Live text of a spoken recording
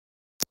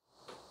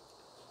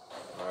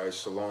All right,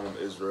 Shalom,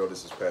 Israel.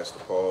 This is Pastor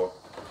Paul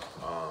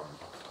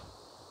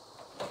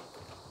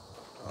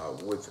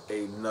with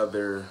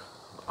another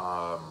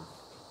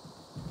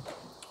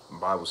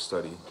Bible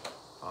study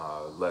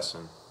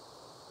lesson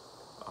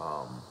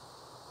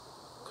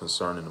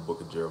concerning the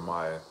book of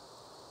Jeremiah.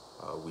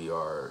 We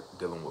are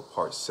dealing with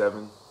part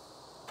 7,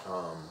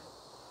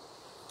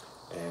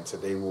 and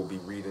today we'll be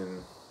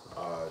reading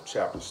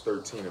chapters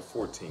 13 and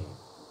 14,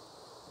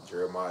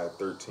 Jeremiah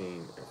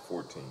 13 and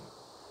 14.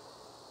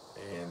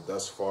 And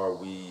thus far,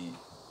 we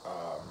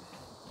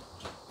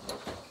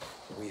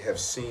have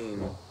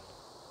seen,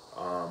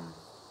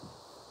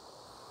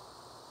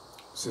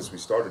 since we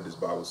started this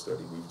Bible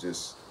study,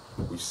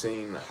 we've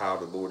seen how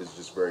the Lord is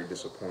just very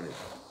disappointed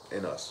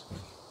in us,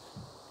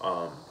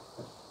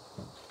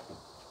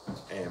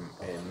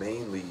 and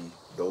mainly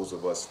those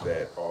of us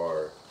that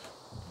are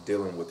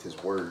dealing with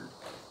His Word.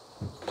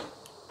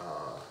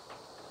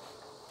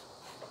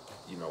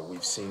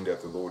 We've seen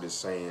that the Lord is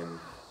saying,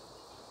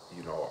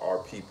 our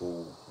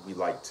people, we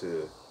like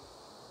to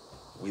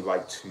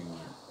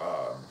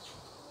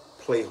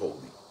play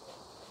holy,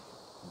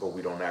 but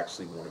we don't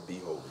actually want to be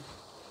holy.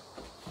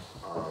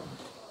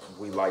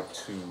 We like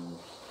to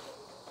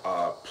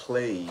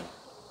play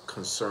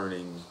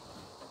concerning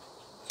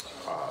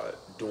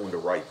doing the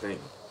right thing,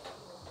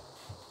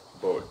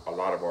 but a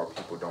lot of our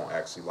people don't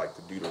actually like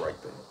to do the right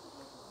thing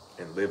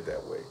and live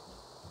that way.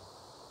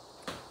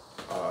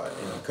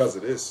 And because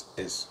of this,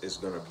 it's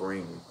going to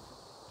bring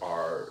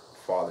our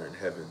Father in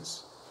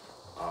heaven's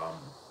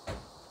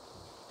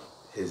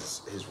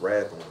his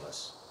wrath on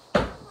us,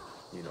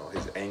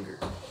 his anger,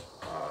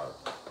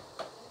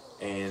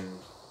 and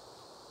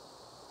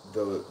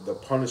the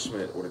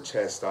punishment or the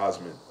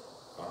chastisement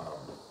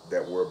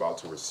that we're about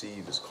to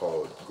receive is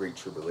called Great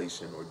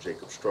Tribulation or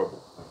Jacob's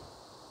trouble.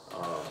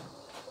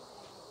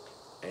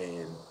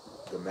 And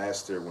the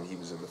Master, when he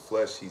was in the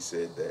flesh, he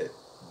said that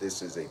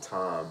this is a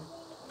time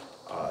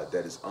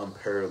that is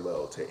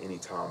unparalleled to any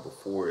time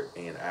before it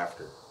and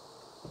after.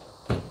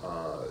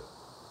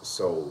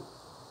 So,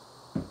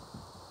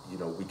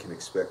 we can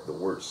expect the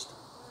worst.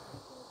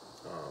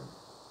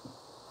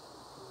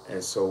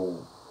 And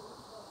so,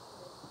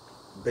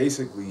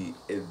 basically,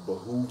 it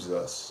behooves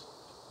us,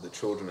 the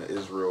children of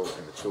Israel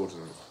and the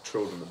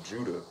children of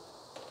Judah,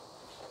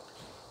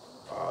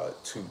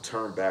 to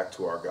turn back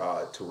to our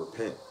God, to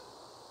repent,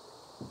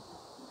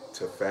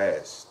 to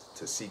fast,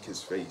 to seek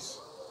His face,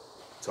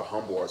 to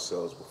humble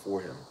ourselves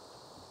before Him,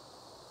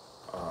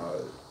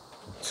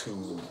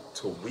 to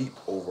weep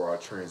over our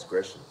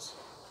transgressions,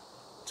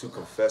 to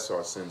confess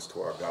our sins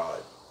to our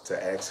God,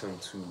 to ask Him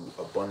to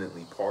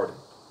abundantly pardon,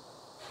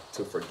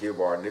 to forgive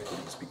our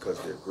iniquities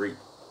because they're great.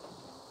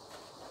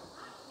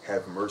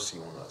 Have mercy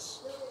on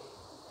us,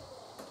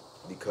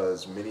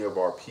 because many of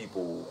our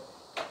people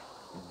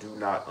do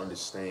not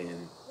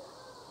understand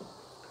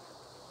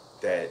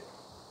that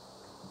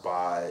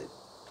by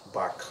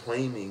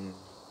claiming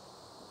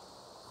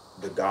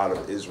the God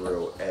of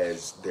Israel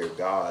as their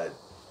God,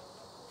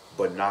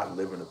 but not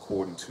living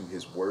according to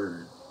His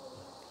word,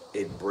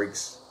 it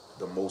breaks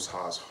the Most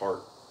High's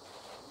heart.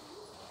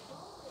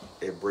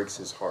 It breaks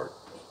His heart.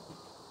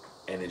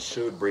 And it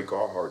should break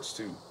our hearts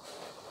too.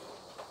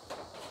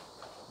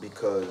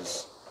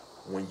 Because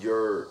when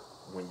you're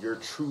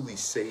truly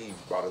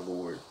saved by the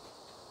Lord,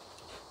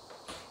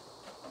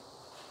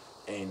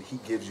 and He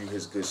gives you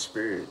His good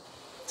spirit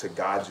to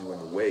guide you in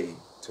the way,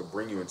 to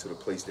bring you into the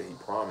place that He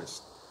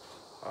promised,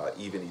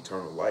 even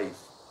eternal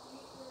life,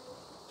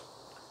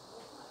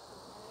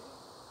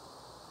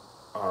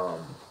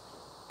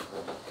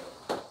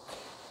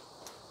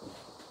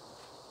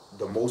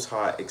 the Most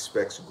High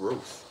expects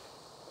growth.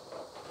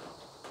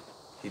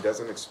 He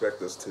doesn't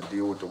expect us to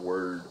deal with the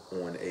word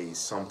on a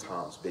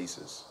sometimes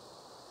basis,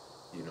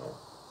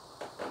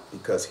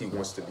 because He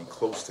wants to be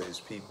close to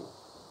His people.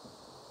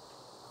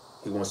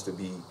 He wants to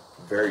be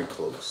very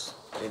close,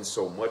 in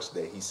so much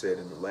that He said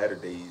in the latter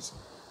days,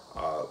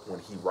 when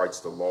He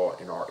writes the law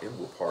in our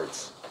inward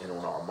parts and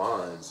on our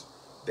minds,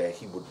 that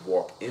He would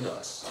walk in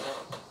us.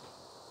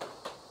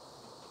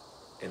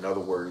 In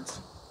other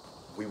words,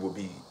 we would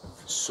be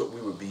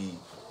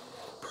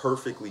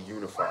perfectly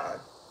unified,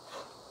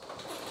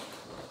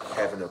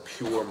 having a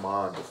pure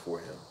mind before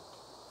Him,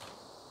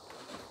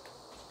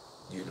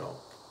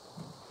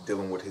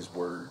 dealing with His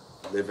word,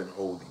 living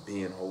holy,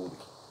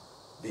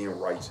 being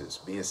righteous,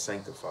 being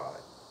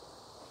sanctified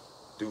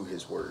through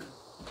His word.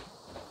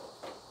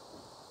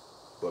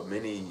 But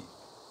many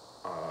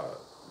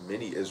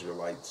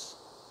Israelites,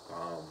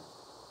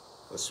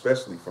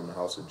 especially from the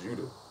house of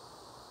Judah,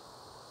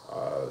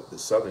 the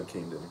southern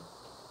kingdom,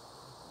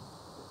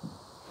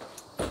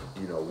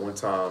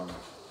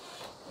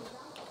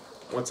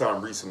 one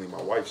time recently,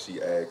 my wife,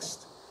 she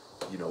asked,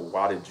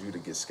 why did Judah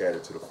get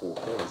scattered to the four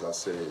corners? I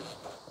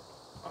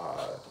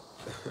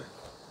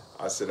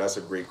said, that's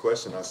a great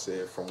question. I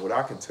said, from what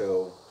I can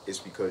tell, it's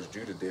because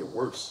Judah did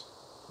worse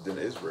than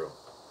Israel,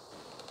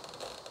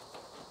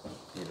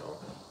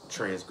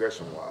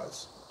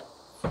 transgression-wise.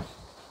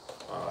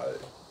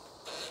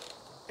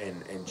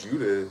 And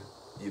Judah,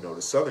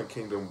 the southern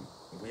kingdom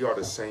we are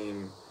the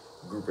same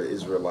group of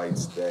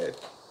Israelites that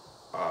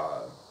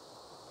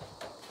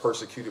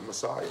persecuted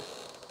Messiah.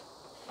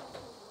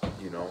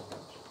 You know,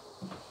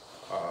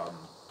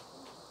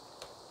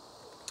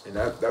 and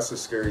that's a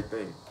scary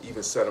thing.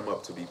 Even set him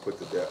up to be put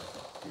to death.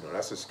 You know,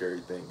 that's a scary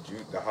thing.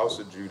 The house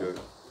of Judah,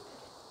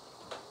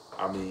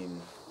 I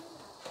mean,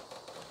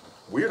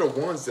 we're the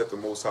ones that the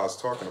Most High is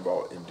talking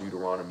about in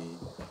Deuteronomy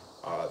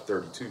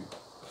 32.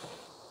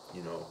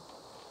 You know,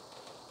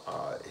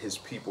 his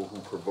people who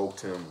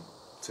provoked him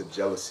to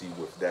jealousy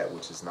with that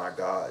which is not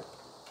God.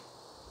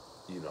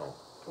 You know,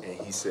 and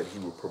he said he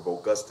would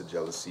provoke us to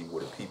jealousy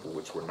with a people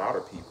which were not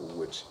a people,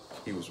 which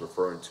he was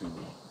referring to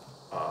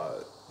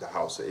the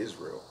house of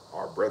Israel,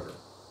 our brethren.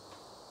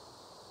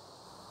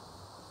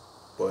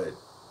 But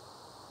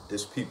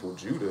this people,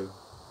 Judah,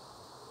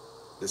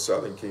 the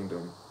southern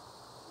kingdom,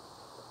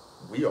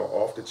 we are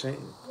off the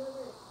chain.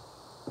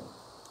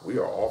 We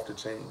are off the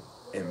chain.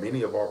 And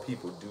many of our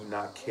people do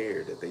not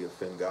care that they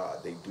offend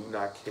God. They do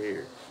not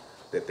care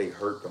that they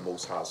hurt the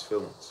Most High's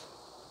feelings.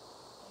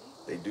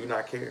 They do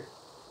not care.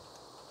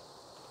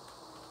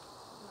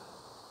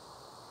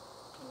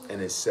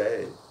 And it's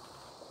sad.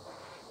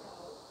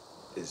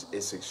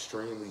 It's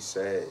extremely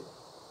sad.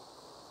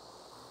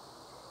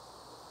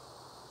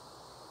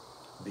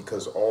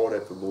 Because all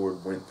that the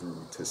Lord went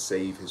through to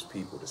save his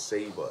people, to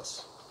save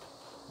us,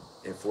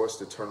 and for us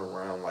to turn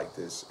around like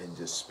this and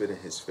just spit in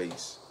his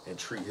face and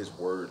treat his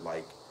word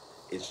like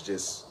it's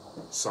just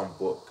some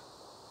book,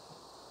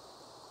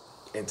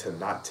 and to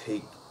not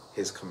take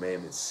his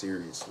commandments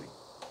seriously,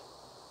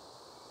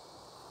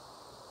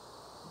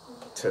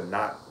 to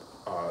not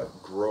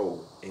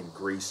grow in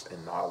grace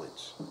and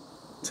knowledge,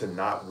 to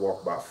not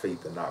walk by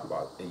faith and not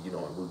by, and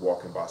we're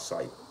walking by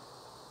sight.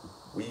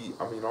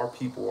 Our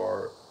people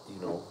are,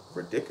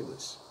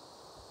 ridiculous.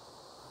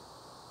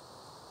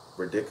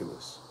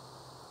 Ridiculous.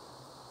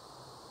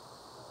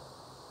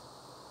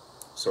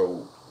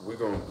 So we're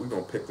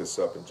gonna pick this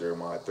up in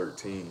Jeremiah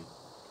 13.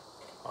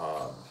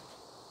 And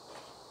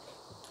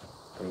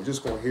we're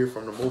just gonna hear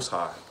from the Most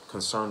High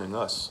concerning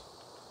us,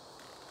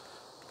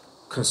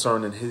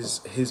 concerning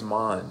his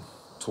mind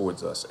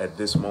towards us at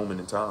this moment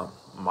in time.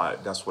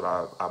 That's what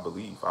I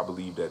believe. I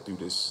believe that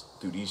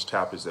through these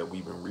chapters that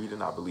we've been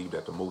reading, I believe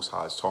that the Most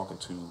High is talking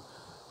to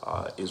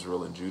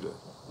Israel and Judah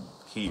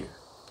here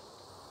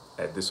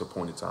at this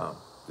appointed time.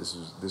 This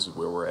is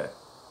where we're at.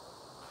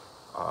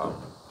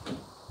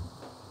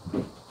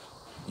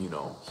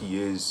 He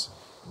is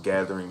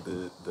gathering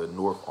the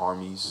north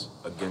armies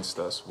against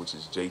us, which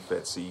is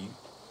Japhet's seed.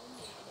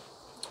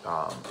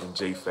 And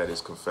Japhet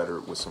is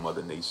confederate with some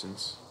other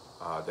nations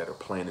that are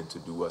planning to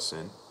do us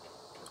in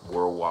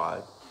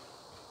worldwide.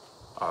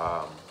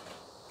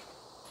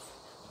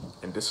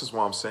 And this is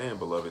why I'm saying,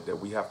 beloved, that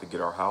we have to get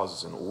our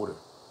houses in order.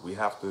 We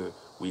have to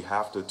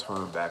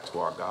turn back to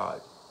our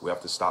God. We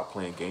have to stop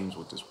playing games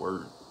with this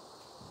word.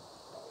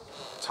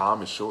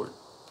 Time is short.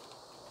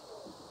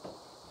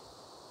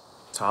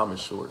 Time is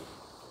short.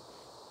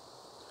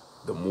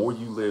 The more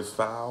you live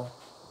foul,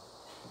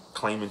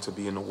 claiming to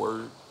be in the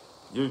word,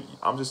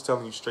 I'm just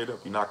telling you straight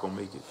up, you're not going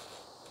to make it.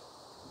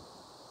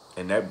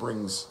 And that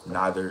brings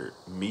neither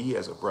me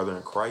as a brother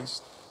in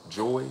Christ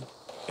joy,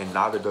 and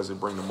neither does it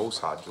bring the Most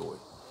High joy.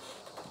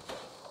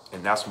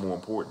 And that's more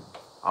important.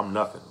 I'm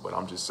nothing, but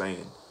I'm just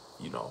saying,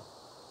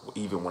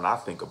 even when I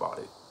think about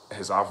it,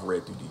 as I've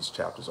read through these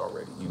chapters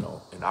already,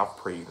 and I've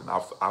prayed and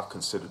I've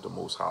considered the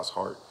Most High's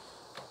heart,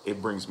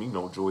 it brings me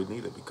no joy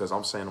neither, because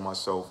I'm saying to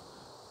myself,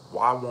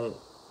 why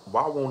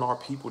won't our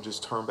people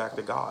just turn back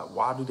to God?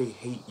 Why do they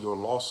hate your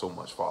law so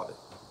much, Father?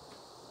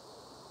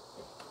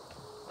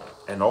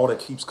 And all that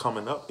keeps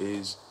coming up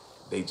is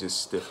they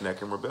just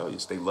stiff-necked and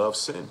rebellious. They love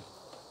sin.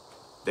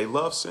 They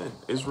love sin.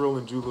 Israel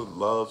and Judah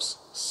loves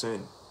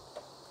sin.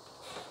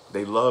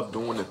 They love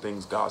doing the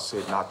things God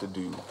said not to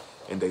do,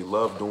 and they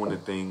love doing the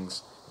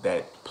things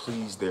that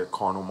please their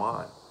carnal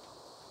mind.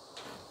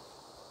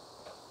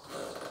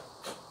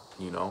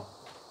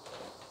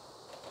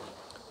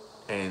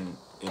 And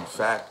in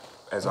fact,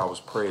 as I was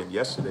praying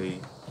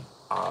yesterday,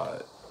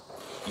 I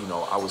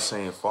was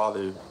saying,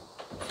 Father,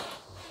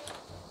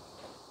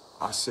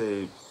 I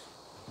said,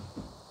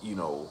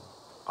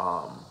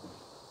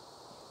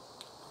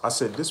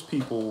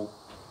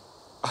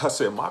 I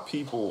said, my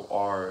people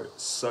are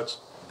such,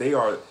 they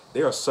are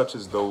such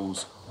as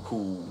those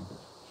who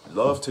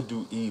love to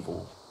do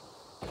evil,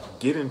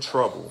 get in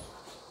trouble,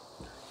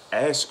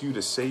 ask you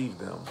to save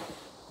them,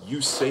 you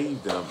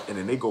save them, and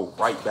then they go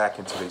right back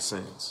into their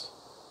sins.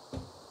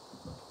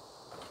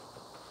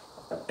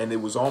 And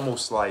it was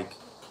almost like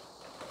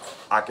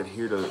I could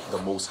hear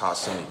the Most High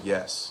saying,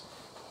 yes,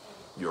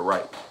 you're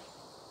right.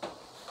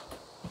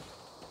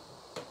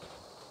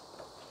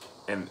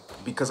 And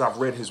because I've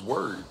read his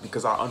word,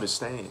 because I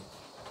understand,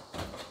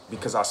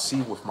 because I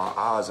see with my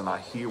eyes and I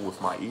hear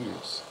with my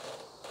ears.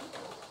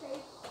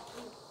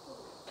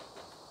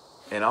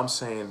 And I'm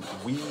saying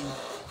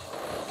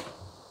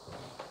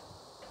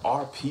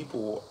our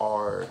people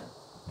are,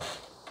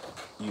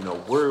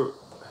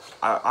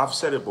 I've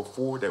said it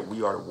before that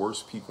we are the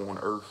worst people on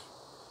earth.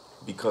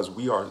 because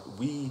we are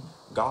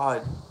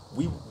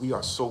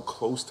so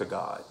close to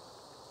God.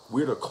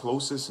 We're the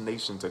closest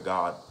nation to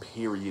God,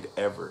 period,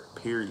 ever,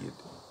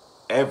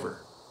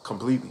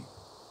 completely,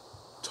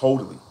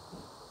 totally.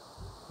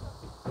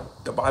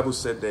 The Bible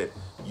said that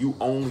you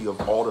only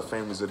of all the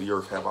families of the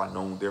earth have I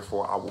known,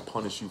 therefore I will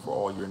punish you for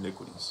all your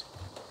iniquities.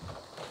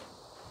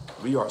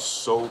 We are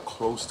so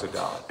close to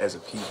God as a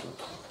people,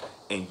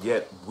 and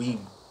yet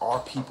our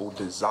people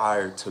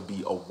desire to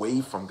be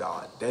away from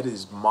God. That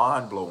is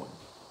mind-blowing.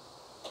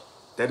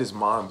 That is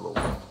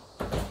mind-blowing.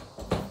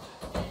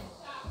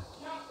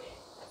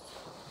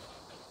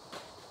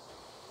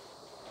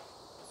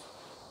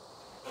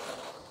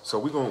 So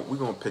we're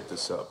gonna pick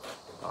this up.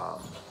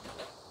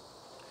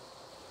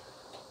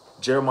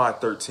 Jeremiah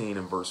 13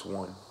 and verse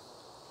 1.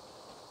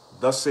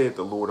 Thus saith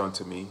the Lord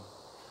unto me,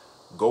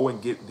 go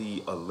and get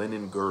thee a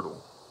linen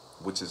girdle,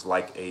 which is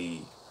like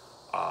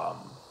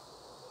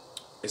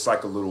it's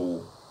like a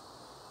little,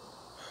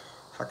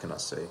 how can I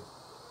say?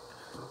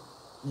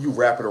 You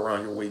wrap it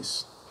around your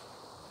waist.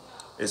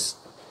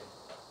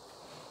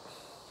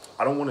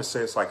 I don't want to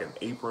say it's like an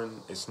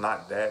apron. It's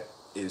not that.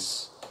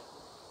 It's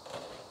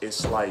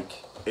like,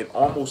 it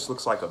almost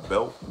looks like a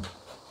belt.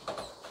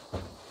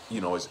 You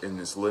know,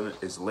 it's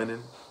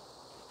linen,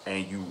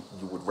 and you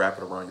would wrap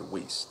it around your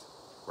waist,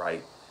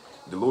 right?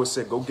 The Lord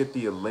said, go get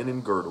thee a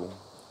linen girdle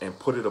and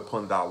put it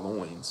upon thy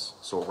loins,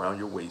 so around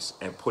your waist,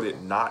 and put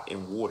it not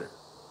in water.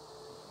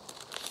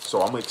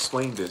 So I'm going to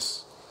explain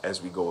this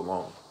as we go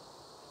along.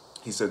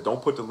 He said,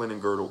 don't put the linen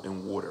girdle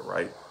in water,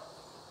 right?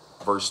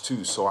 Verse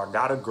 2, so I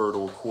got a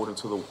girdle according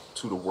to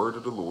the word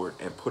of the Lord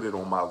and put it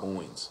on my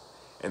loins.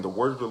 And the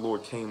word of the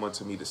Lord came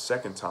unto me the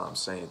second time,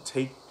 saying,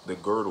 take the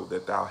girdle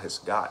that thou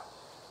hast got,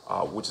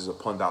 which is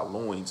upon thy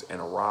loins, and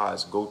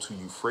arise, go to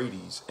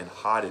Euphrates, and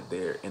hide it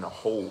there in a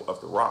hole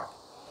of the rock.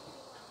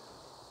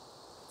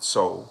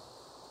 So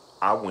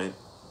I went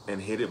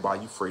and hid it by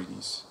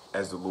Euphrates,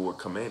 as the Lord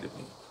commanded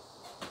me.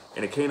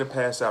 And it came to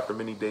pass after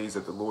many days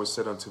that the Lord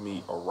said unto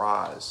me,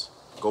 arise,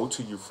 go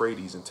to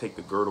Euphrates, and take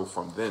the girdle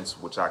from thence,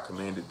 which I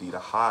commanded thee to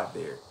hide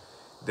there.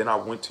 Then I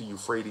went to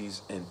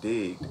Euphrates and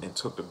digged, and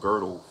took the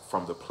girdle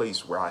from the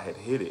place where I had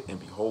hid it,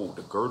 and behold,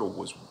 the girdle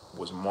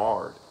was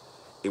marred.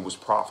 It was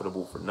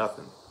profitable for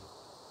nothing.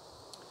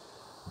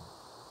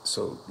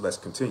 So let's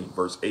continue.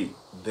 Verse 8.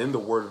 Then the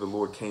word of the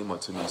Lord came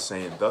unto me,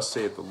 saying, thus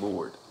saith the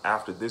Lord,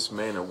 after this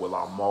manner will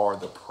I mar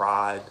the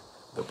pride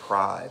of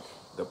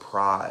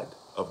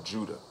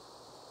Judah.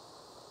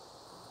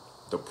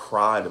 The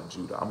pride of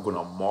Judah. I'm going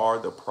to mar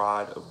the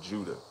pride of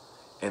Judah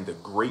and the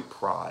great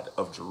pride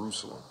of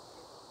Jerusalem.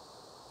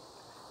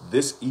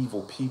 This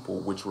evil people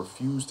which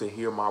refuse to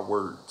hear my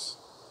words.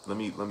 Let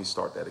me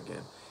start that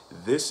again.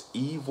 This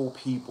evil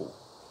people,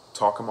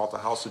 talking about the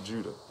house of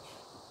Judah,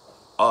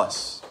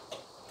 us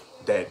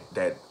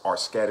that are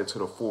scattered to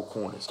the four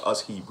corners,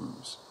 us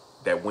Hebrews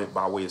that went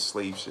by way of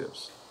slave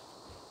ships.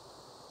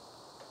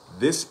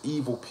 This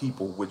evil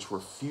people which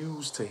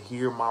refuse to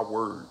hear my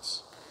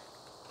words,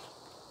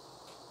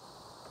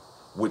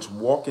 which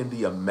walk in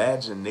the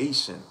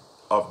imagination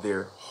of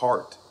their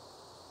heart.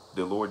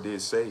 The Lord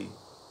did say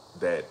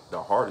that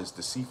the heart is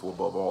deceitful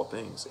above all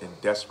things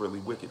and desperately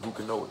wicked. Who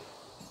can know it?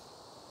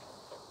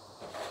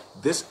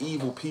 This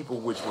evil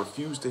people which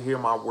refuse to hear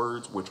my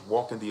words, which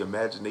walk in the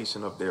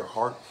imagination of their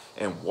heart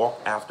and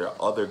walk after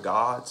other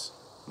gods,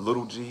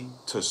 little g,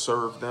 to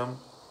serve them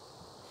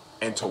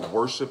and to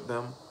worship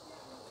them,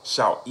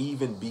 shall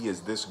even be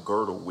as this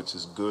girdle which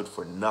is good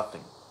for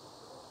nothing.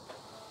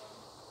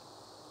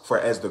 For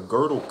as the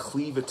girdle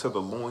cleaveth to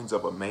the loins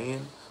of a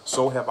man,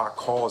 so have I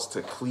caused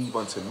to cleave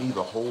unto me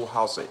the whole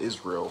house of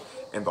Israel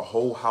and the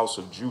whole house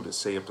of Judah,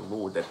 saith the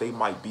Lord, that they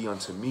might be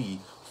unto me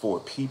for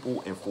a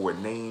people and for a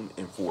name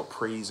and for a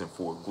praise and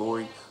for a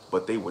glory,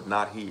 but they would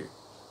not hear.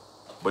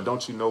 But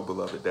don't you know,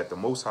 beloved, that the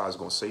Most High is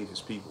going to save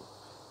his people,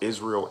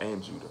 Israel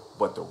and Judah,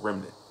 but the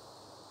remnant.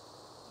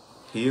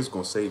 He is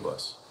going to save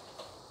us.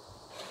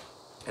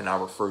 And I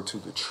refer to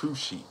the true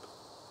sheep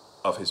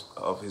of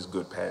his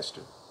good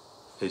pasture.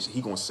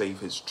 He going to save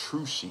his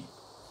true sheep.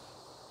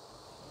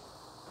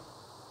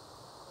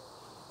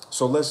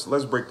 So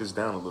let's break this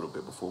down a little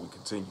bit before we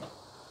continue.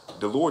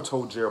 The Lord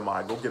told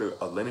Jeremiah, go get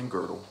a linen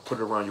girdle, put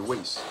it around your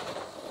waist.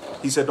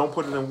 He said, don't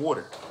put it in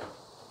water.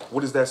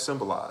 What does that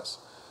symbolize?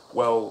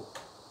 Well,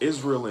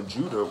 Israel and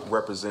Judah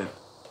represent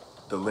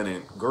the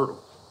linen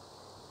girdle.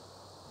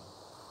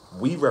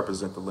 We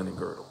represent the linen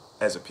girdle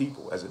as a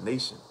people, as a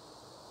nation.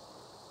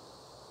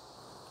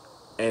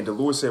 And the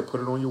Lord said,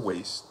 put it on your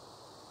waist.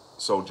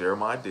 So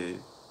Jeremiah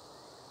did.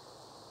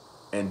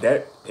 And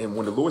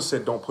when the Lord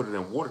said, don't put it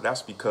in water,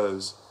 that's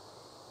because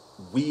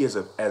we as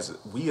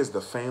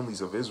the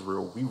families of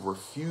Israel, we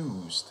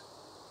refused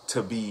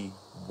to be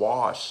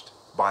washed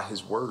by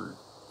his word,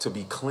 to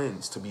be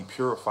cleansed, to be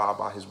purified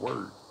by his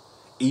word.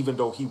 Even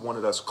though he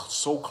wanted us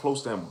so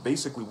close to him,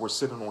 basically we're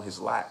sitting on his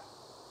lap.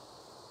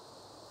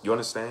 You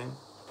understand?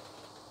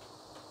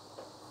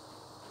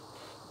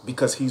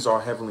 Because he's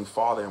our heavenly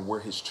Father and we're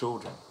his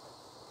children.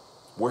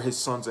 We're his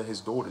sons and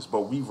his daughters,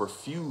 but we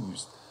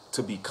refused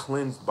to be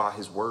cleansed by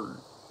his word.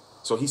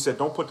 So he said,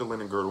 don't put the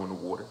linen girdle in the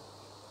water.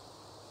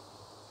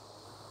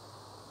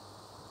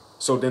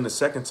 So then the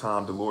second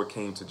time the Lord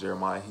came to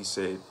Jeremiah, he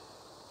said,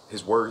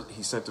 his word,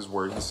 he sent his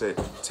word. He said,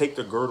 take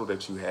the girdle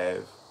that you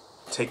have,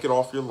 take it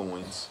off your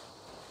loins,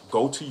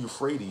 go to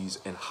Euphrates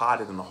and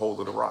hide it in the hole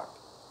of the rock.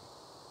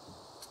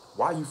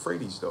 Why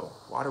Euphrates though?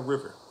 Why the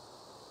river?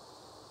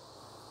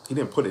 He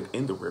didn't put it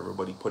in the river,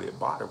 but he put it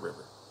by the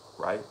river,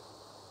 right?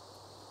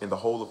 In the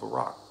hole of a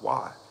rock.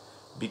 Why?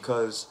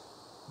 Because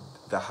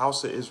the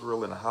house of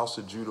Israel and the house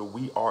of Judah,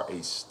 we are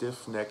a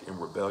stiff-necked and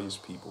rebellious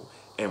people.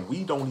 And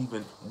we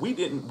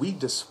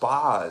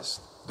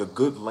despised the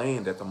good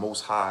land that the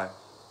Most High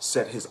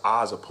set his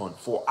eyes upon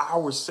for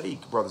our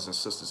sake, brothers and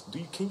sisters.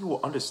 Can you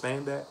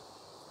understand that?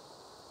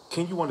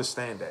 Can you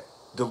understand that?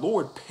 The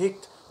Lord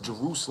picked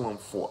Jerusalem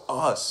for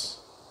us.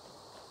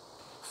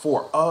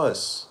 For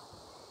us.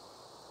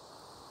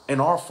 And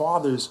our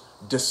fathers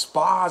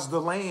despised the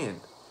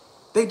land.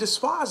 They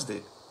despised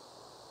it.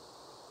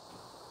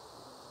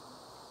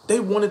 They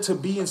wanted to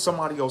be in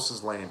somebody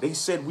else's land. They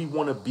said we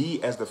want to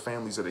be as the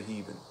families of the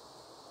heathen,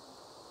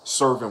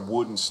 serving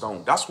wood and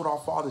stone. That's what our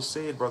fathers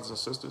said, brothers and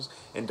sisters.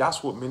 And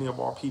that's what many of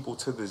our people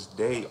to this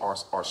day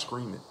are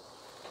screaming.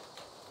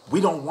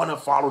 We don't want to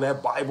follow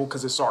that Bible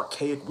because it's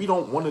archaic. We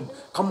don't want to,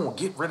 come on,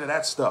 get rid of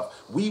that stuff.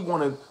 We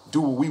want to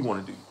do what we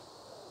want to do.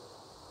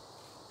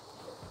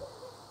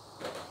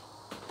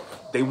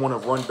 They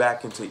want to run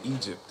back into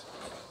Egypt.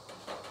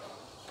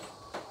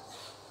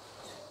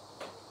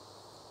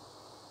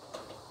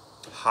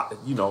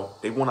 You know,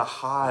 they want to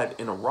hide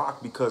in a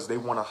rock because they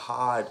want to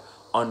hide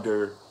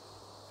under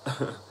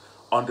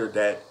under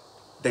that.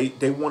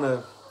 They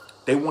want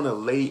to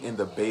lay in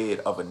the bed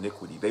of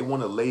iniquity. They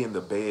want to lay in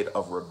the bed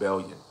of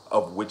rebellion,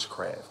 of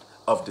witchcraft,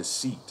 of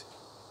deceit,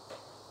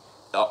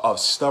 of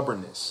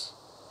stubbornness,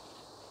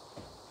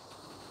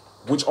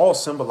 which all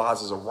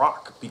symbolizes a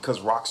rock because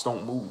rocks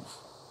don't move.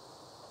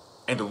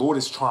 And the Lord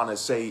is trying to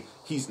say,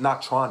 he's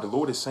not trying. The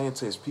Lord is saying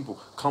to his people,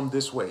 come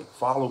this way,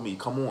 follow me,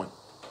 come on.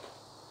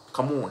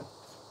 Come on.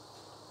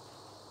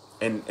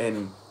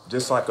 And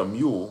just like a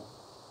mule,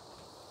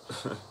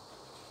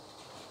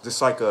 just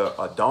like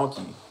a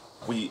donkey,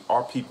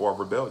 our people are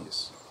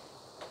rebellious.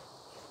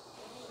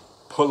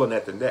 Pulling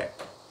at the neck.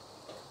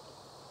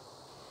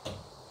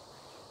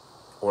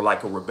 Or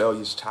like a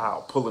rebellious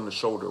child, pulling the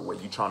shoulder away.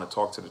 You trying to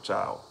talk to the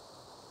child.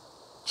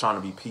 Trying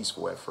to be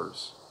peaceful at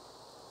first.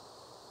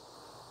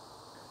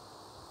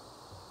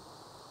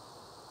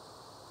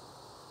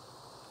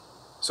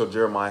 So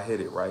Jeremiah hit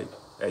it, right?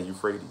 At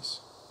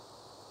Euphrates.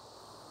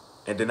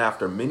 And then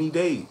after many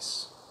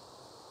days,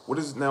 what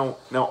is now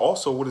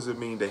also what does it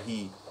mean that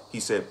he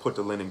said put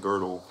the linen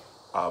girdle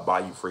by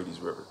Euphrates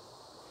River?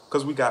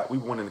 Because we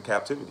went into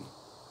captivity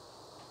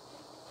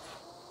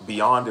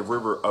beyond the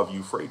river of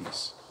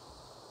Euphrates.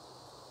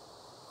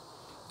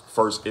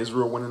 First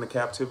Israel went into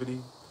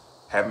captivity,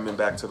 haven't been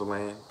back to the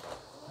land.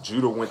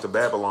 Judah went to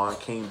Babylon,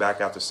 came back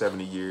after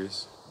 70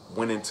 years,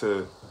 went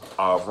into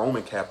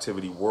Roman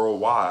captivity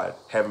worldwide,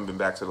 haven't been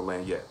back to the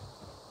land yet.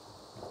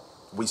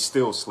 We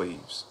still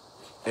slaves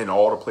in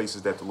all the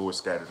places that the Lord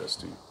scattered us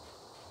to.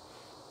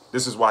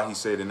 This is why he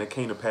said, and it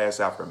came to pass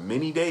after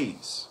many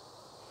days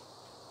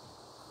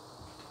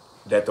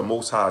that the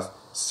Most High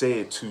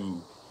said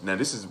to, now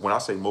this is when I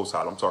say Most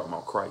High, I'm talking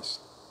about Christ,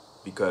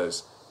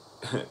 because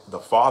the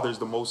Father is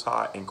the Most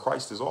High and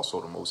Christ is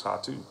also the Most High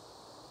too.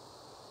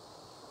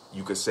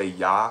 You could say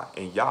Yah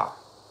and Yah,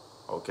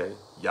 okay?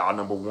 Yah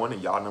number 1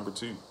 and Yah number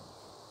 2,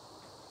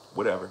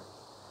 whatever.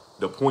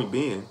 The point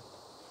being,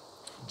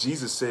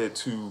 Jesus said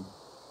to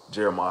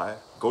Jeremiah,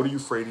 go to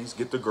Euphrates,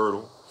 get the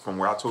girdle from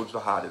where I told you to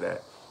hide it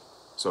at.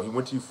 So he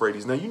went to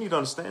Euphrates. Now you need to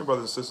understand,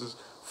 brothers and sisters,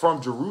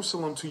 from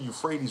Jerusalem to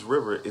Euphrates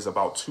River is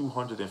about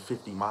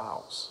 250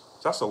 miles.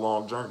 So that's a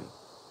long journey.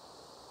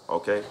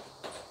 Okay?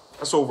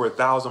 That's over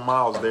 1,000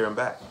 miles there and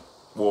back.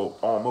 Well,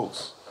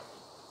 almost.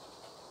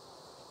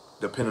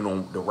 Depending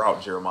on the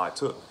route Jeremiah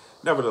took.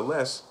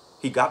 Nevertheless,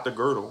 he got the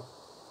girdle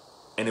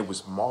and it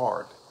was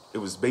marred. It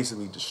was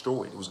basically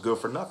destroyed. It was good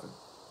for nothing.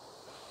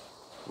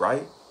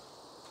 Right?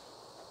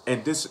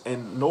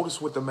 And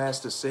notice what the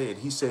master said.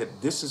 He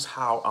said, this is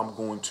how I'm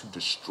going to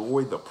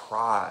destroy the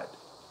pride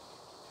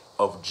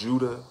of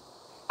Judah.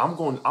 I'm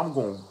going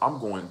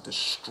to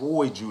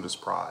destroy Judah's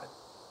pride.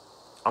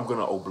 I'm going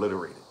to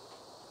obliterate it.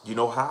 You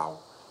know how?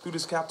 Through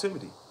this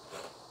captivity.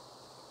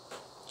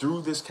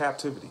 Through this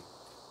captivity.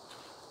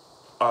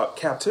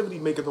 Captivity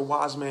maketh a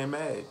wise man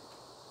mad.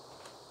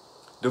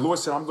 The Lord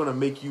said, I'm going to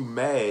make you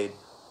mad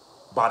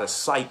by the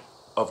sight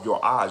of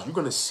your eyes. You're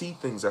going to see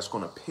things that's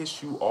going to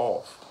piss you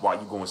off while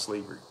you go in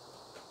slavery.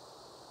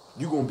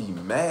 You're going to be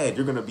mad.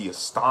 You're going to be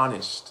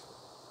astonished.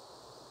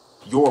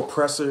 Your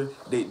oppressor,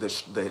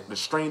 the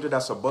stranger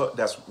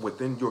that's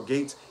within your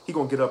gates, he's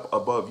going to get up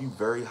above you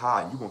very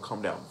high and you're going to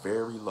come down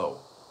very low.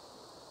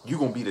 You're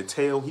going to be the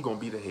tail, he's going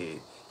to be the head.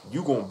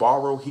 You're going to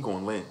borrow, he's going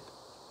to lend.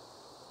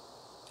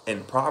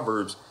 In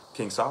Proverbs,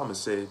 King Solomon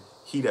said,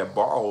 he that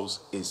borrows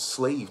is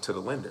slave to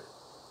the lender.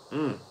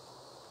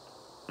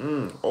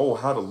 Oh,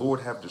 how the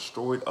Lord have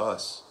destroyed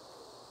us.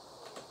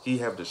 He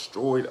have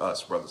destroyed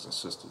us, brothers and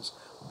sisters.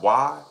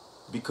 Why?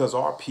 Because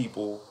our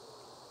people,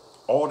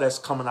 all that's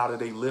coming out of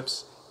their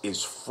lips is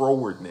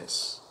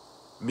frowardness,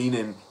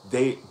 meaning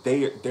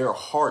their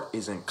heart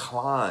is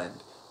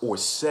inclined or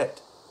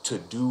set to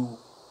do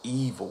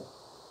evil.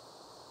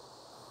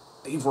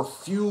 They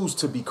refuse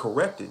to be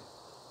corrected.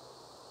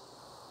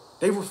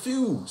 They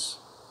refuse.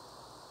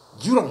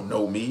 You don't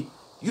know me.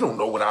 You don't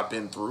know what I've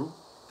been through.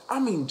 I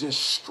mean, just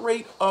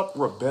straight up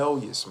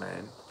rebellious,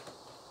 man.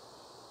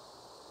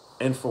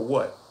 And for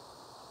what?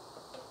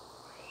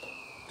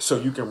 So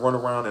you can run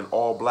around in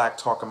all black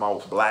talking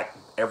about black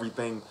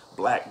everything,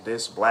 black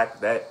this,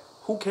 black that.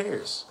 Who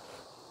cares?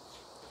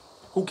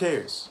 Who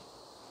cares?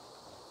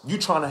 You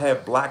trying to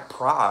have black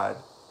pride,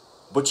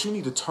 but you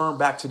need to turn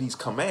back to these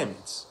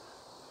commandments.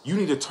 You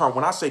need to turn,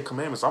 when I say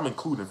commandments, I'm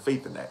including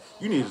faith in that.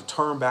 You need to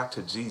turn back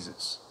to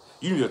Jesus.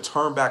 You need to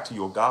turn back to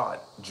your God,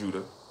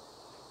 Judah,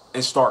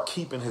 and start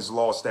keeping his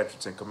laws,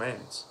 statutes, and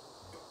commandments.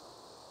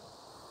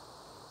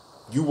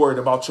 You worried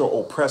about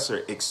your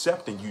oppressor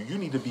accepting you. You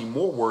need to be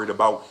more worried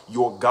about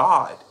your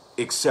God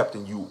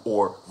accepting you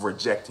or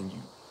rejecting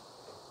you,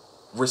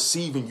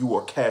 receiving you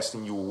or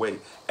casting you away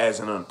as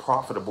an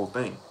unprofitable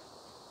thing.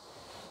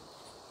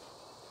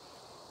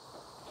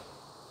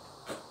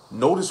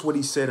 Notice what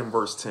he said in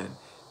verse 10.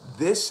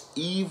 This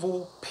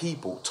evil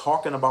people,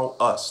 talking about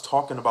us,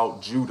 talking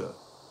about Judah,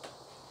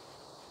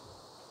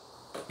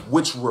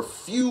 which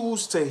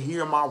refuse to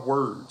hear my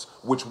words,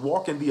 which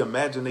walk in the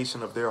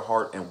imagination of their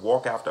heart and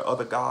walk after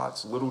other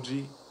gods, little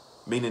g,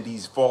 meaning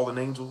these fallen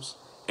angels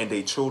and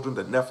their children,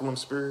 the Nephilim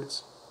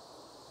spirits,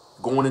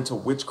 going into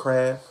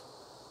witchcraft,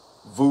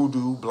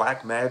 voodoo,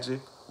 black magic,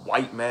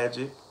 white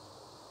magic.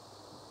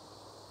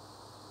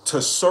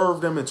 To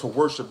serve them and to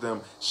worship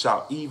them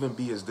shall even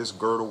be as this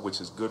girdle,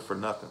 which is good for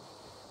nothing.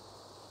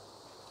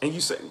 And you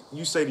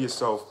say to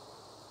yourself,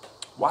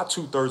 why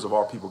 2/3 of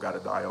our people got to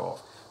die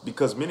off?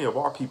 Because many of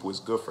our people is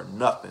good for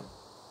nothing.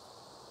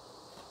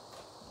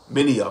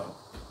 Many of them.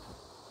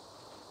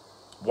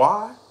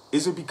 Why?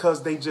 Is it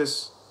because they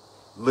just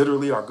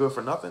literally are good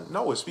for nothing?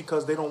 No, it's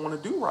because they don't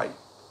want to do right.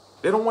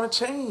 They don't want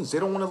to change. They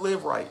don't want to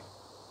live right.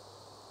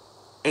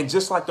 And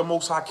just like the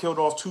Most High killed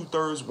off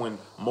 2/3 when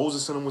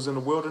Moses and them was in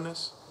the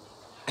wilderness,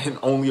 and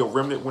only a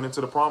remnant went into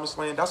the promised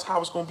land, that's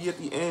how it's going to be at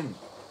the end.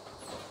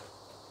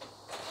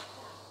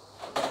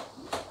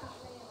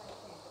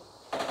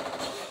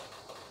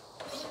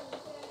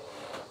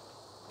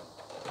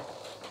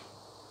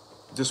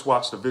 Just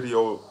watched a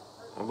video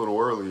a little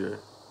earlier.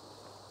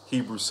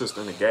 Hebrew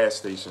sister in a gas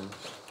station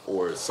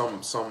or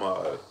some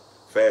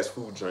fast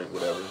food joint,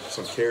 whatever,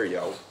 some carry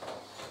out.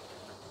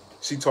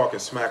 She talking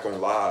smack on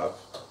live.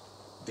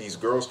 These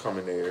girls come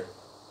in there,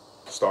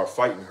 start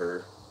fighting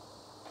her,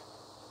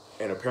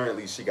 and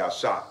apparently she got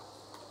shot.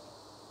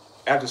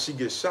 After she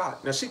gets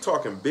shot, now she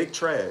talking big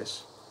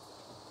trash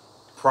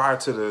prior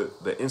to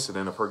the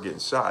incident of her getting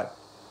shot.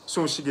 As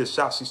soon as she gets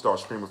shot, she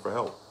starts screaming for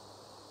help.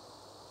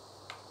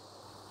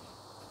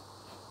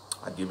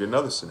 I'll give you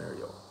another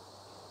scenario.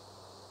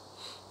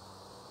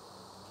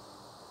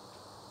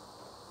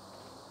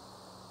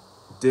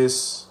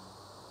 This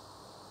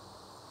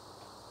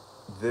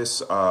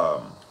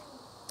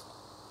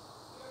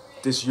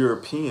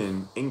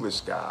European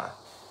English guy,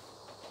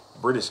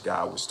 British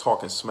guy, was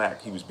talking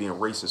smack. He was being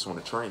racist on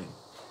the train.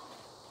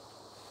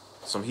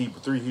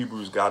 Three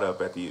Hebrews got up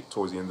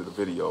towards the end of the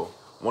video.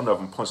 One of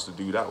them punched the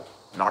dude out,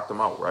 knocked him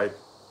out, right?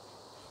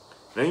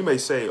 Now you may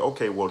say,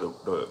 okay, well,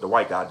 the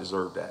white guy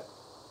deserved that.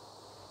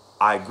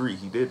 I agree,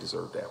 he did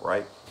deserve that,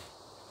 right?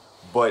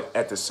 But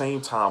at the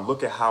same time,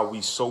 look at how we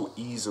so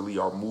easily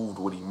are moved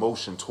with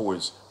emotion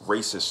towards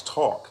racist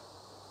talk.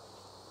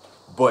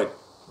 But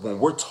when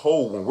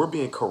we're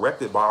being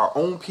corrected by our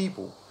own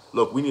people,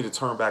 look, we need to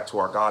turn back to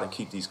our God and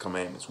keep these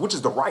commandments, which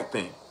is the right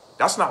thing.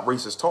 That's not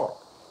racist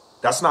talk.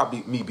 That's not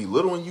me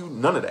belittling you,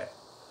 none of that.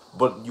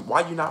 But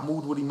why you not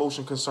moved with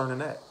emotion concerning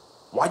that?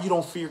 Why you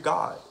don't fear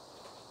God?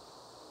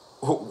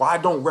 Why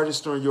don't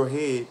register in your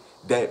head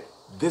that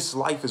this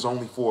life is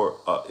only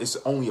it's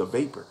only a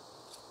vapor?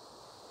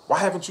 Why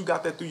haven't you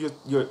got that through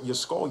your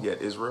skull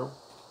yet, Israel?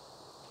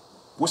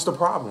 What's the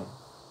problem?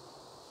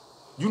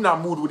 You're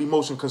not moved with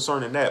emotion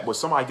concerning that, but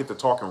somebody get to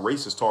talking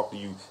racist talk to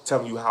you,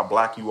 telling you how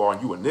black you are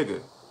and you a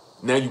nigga.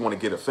 Now you want to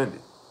get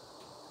offended.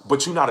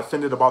 But you're not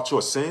offended about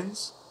your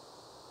sins?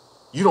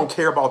 You don't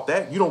care about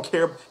that? You don't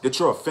care that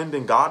you're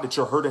offending God, that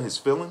you're hurting his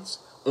feelings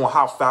on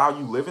how foul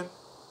you living?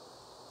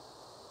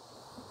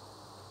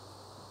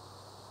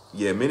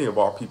 Yeah, many of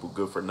our people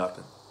good for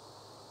nothing.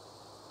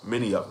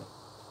 Many of them.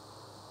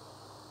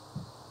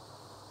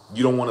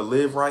 You don't want to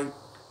live right?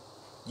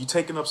 You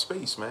taking up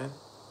space, man.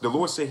 The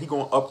Lord said he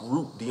going to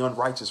uproot the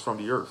unrighteous from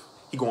the earth.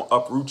 He going to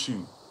uproot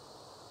you.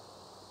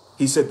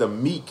 He said the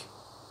meek,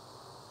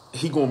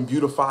 he going to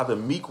beautify the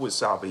meek with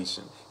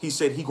salvation. He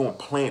said he going to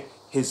plant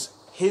his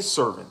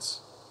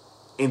servants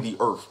in the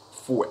earth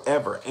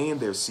forever and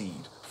their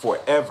seed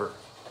forever.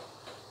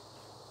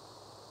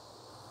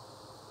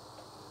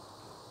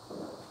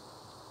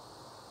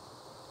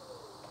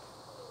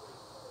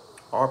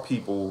 Our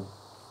people,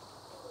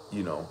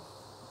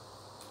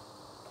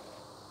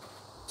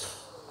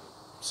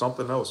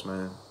 something else,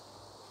 man.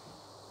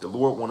 The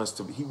Lord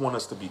He want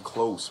us to be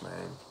close,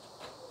 man.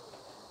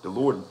 The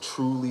Lord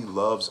truly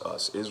loves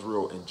us,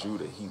 Israel and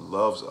Judah. He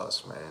loves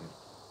us, man.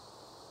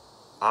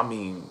 I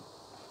mean,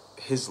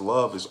 his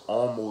love is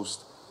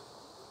almost,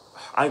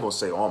 I ain't gonna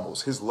say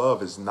almost, his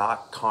love is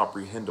not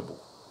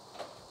comprehensible.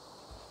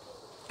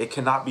 It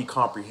cannot be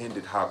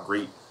comprehended how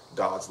great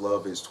God's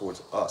love is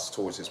towards us,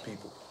 towards his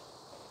people.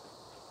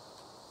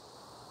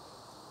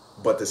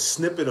 But the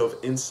snippet of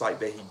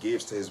insight that he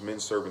gives to his men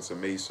servants and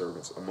maid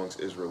servants amongst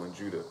Israel and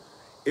Judah,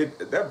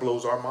 that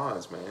blows our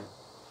minds, man.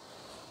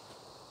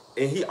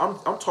 And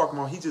I'm talking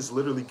about, he just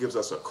literally gives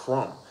us a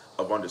crumb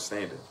of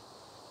understanding.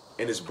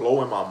 And it's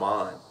blowing my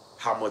mind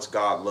how much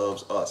God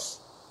loves us,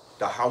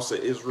 the house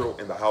of Israel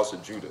and the house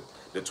of Judah,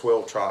 the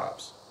 12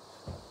 tribes,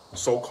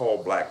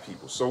 so-called black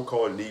people,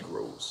 so-called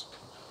Negroes,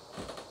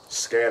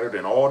 scattered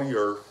in all the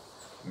earth.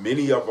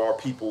 Many of our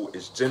people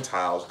is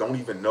Gentiles, don't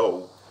even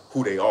know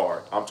who they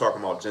are. I'm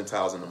talking about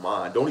Gentiles in the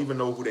mind, don't even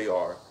know who they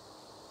are.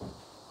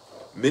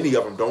 Many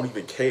of them don't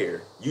even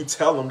care. You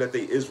tell them that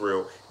they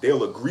Israel,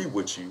 they'll agree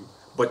with you.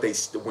 But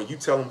when you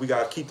tell them we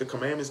got to keep the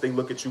commandments, they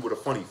look at you with a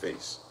funny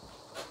face.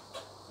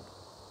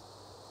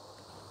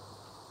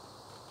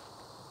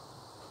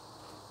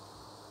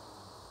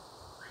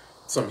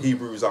 Some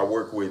Hebrews I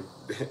work with,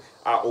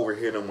 I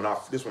overhear them when I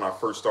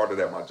first started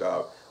at my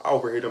job. I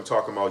overhear them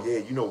talking about, yeah,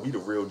 you know, we the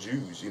real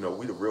Jews, you know,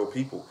 we the real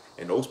people.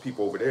 And those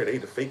people over there, they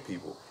the fake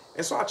people.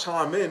 And so I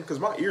chime in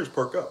because my ears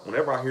perk up.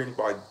 Whenever I hear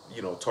anybody,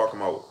 you know,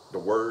 talking about the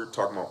word,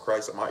 talking about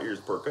Christ, my ears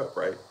perk up,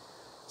 right?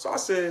 So I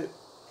said,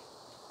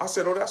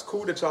 oh, that's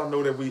cool that y'all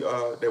know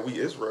that we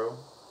Israel.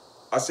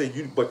 I said,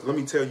 but let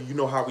me tell you, you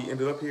know how we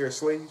ended up here as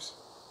slaves?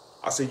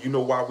 I said, you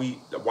know why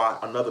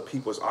another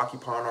people is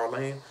occupying our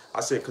land?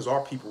 I said, because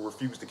our people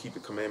refuse to keep the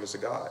commandments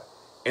of God.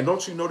 And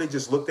don't you know they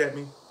just looked at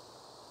me?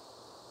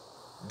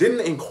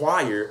 Didn't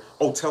inquire,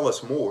 oh, tell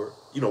us more.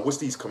 You know, what's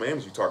these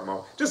commandments you talking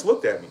about? Just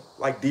looked at me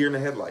like deer in the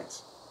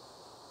headlights.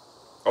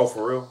 Oh,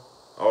 for real?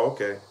 Oh,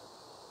 okay.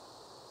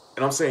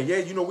 And I'm saying, yeah,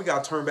 you know, we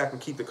got to turn back and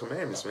keep the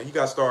commandments, man. You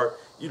got to start,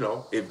 you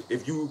know,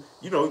 if you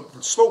know,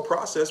 slow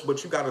process,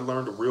 but you got to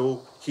learn the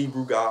real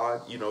Hebrew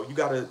God. You know, you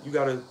got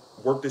to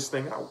work this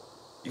thing out.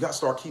 You got to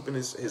start keeping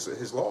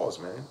his laws,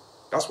 man.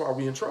 That's why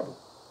we in trouble.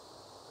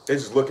 They're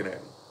just looking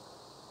at me.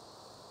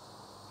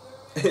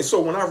 And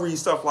so when I read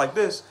stuff like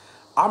this,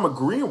 I'm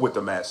agreeing with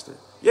the master.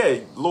 Yeah,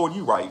 Lord,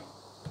 you right.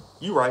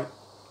 You right.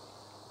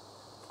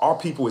 Our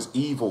people is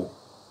evil.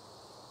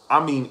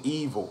 I mean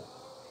evil.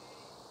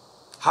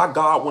 How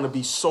God want to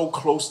be so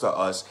close to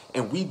us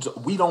and we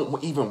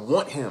don't even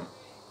want him.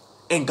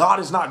 And God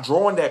is not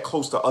drawing that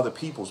close to other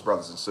people's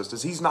brothers and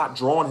sisters. He's not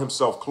drawing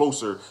himself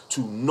closer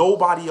to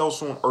nobody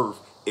else on earth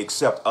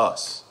except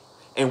us.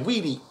 And we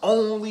the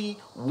only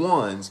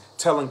ones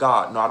telling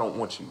God, no, I don't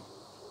want you.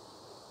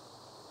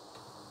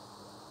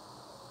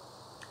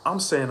 I'm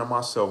saying to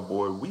myself,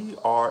 boy, we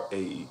are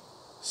a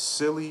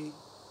silly,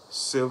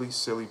 silly,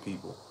 silly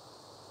people.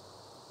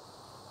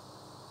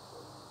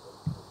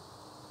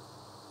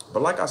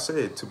 But like I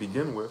said, to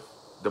begin with,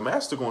 the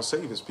master going to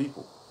save his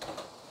people.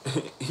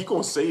 He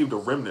going to save the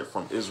remnant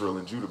from Israel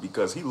and Judah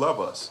because he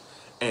love us.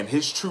 And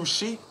his true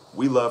sheep,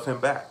 we love him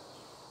back.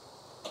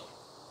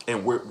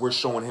 And we're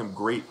showing him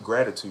great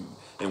gratitude.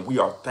 And we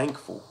are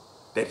thankful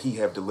that he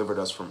have delivered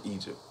us from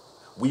Egypt.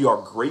 We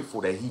are grateful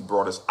that he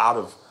brought us out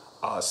of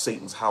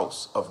Satan's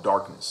house of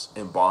darkness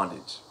and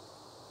bondage.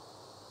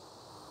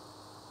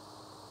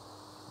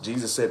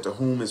 Jesus said to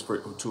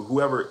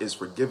whoever is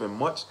forgiven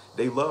much,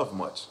 they love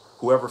much.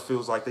 Whoever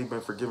feels like they've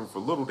been forgiven for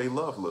little, they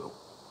love little.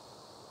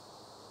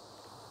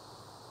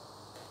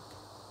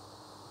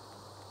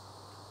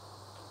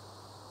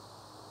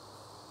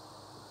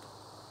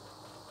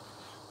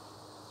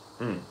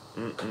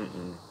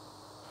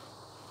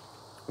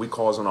 We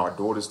causing our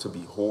daughters to be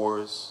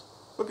whores.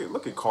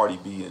 Look at Cardi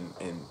B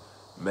and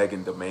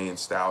Megan the Man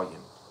Stallion.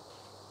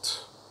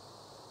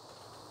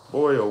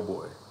 Boy, oh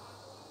boy.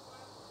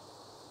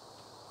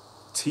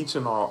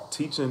 Teaching now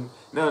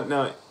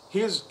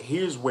here's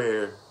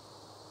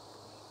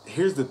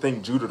the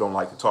thing Judah don't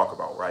like to talk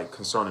about, right?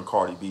 Concerning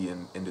Cardi B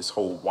and this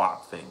whole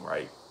WAP thing,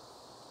 right?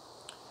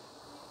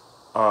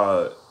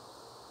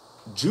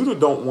 Judah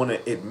don't want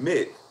to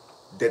admit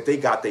that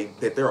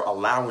that they're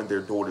allowing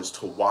their daughters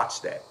to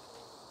watch that.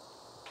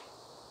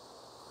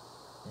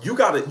 You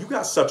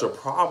got such a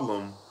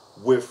problem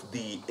with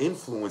the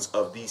influence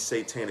of these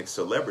satanic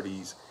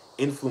celebrities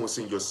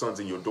influencing your sons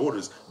and your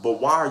daughters, but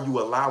why are you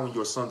allowing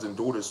your sons and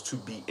daughters to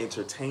be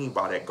entertained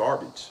by that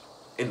garbage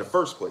in the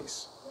first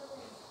place?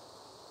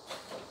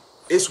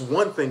 It's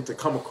one thing to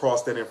come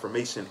across that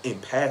information in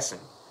passing,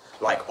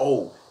 like,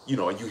 oh, you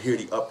know, and you hear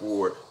the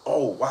uproar,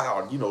 oh,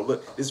 wow, you know,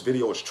 look, this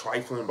video is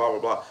trifling, blah, blah,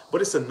 blah.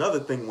 But it's another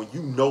thing when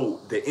you know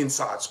the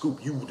inside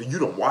scoop. You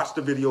don't watch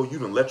the video, you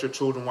don't let your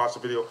children watch the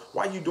video.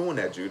 Why are you doing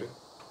that, Judah?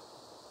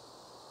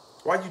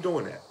 Why are you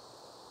doing that?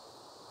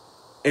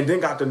 And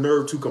then got the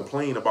nerve to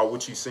complain about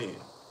what you're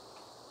seeing.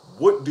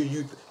 What do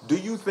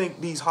you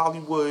think these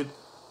Hollywood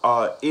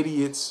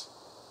idiots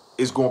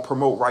is going to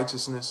promote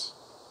righteousness?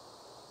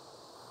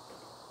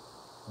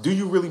 Do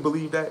you really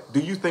believe that? Do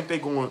you think they're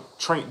going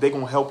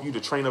to help you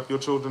to train up your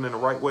children in the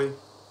right way?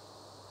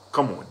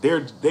 Come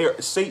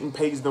on. Satan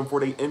pays them for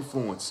their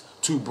influence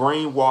to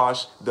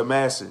brainwash the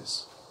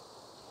masses,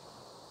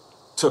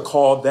 to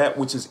call that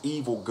which is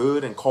evil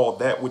good and call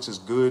that which is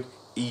good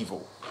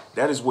evil.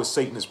 That is what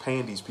Satan is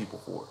paying these people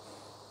for.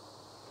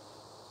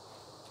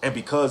 And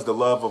because the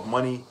love of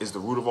money is the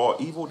root of all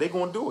evil, they're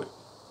going to do it.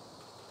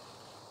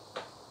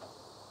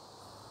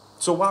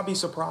 So why be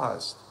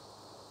surprised?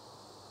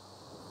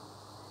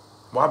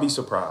 Why be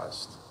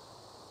surprised?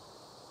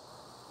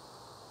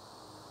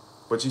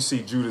 But you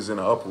see Judah's in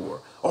an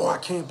uproar. Oh, I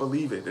can't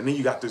believe it. And then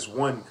you got this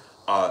one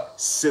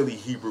silly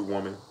Hebrew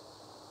woman.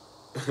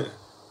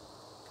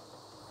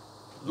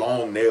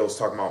 Long nails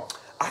talking about,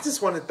 I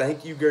just want to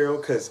thank you, girl,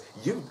 because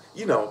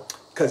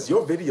because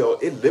your video,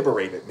 it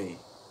liberated me.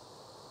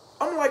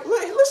 I'm like,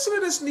 listen to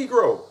this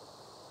Negro.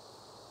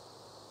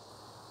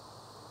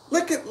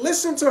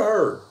 Listen to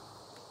her.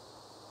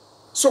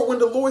 So when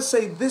the Lord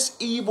say, this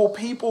evil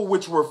people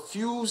which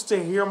refuse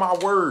to hear my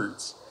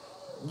words,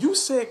 you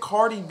said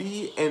Cardi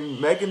B and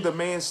Megan the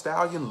Man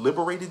Stallion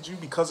liberated you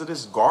because of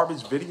this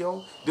garbage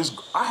video?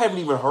 I haven't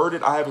even heard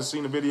it. I haven't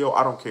seen the video.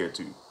 I don't care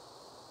to.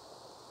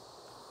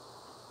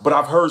 But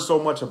I've heard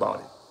so much about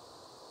it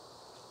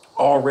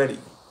already.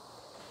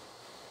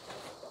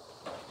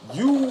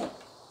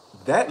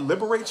 That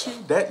liberates you?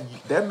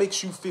 That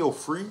makes you feel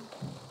free?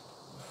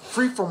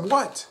 Free from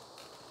what?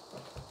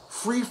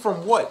 Free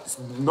from what?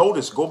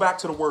 Notice, go back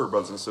to the word,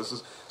 brothers and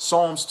sisters.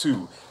 Psalms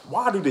 2.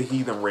 Why do the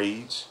heathen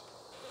rage?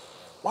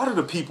 Why do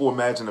the people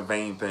imagine a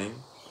vain thing?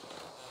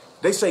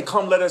 They say,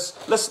 come,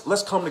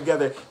 let's come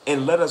together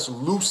and let us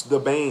loose the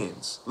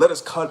bands. Let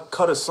us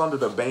cut asunder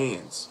the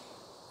bands.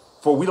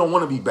 For we don't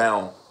want to be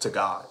bound to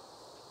God.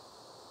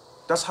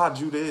 That's how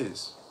Judah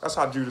is. That's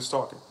how Judah's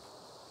talking.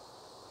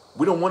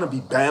 We don't want to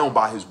be bound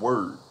by his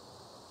word.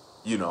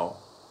 It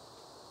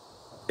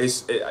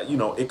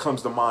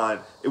comes to mind.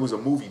 It was a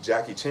movie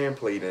Jackie Chan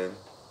played in.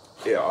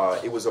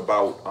 It was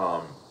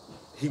about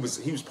he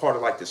was part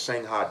of like the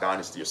Shanghai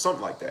dynasty or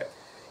something like that.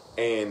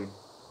 And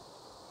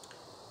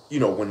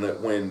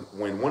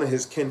when one of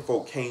his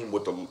kinfolk came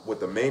with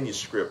the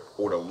manuscript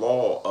or the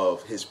law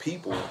of his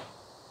people,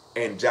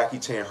 and Jackie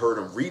Chan heard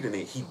him reading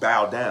it, he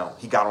bowed down.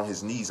 He got on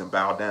his knees and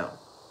bowed down.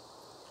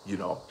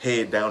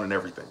 Head down and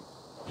everything.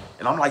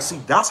 And I'm like, see,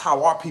 that's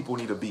how our people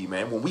need to be,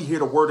 man. When we hear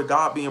the word of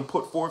God being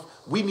put forth,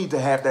 we need to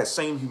have that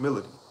same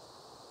humility.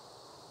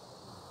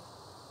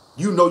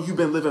 You've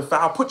been living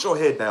foul. Put your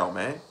head down,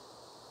 man.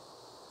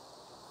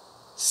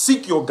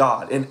 Seek your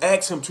God and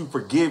ask him to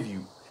forgive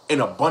you and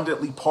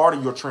abundantly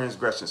pardon your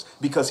transgressions,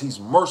 because he's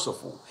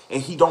merciful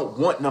and he don't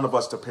want none of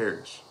us to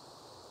perish.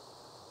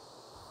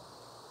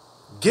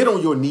 Get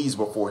on your knees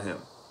before him.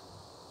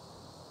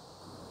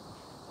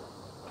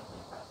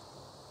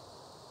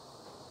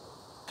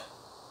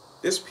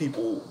 This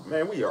people,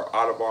 man, we are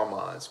out of our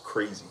minds.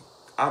 Crazy.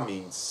 I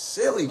mean,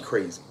 silly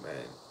crazy,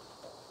 man.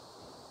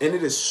 And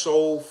it is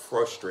so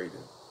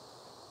frustrating.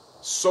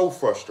 So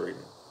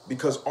frustrating.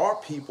 Because our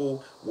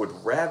people would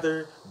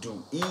rather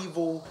do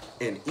evil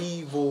and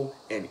evil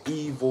and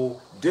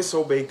evil,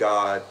 disobey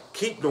God,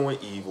 keep doing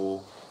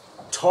evil,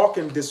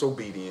 talking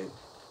disobedient,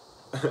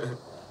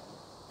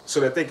 so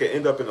that they can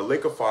end up in the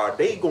lake of fire.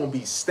 They going to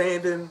be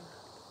standing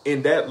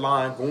in that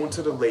line, going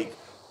to the lake,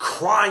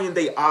 crying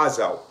their eyes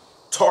out.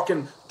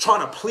 Trying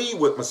to plead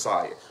with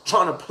Messiah,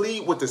 trying to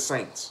plead with the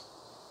saints.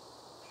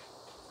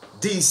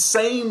 These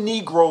same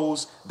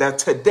Negroes that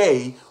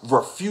today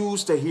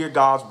refuse to hear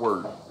God's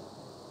word.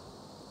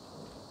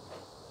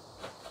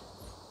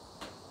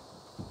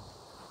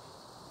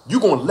 You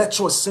going to let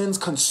your sins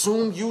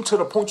consume you to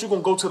the point you're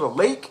going to go to the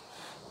lake?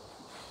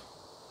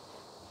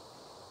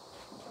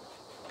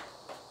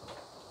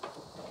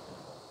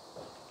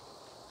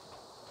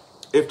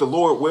 If the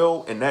Lord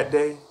will, in that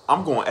day,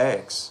 I'm going to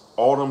ask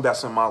all them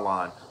that's in my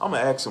line. I'm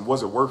going to ask them,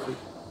 was it worth it?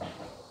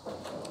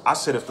 I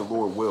said, if the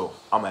Lord will,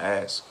 I'm going to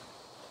ask,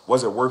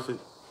 was it worth it?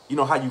 You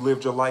know how you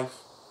lived your life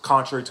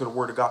contrary to the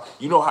word of God?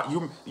 You know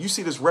how you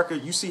see this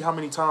record? You see how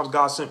many times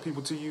God sent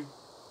people to you?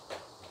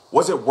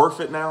 Was it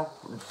worth it now?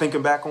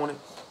 Thinking back on it.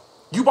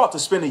 You about to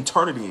spend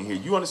eternity in here.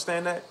 You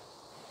understand that?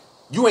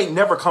 You ain't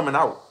never coming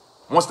out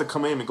once the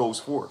commandment goes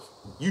forth.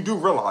 You do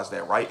realize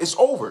that, right? It's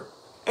over.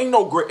 Ain't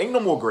no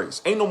more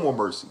grace. Ain't no more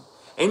mercy.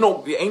 Ain't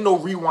no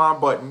rewind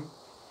button.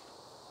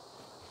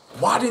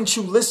 Why didn't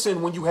you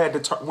listen when you had the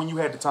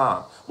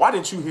time? Why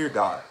didn't you hear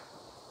God?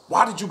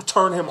 Why did you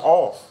turn him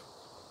off?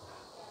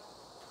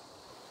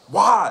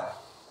 Why?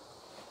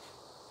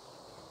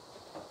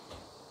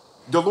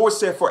 The Lord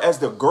said, for as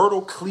the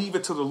girdle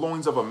cleaveth to the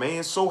loins of a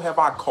man, so have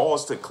I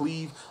caused to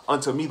cleave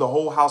unto me the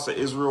whole house of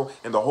Israel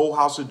and the whole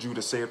house of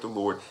Judah, saith the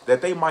Lord,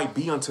 that they might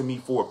be unto me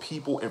for a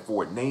people and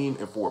for a name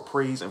and for a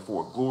praise and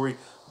for a glory,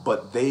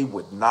 but they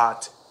would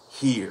not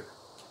hear.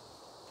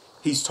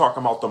 He's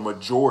talking about the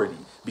majority,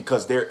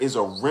 because there is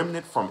a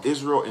remnant from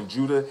Israel and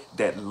Judah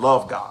that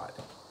love God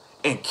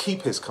and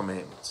keep his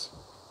commandments.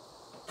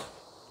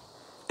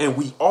 And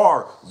we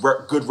are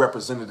good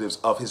representatives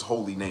of his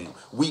holy name.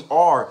 We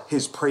are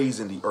his praise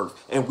in the earth.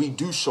 And we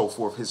do show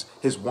forth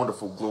his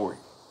wonderful glory.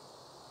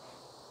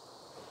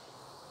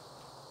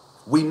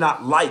 We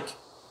not like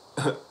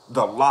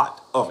the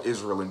lot of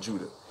Israel and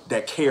Judah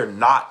that care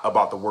not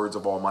about the words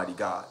of Almighty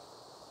God,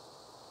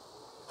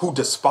 who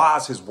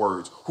despise his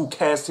words, who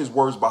cast his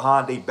words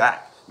behind their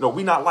back. No,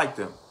 we not like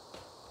them.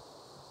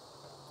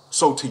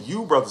 So to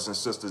you, brothers and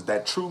sisters,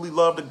 that truly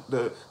love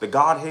the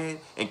Godhead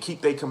and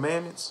keep their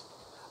commandments,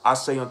 I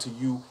say unto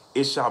you,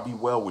 it shall be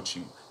well with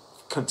you.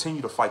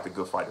 Continue to fight the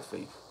good fight of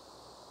faith.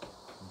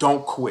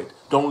 Don't quit.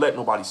 Don't let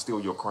nobody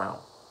steal your crown.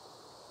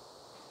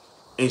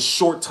 In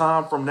short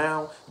time from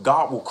now,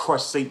 God will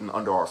crush Satan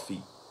under our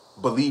feet.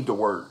 Believe the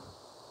word.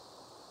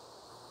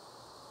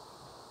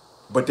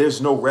 But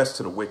there's no rest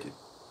to the wicked.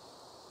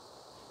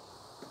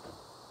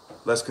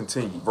 Let's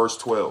continue. Verse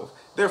 12.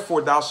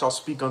 Therefore thou shalt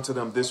speak unto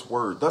them this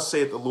word. Thus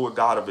saith the Lord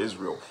God of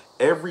Israel,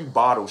 every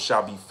bottle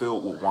shall be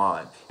filled with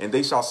wine. And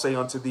they shall say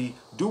unto thee,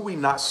 do we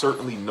not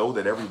certainly know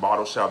that every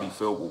bottle shall be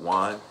filled with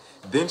wine?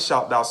 Then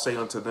shalt thou say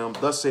unto them,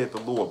 thus saith the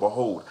Lord,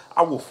 behold,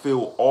 I will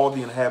fill all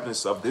the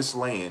inhabitants of this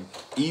land,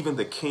 even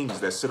the kings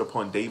that sit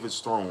upon David's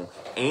throne,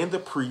 and the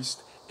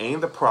priests,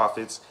 and the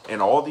prophets,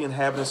 and all the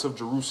inhabitants of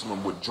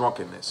Jerusalem with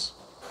drunkenness.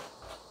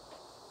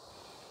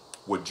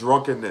 With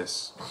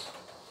drunkenness.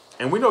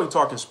 And we know he's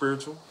talking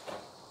spiritual.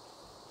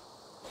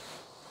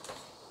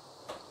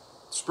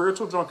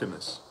 Spiritual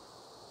drunkenness.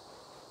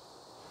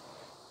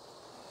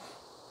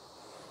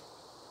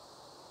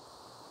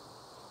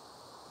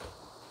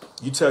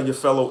 You tell your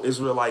fellow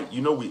Israelite,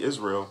 you know we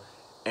Israel,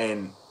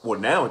 and well,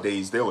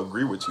 nowadays they'll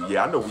agree with you.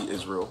 Yeah, I know we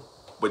Israel.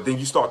 But then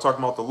you start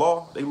talking about the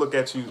law, they look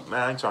at you,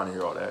 man, I ain't trying to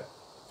hear all that.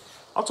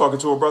 I'm talking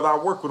to a brother I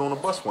worked with on a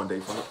bus one day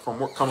from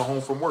work, coming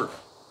home from work.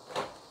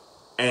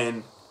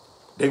 And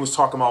they was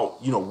talking about,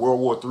 you know, World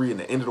War III and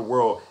the end of the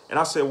world. And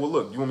I said, well,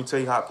 look, you want me to tell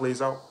you how it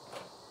plays out?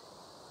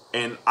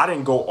 And I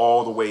didn't go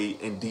all the way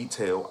in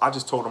detail. I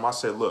just told him, I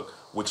said, look,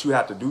 what you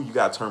have to do, you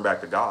got to turn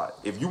back to God.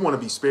 If you want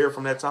to be spared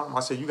from that time,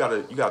 I said, you got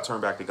to turn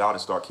back to God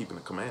and start keeping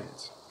the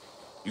commandments.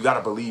 You got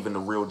to believe in the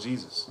real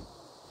Jesus.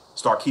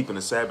 Start keeping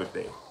the Sabbath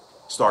day.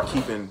 Start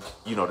keeping,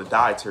 you know, the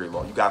dietary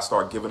law. You got to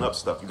start giving up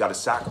stuff. You got to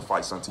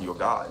sacrifice unto your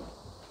God.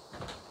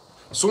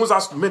 As soon as I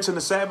mentioned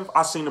the Sabbath,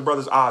 I seen the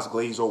brother's eyes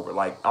glaze over.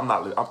 Like,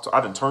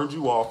 I done turned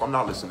you off. I'm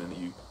not listening to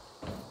you.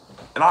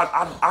 And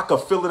I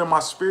could feel it in my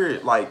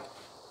spirit. Like,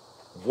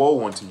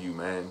 woe unto you,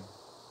 man.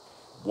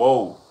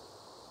 Woe.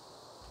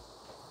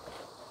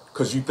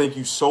 Because you think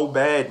you so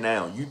bad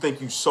now. You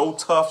think you so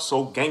tough,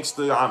 so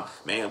gangster.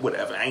 Man,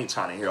 whatever. I ain't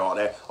trying to hear all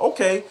that.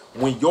 Okay,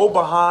 when your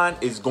behind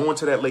is going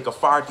to that lake of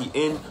fire at the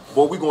end,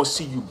 boy, we're going to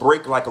see you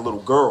break like a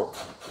little girl.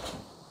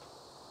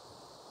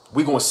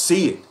 We're going to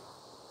see it.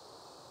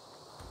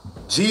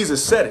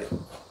 Jesus said it.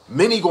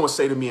 Many going to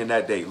say to me in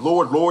that day,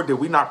 Lord, Lord, did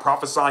we not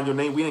prophesy in your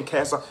name? We didn't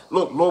cast out.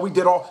 Look, Lord, we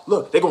did all.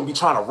 Look, they're going to be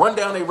trying to run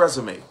down their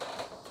resume.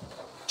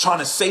 Trying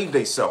to save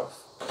themselves.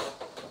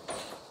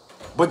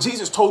 But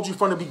Jesus told you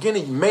from the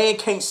beginning, man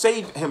can't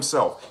save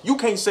himself. You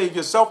can't save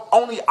yourself.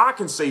 Only I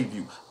can save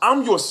you.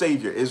 I'm your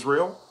savior,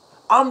 Israel.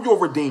 I'm your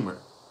redeemer.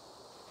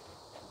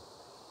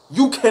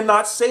 You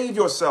cannot save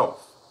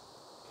yourself.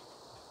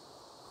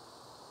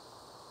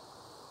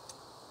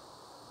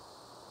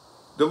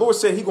 The Lord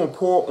said he's going to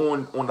pour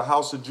on the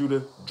house of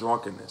Judah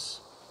drunkenness.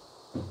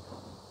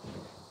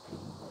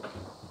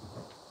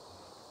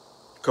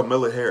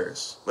 Camilla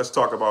Harris. Let's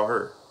talk about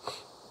her.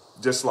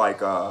 Just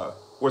like,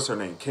 what's her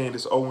name?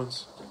 Candace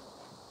Owens.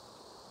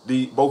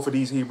 Both of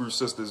these Hebrew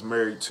sisters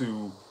married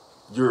to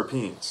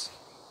Europeans.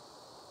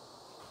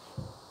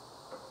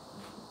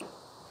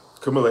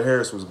 Camilla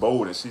Harris was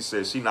bold and she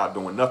said she's not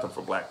doing nothing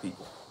for black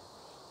people.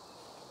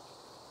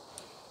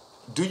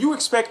 Do you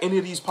expect any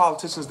of these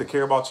politicians to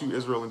care about you,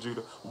 Israel and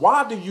Judah?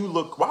 Why do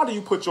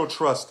you put your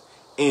trust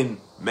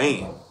in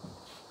man?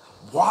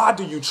 Why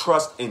do you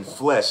trust in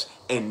flesh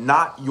and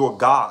not your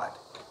God?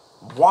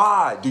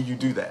 Why do you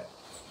do that?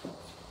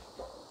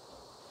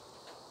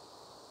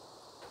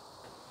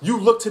 You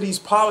look to these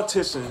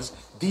politicians,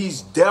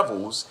 these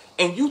devils,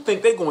 and you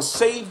think they're going to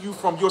save you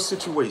from your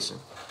situation.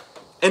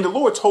 And the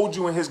Lord told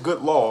you in his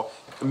good law,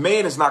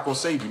 man is not going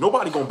to save you.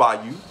 Nobody going to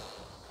buy you.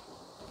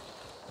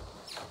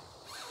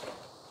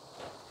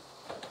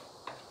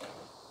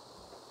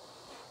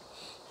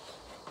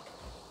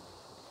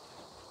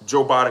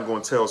 Joe Biden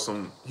going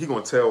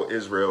to tell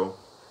Israel,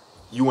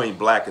 you ain't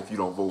black if you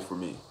don't vote for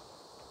me.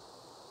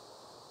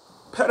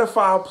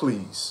 Pedophile,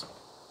 please.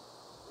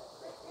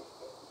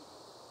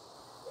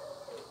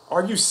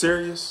 Are you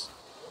serious?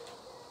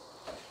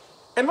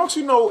 And don't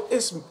you know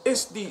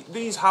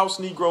these house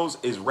Negroes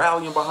is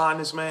rallying behind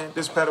this man,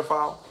 this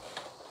pedophile?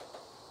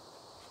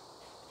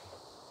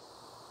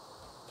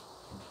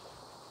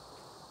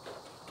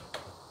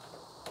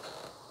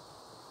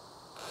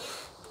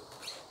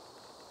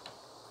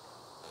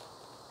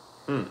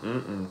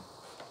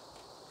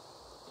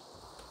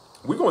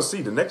 We're going to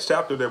see the next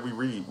chapter that we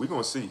read. We're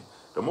going to see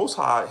the Most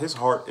High, his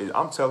heart is,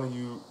 I'm telling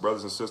you,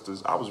 brothers and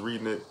sisters, I was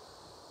reading it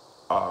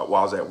while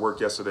I was at work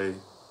yesterday.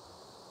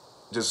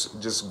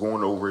 just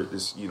going over it,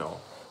 this, to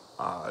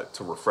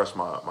refresh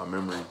my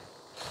memory.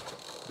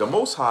 The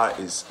Most High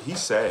he's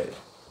sad.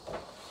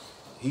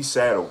 He's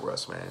sad over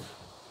us, man.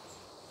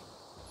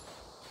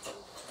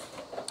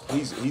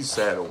 He's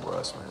sad over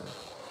us, man.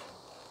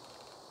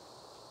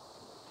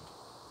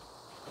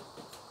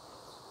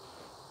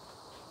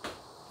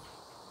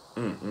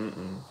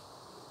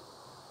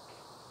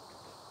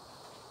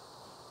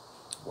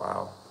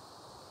 Wow.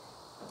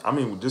 I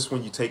mean, just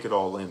when you take it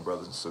all in,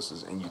 brothers and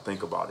sisters, and you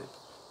think about it,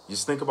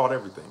 just think about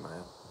everything,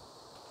 man.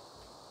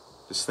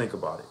 Just think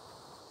about it.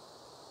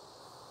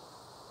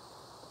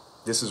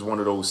 This is one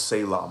of those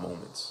Selah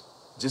moments.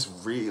 Just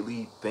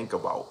really think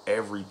about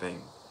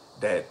everything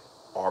that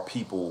our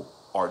people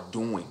are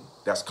doing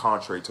that's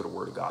contrary to the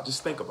word of God.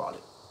 Just think about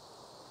it.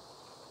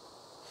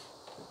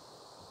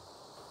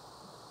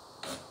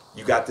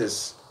 You got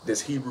this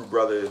Hebrew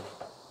brother,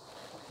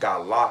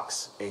 got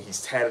locks, and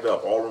he's tatted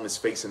up all on his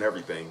face and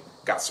everything.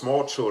 Got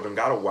small children,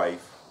 got a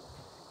wife.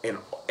 And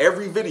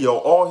every video,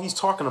 all he's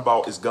talking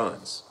about is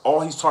guns.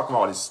 All he's talking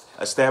about is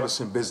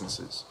establishing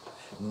businesses.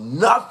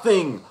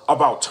 Nothing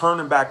about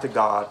turning back to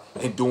God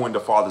and doing the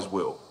Father's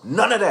will.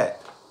 None of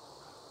that.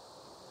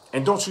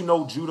 And don't you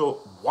know Judah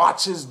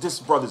watches this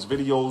brother's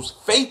videos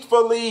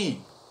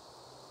faithfully?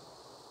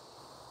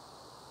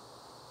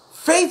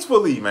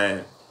 Faithfully,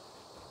 man.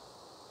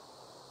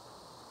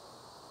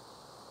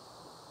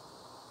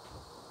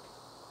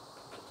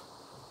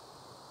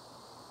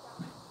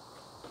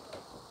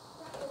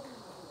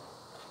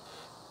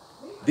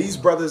 These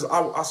brothers,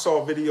 I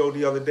saw a video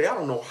the other day. I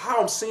don't know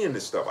how I'm seeing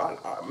this stuff.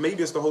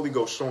 Maybe it's the Holy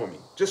Ghost showing me.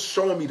 Just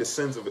showing me the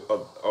sins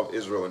of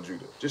Israel and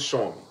Judah. Just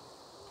showing me.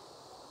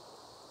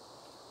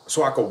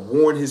 So I could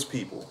warn his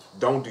people.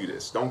 Don't do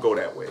this. Don't go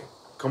that way.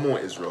 Come on,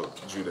 Israel,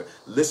 Judah.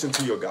 Listen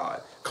to your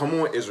God. Come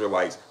on,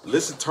 Israelites.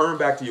 Listen, turn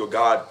back to your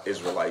God,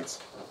 Israelites.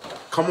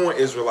 Come on,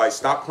 Israelites.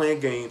 Stop playing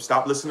games.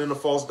 Stop listening to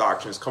false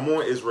doctrines. Come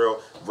on,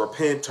 Israel.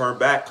 Repent. Turn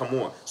back. Come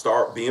on.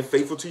 Start being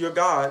faithful to your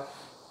God.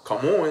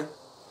 Come on.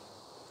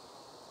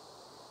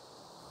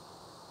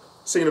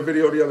 Seen a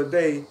video the other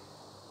day.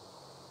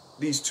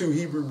 These two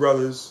Hebrew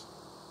brothers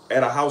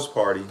at a house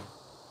party.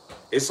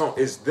 It's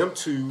them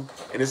two,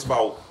 and it's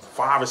about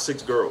 5 or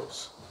 6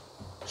 girls.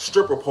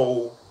 Stripper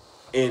pole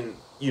in,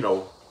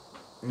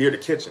 near the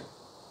kitchen.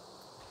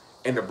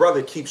 And the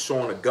brother keeps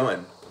showing a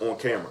gun on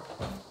camera.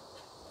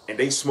 And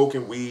they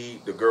smoking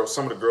weed.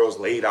 Some of the girls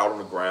laid out on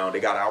the ground.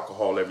 They got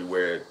alcohol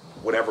everywhere.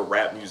 Whatever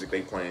rap music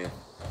they playing.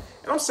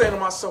 And I'm saying to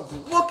myself,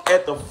 look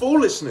at the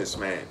foolishness,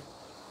 man.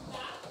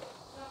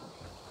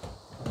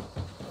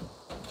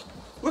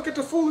 Look at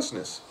the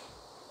foolishness.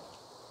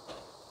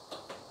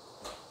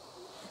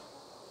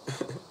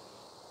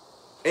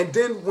 And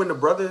then when the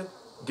brother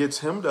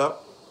gets hemmed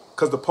up,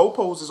 because the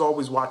popos is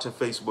always watching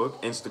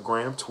Facebook,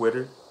 Instagram,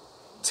 Twitter,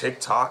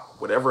 TikTok,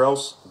 whatever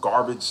else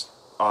garbage,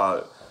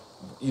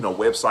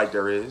 website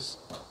there is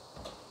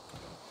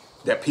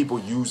that people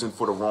using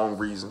for the wrong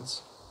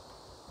reasons.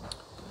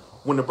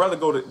 When the brother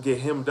go to get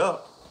hemmed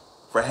up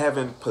for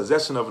having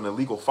possession of an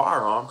illegal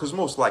firearm, because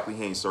most likely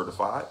he ain't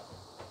certified,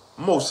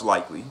 most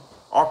likely,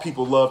 our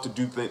people love to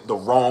do the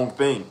wrong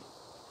thing.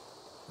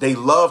 They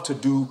love to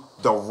do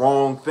the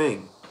wrong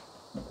thing.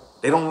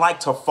 They don't like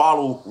to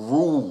follow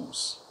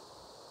rules.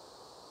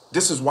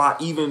 This is why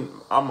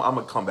I'm going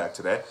to come back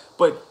to that.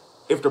 But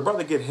if the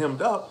brother get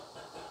hemmed up,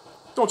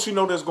 don't you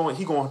know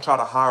he going to try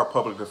to hire a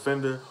public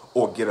defender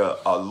or get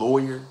a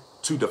lawyer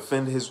to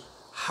defend his.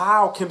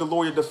 How can the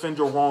lawyer defend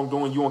your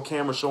wrongdoing? You on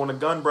camera showing a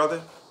gun,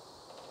 brother?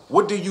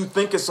 What do you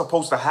think is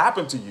supposed to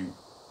happen to you?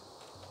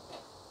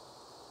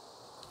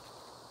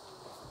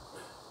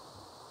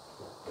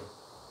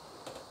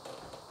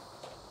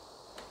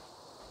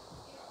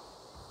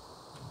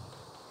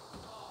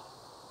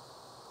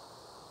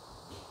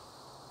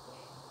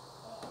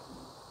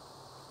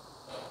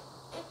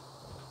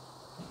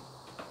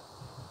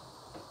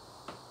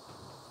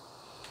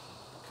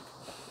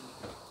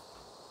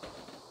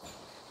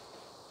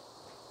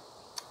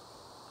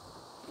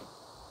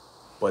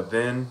 But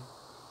then,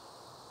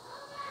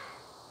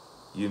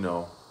 when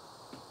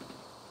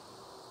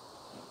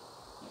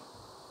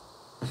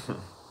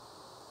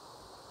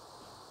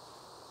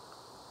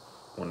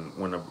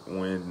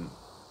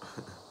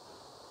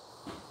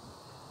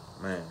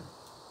man,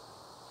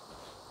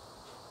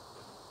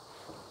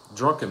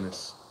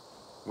 drunkenness,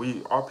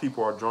 our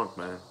people are drunk,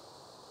 man,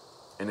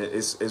 and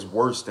it's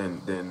worse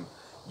than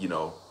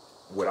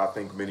what I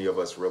think many of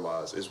us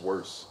realize. It's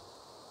worse.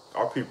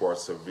 Our people are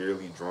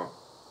severely drunk.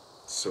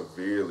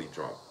 Severely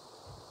drunk,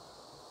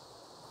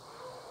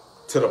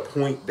 to the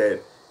point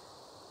that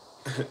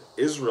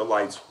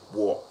Israelites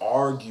will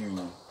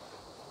argue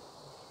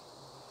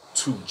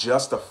to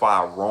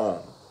justify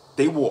wrong.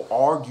 They will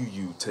argue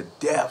you to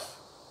death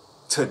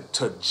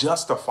to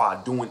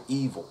justify doing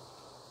evil.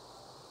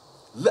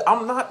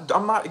 I'm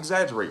not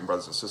exaggerating,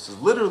 brothers and sisters.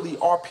 Literally,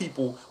 our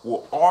people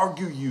will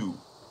argue you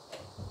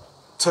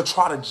to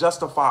try to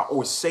justify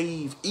or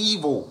save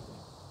evil.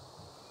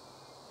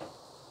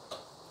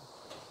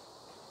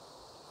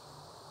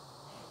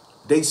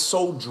 They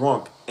so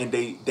drunk and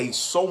they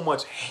so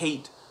much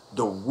hate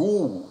the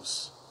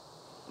rules.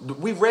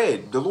 We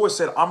read, the Lord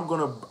said,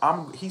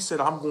 he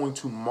said, I'm going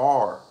to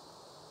mar.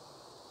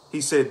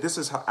 He said, this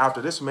is how, after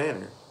this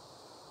manner,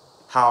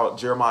 how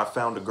Jeremiah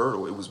found the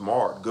girdle. It was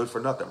marred, good for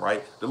nothing,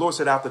 right? The Lord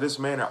said, after this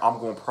manner, I'm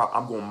going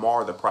to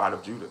mar the pride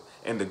of Judah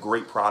and the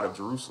great pride of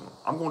Jerusalem.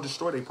 I'm going to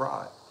destroy their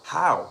pride.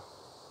 How?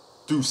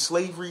 Through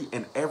slavery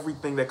and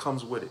everything that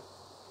comes with it.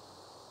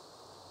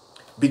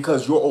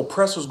 Because your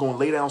oppressor's going to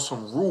lay down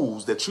some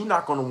rules that you're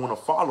not going to want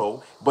to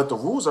follow, but the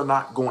rules are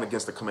not going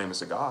against the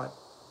commandments of God.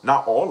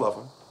 Not all of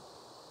them.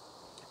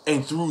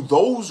 And through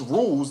those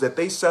rules that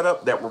they set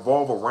up that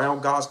revolve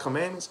around God's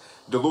commandments,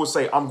 the Lord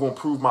say, I'm going to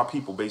prove my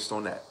people based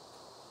on that.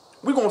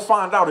 We're going to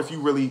find out if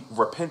you really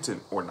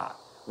repentant or not,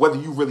 whether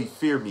you really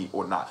fear me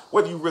or not,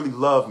 whether you really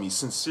love me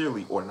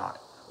sincerely or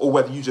not, or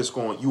whether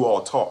you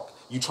all talk.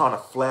 You trying to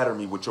flatter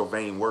me with your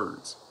vain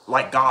words.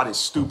 Like God is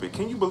stupid.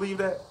 Can you believe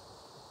that?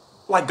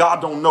 Like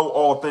God don't know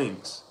all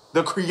things.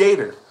 The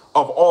creator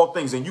of all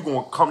things. And you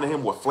going to come to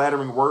him with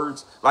flattering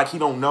words like he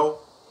don't know?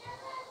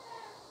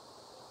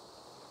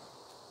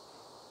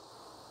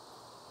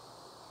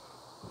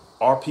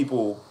 Our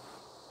people,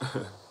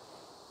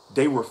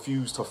 they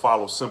refuse to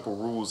follow simple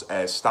rules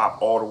as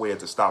stop all the way at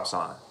the stop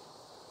sign.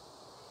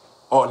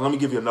 Oh, let me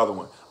give you another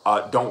one.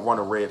 Don't run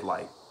a red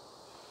light.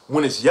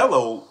 When it's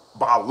yellow,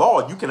 by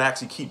law, you can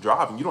actually keep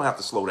driving. You don't have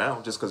to slow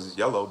down just because it's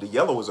yellow. The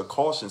yellow is a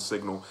caution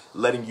signal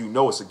letting you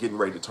know it's getting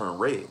ready to turn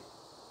red.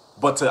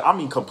 But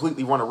to,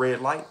 completely run a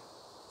red light.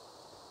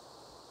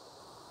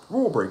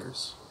 Rule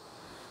breakers.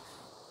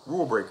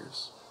 Rule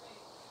breakers.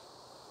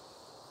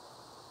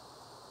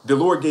 The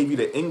Lord gave you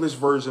the English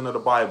version of the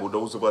Bible,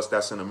 those of us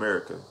that's in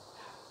America,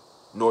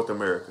 North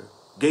America,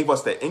 gave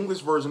us the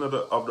English version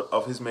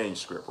of his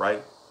manuscript,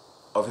 right?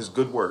 Of his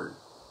good word.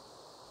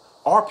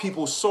 Our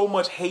people so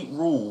much hate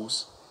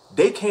rules,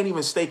 they can't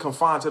even stay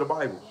confined to the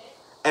Bible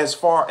as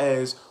far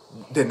as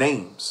the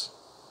names.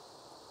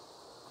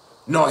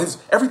 No,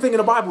 everything in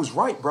the Bible is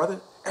right,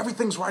 brother.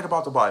 Everything's right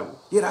about the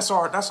Bible. Yeah, that's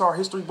our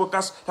history book.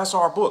 That's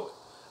our book.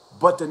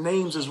 But the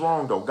names is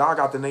wrong, though. God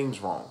got the names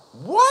wrong.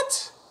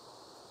 What?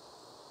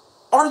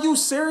 Are you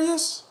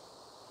serious?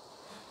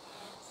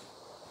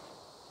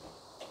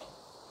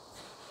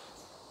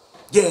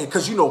 Yeah,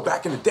 because,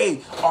 back in the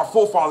day, our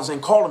forefathers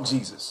didn't call him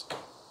Jesus.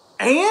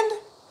 And?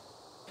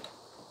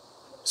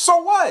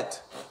 So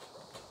what?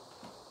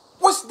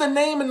 What's the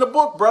name in the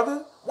book,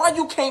 brother? Why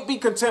you can't be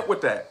content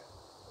with that?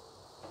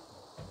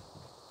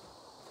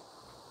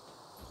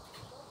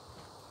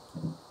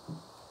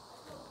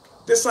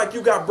 Just like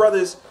you got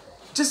brothers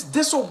just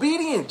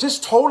disobedient,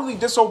 just totally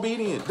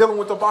disobedient, dealing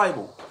with the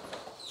Bible.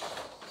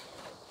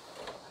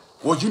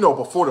 Well,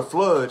 before the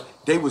flood,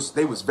 they was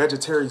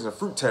vegetarians and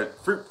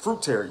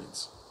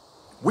fruitarians.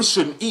 We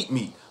shouldn't eat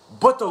meat.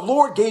 But the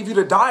Lord gave you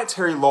the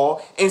dietary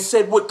law and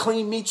said what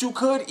clean meat you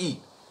could eat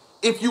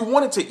if you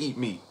wanted to eat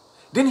meat.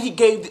 Then he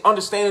gave the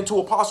understanding to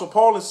Apostle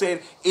Paul and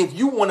said, if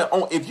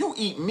you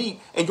eat meat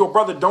and your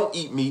brother don't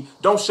eat meat,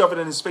 don't shove it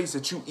in his face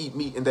that you eat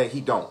meat and that he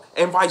don't,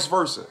 and vice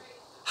versa.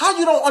 How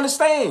you don't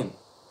understand?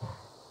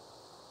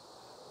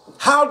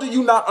 How do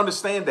you not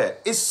understand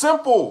that? It's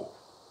simple.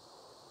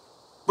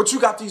 But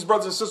you got these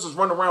brothers and sisters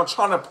running around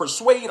trying to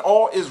persuade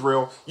all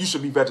Israel you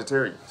should be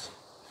vegetarians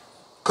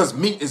because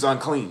meat is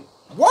unclean.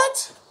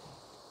 What?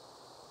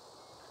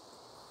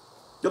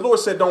 The Lord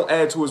said don't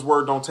add to his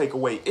word, don't take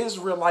away.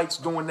 Israelites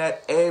doing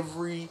that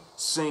every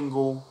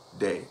single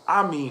day.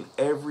 I mean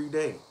every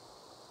day.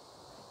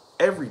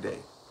 Every day.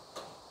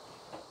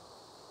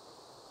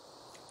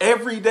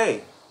 Every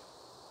day.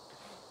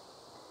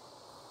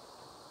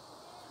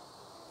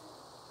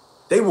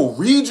 They will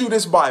read you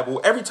this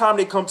Bible every time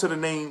they come to the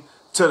name,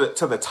 to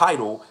the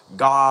title,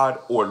 God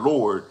or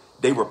Lord,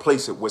 they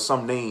replace it with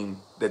some name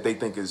that they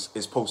think is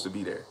supposed to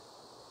be there.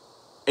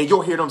 And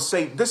you'll hear them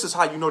say, this is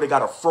how you know they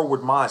got a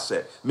forward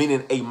mindset,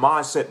 meaning a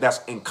mindset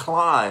that's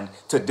inclined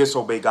to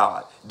disobey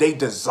God. They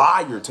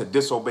desire to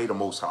disobey the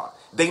Most High.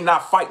 They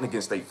not fighting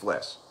against their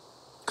flesh.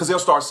 Because they'll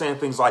start saying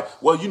things like,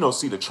 well,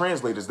 see, the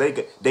translators, they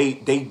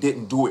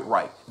didn't do it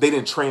right. They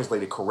didn't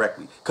translate it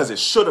correctly because it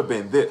should have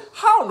been this.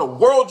 How in the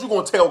world you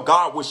going to tell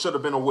God what should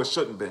have been or what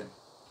shouldn't been?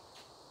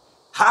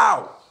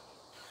 How?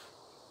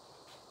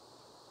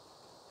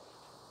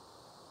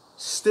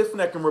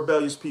 Stiff-necked and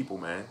rebellious people,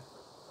 man,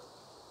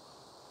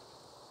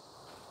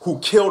 who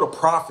kill the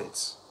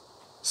prophets.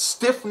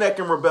 Stiff-necked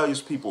and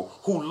rebellious people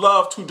who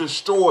love to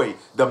destroy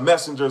the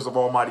messengers of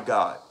Almighty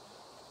God.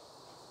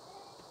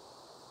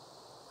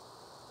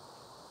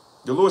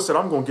 The Lord said,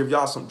 I'm going to give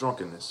y'all some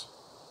drunkenness.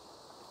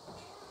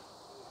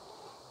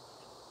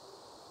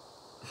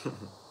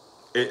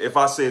 If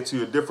I say it to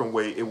you a different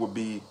way, it would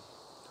be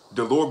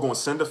the Lord going to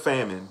send a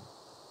famine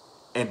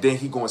and then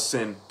he going to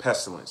send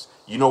pestilence.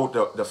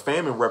 The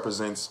famine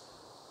represents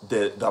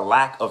the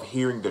lack of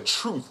hearing the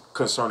truth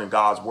concerning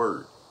God's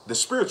word. The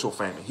spiritual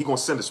famine. He going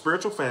to send a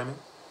spiritual famine.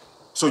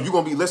 So you're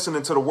going to be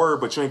listening to the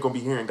word, but you ain't going to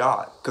be hearing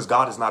God because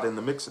God is not in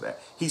the mix of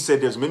that. He said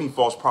there's many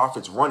false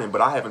prophets running,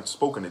 but I haven't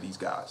spoken to these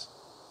guys.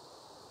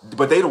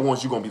 But they the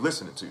ones you're going to be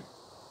listening to.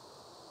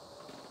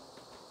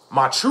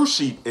 My true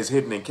sheep is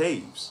hidden in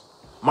caves.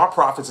 My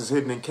prophets is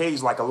hidden in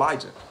caves like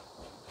Elijah.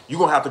 You're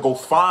going to have to go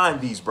find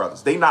these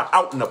brothers. They not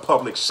out in the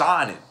public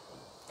shining.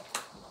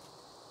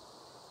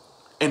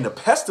 And the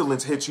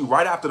pestilence hits you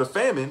right after the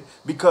famine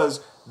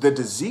because the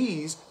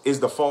disease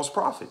is the false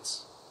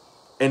prophets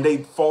and they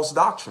false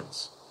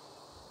doctrines.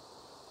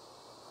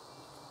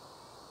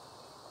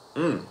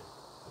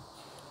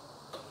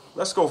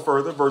 Let's go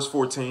further. Verse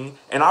 14.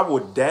 And I will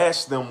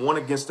dash them one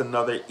against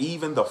another,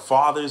 even the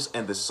fathers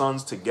and the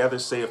sons together,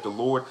 saith the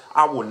Lord.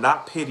 I will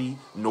not pity,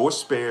 nor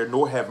spare,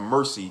 nor have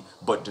mercy,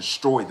 but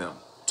destroy them.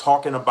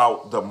 Talking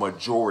about the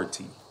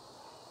majority.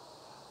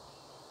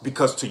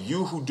 Because to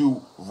you who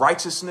do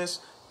righteousness,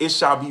 it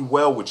shall be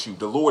well with you.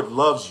 The Lord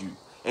loves you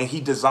and he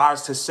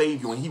desires to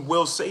save you and he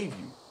will save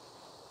you.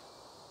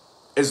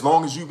 As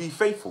long as you be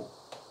faithful.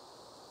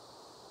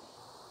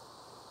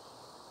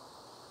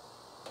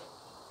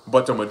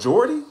 But the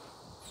majority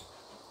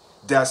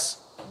that's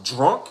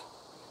drunk,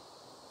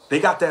 they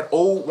got that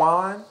old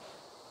wine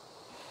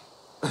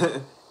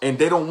and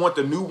they don't want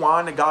the new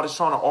wine that God is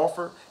trying to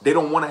offer. They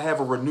don't want to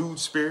have a renewed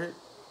spirit.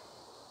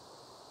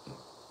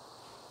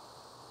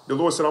 The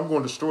Lord said, I'm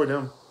going to destroy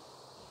them.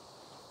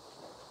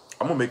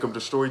 I'm going to make them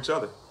destroy each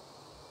other.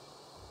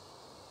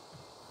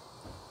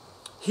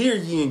 Hear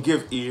ye and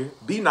give ear.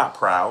 Be not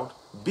proud.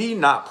 Be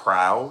not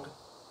proud.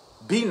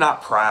 Be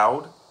not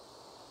proud.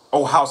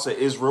 O house of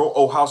Israel,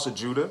 O house of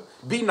Judah,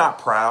 be not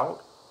proud,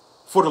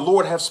 for the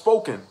Lord hath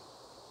spoken.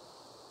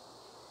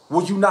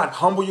 Will you not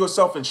humble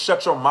yourself and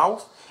shut your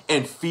mouth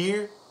and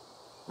fear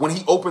when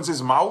he opens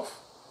his mouth?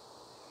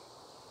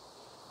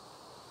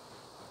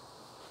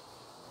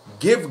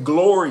 Give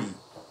glory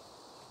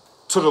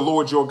to the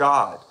Lord your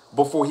God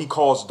before he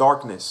calls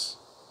darkness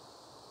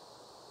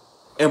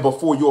and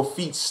before your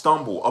feet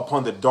stumble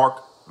upon the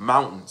dark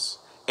mountains.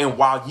 And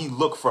while ye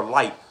look for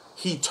light,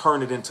 he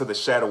turn it into the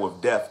shadow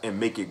of death and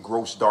make it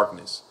gross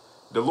darkness.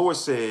 The Lord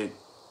said,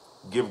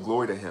 give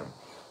glory to him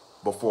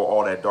before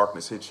all that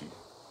darkness hits you.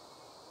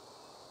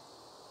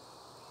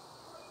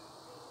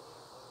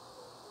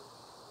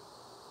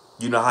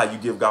 You know how you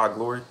give God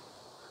glory?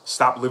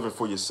 Stop living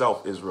for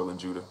yourself, Israel and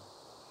Judah.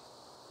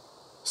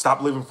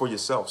 Stop living for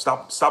yourself.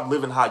 Stop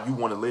living how you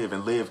want to live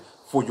and live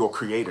for your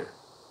creator.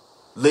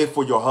 Live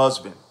for your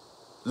husband.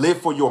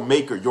 Live for your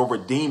maker, your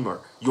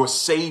redeemer, your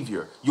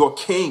savior, your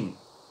king.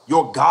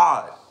 Your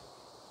God.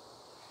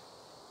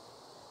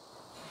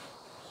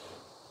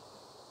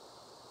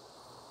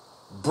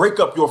 Break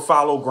up your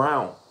fallow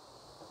ground.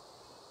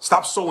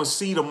 Stop sowing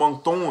seed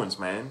among thorns,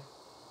 man.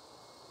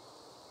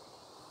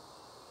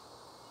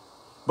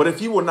 But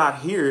if you will not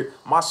hear it,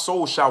 my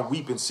soul shall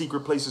weep in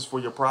secret places for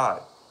your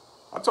pride.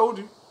 I told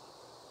you.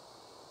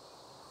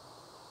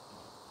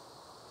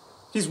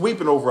 He's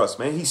weeping over us,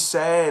 man. He's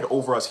sad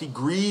over us. He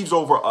grieves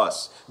over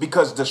us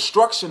because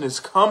destruction is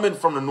coming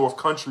from the north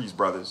countries,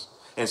 brothers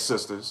and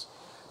sisters.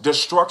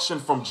 Destruction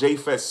from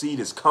Japheth's seed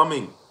is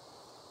coming.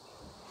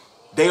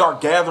 They are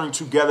gathering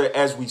together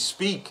as we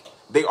speak.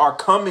 They are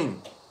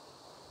coming.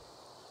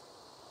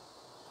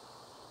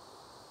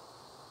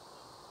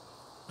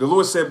 The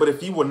Lord said, but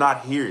if you will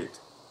not hear it,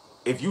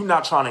 if you're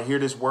not trying to hear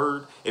this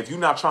word, if you're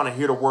not trying to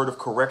hear the word of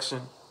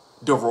correction,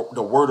 the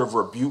word of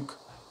rebuke,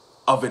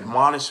 of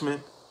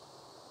admonishment,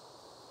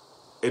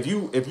 if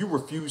you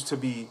refuse to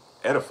be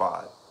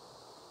edified,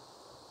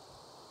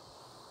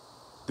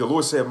 the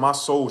Lord said, my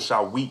soul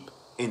shall weep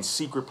in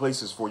secret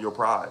places for your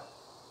pride.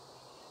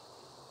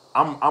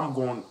 I'm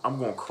going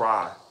to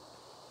cry.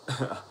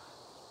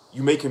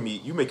 You making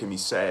me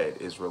sad,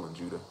 Israel and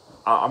Judah.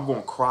 I'm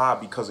going to cry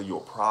because of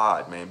your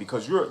pride, man,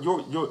 because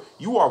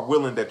you are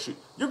willing that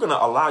you're going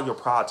to allow your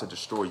pride to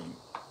destroy you.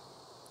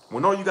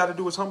 When all you got to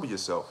do is humble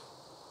yourself.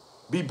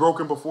 Be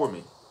broken before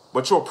me.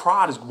 But your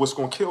pride is what's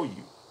going to kill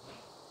you.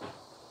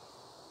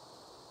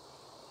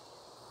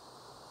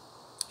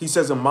 He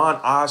says, and mine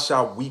eyes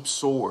shall weep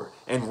sore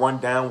and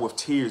run down with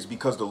tears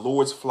because the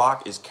Lord's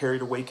flock is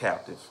carried away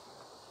captive.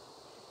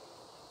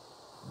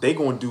 They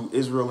going to do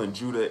Israel and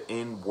Judah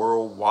in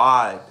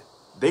worldwide.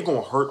 They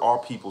going to hurt our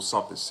people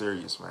something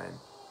serious, man.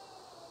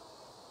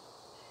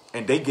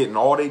 And they getting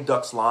all their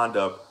ducks lined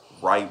up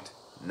right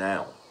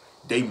now.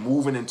 They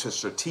moving into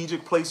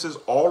strategic places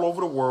all over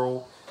the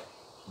world,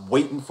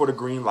 waiting for the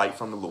green light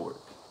from the Lord.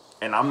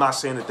 And I'm not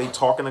saying that they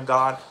talking to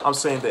God. I'm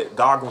saying that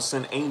God gonna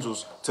send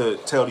angels to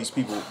tell these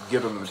people,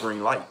 give them the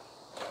green light.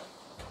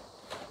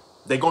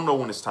 They gonna know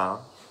when it's time.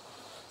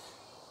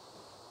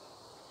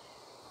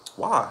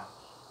 Why?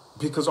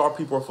 Because our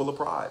people are full of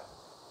pride.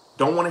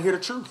 Don't want to hear the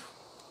truth.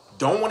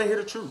 Don't want to hear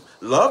the truth.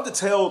 Love to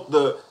tell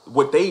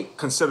what they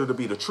consider to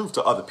be the truth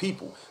to other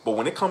people. But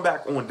when it come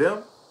back on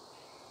them,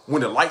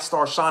 when the light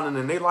starts shining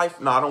in their life,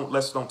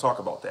 let's don't talk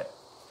about that.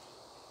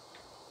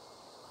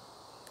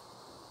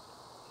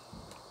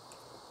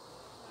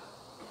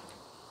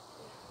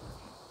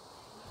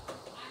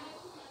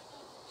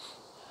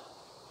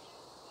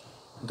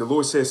 The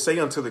Lord says, say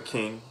unto the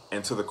king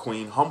and to the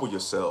queen, humble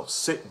yourselves,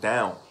 sit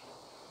down.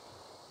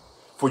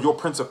 For your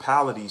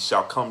principalities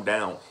shall come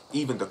down,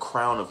 even the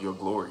crown of your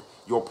glory.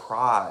 Your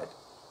pride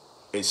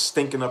is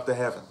stinking up to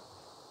heaven.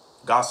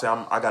 God said,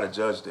 I got to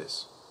judge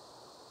this.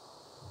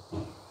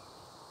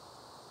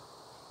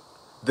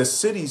 The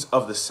cities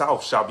of the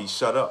south shall be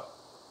shut up,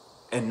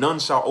 and none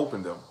shall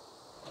open them.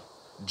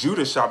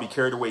 Judah shall be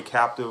carried away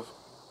captive,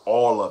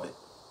 all of it.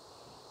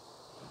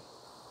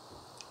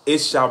 It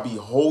shall be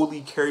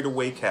wholly carried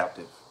away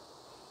captive.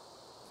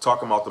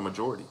 Talking about the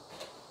majority.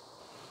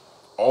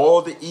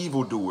 All the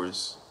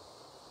evildoers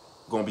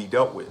going to be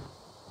dealt with.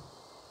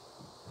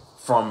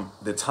 From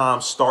the time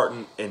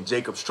starting in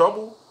Jacob's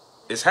trouble,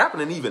 it's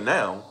happening even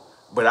now,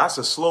 but that's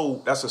a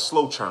slow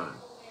churn.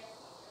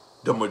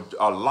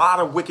 A lot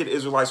of wicked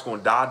Israelites going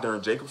to die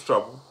during Jacob's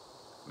trouble.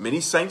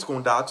 Many saints going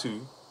to die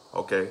too,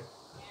 okay?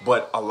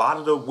 But a lot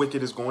of the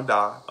wicked is going to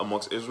die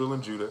amongst Israel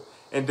and Judah.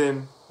 And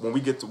then when we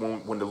get to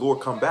when the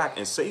Lord come back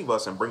and save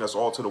us and bring us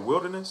all to the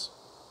wilderness,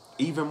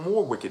 even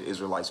more wicked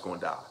Israelites going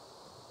to die.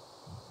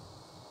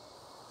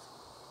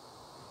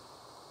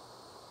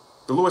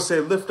 The Lord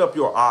said, lift up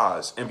your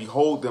eyes and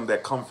behold them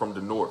that come from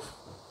the north.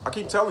 I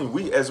keep telling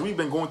you, as we've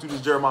been going through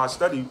this Jeremiah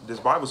study, this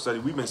Bible study,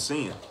 we've been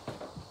seeing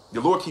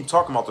the Lord keep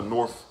talking about the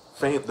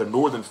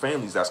northern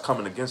families that's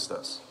coming against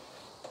us.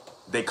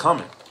 They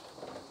coming.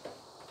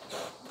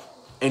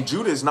 And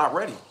Judah is not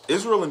ready.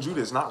 Israel and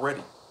Judah is not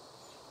ready.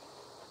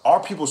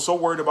 Our people so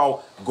worried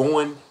about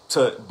going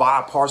to buy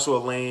a parcel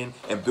of land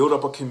and build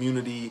up a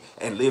community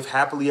and live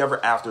happily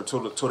ever after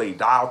till they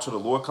die, till the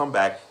Lord come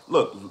back.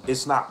 Look,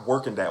 it's not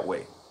working that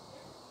way.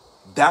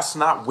 That's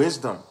not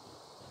wisdom.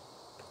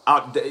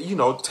 You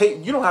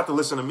don't have to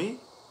listen to me.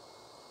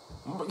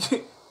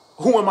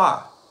 Who am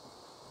I?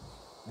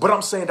 But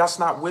I'm saying that's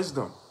not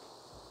wisdom.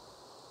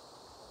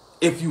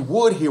 If you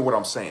would hear what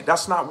I'm saying,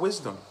 that's not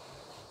wisdom.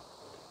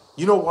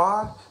 You know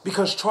why?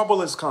 Because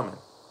trouble is coming.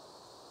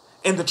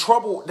 And the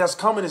trouble that's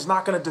coming is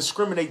not going to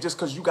discriminate just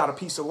because you got a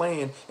piece of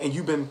land and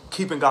you've been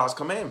keeping God's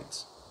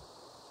commandments.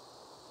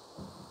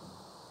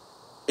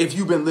 If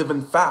you've been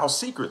living foul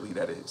secretly,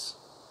 that is.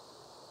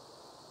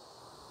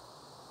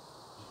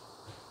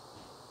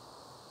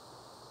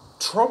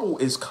 Trouble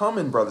is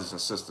coming, brothers and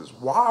sisters.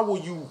 Why will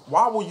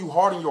you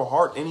harden your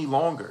heart any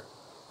longer?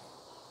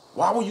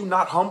 Why will you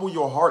not humble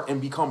your heart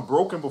and become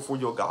broken before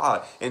your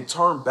God and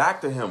turn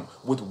back to him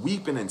with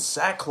weeping and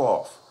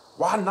sackcloth?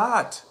 Why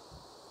not?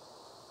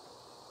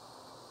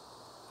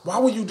 Why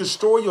will you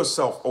destroy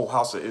yourself, O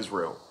house of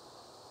Israel,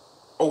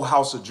 O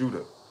house of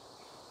Judah?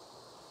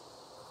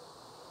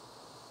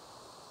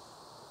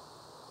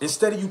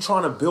 Instead of you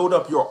trying to build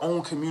up your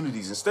own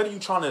communities, instead of you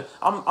trying to,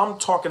 I'm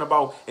talking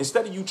about,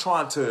 instead of you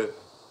trying to,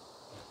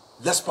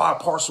 let's buy a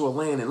parcel of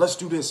land and let's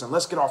do this and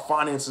let's get our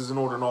finances in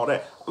order and all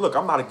that. Look,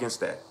 I'm not against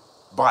that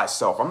by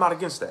itself. I'm not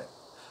against that.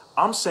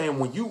 I'm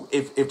saying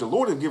if the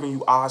Lord is giving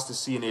you eyes to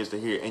see and ears to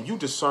hear and you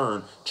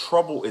discern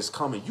trouble is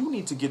coming, you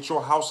need to get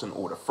your house in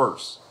order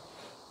first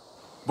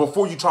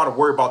before you try to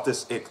worry about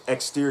this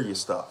exterior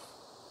stuff.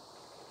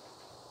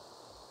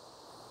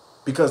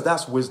 Because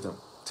that's wisdom.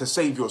 To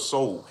save your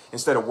soul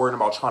instead of worrying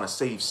about trying to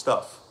save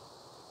stuff.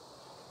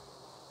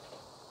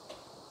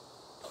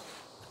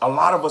 A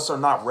lot of us are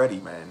not ready,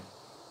 man.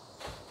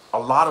 A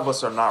lot of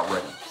us are not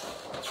ready.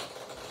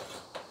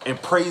 And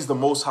praise the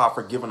Most High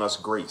for giving us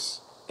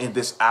grace in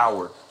this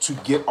hour to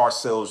get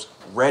ourselves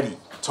ready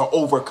to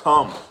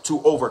overcome,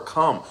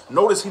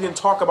 Notice he didn't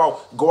talk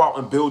about go out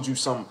and build you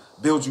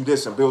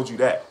this and build you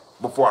that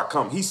before I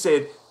come. He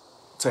said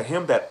to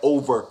him that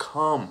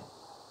overcome.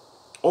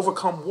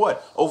 Overcome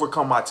what?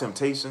 Overcome my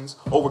temptations.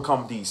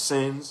 Overcome these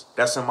sins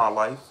that's in my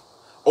life.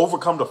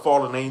 Overcome the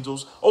fallen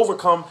angels.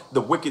 Overcome the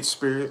wicked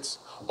spirits.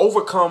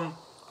 Overcome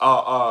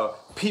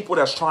people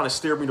that's trying to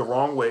steer me the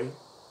wrong way.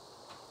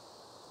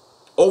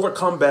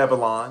 Overcome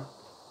Babylon.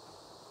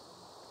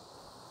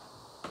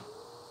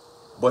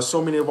 But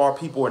so many of our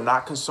people are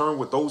not concerned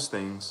with those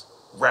things.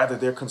 Rather,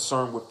 they're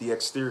concerned with the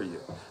exterior.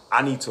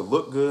 I need to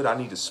look good. I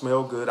need to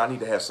smell good. I need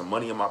to have some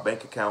money in my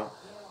bank account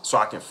so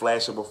I can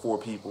flash it before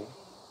people.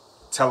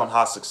 Tell them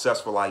how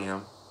successful I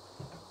am.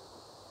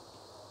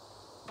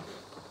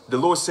 The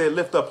Lord said,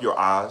 lift up your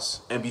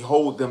eyes and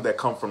behold them that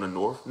come from the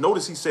north.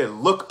 Notice he said,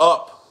 look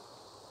up.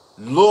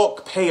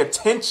 Look, pay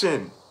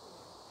attention.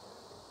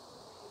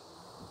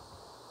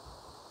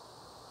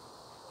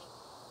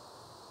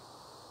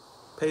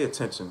 Pay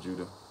attention,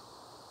 Judah.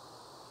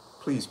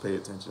 Please pay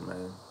attention,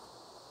 man.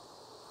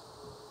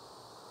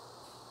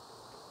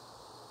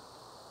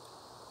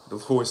 The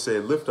Lord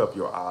said, lift up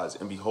your eyes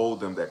and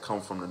behold them that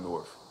come from the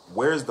north.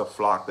 Where is the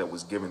flock that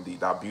was given thee,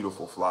 thy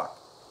beautiful flock?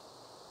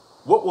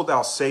 What wilt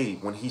thou say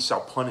when he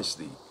shall punish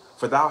thee?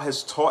 For thou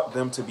hast taught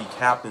them to be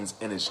captains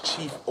and as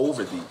chief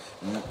over thee.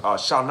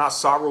 Shall not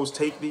sorrows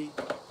take thee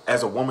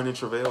as a woman in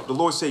travail? The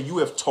Lord said, you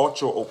have taught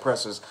your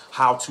oppressors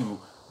how to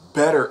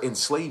better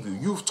enslave you.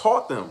 You've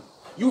taught them.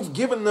 You've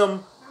given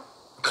them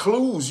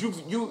clues. You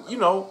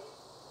know,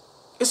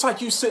 it's like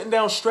you sitting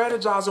down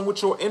strategizing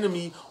with your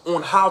enemy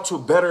on how to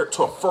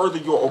further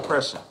your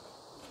oppression.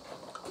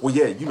 Well,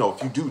 yeah, you know,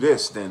 if you do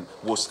this, then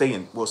we'll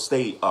stay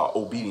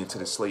obedient to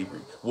the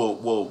slavery.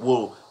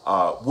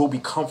 We'll be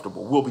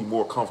comfortable. We'll be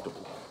more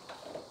comfortable.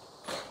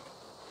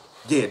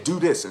 Yeah, do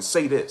this and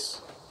say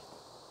this.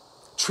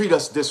 Treat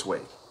us this way.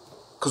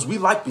 because we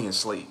like being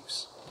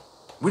slaves.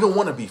 We don't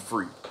want to be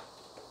free.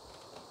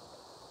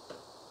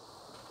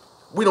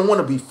 We don't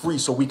want to be free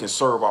so we can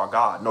serve our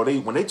God. No,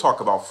 when they talk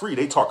about free,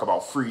 they talk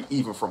about free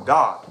even from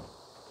God.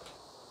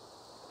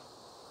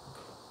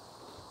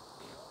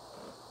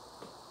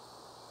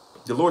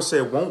 The Lord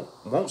said,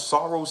 won't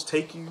sorrows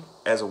take you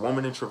as a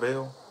woman in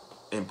travail,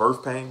 in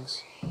birth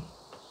pangs?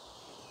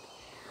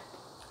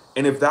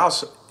 And if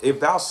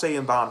thou say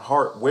in thine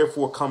heart,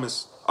 wherefore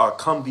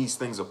come these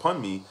things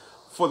upon me,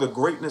 for the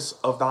greatness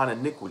of thine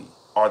iniquity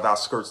are thy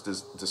skirts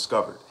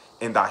discovered,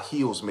 and thy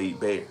heels made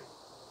bare.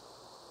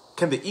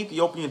 Can the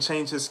Ethiopian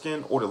change his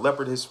skin, or the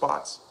leopard his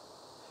spots?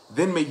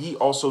 Then may ye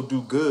also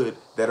do good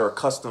that are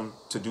accustomed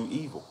to do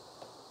evil.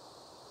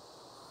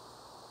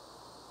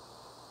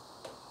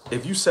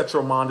 If you set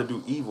your mind to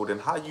do evil, then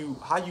how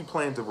you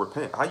plan to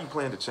repent? How you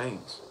plan to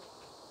change?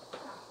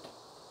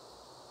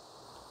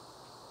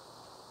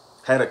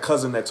 Had a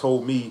cousin that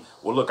told me,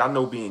 well, look, I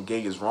know being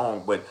gay is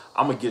wrong, but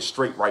I'm going to get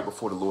straight right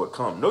before the Lord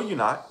come. No, you're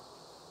not.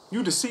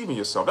 You deceiving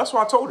yourself. That's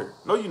what I told her.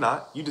 No, you're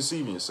not. You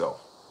deceiving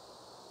yourself.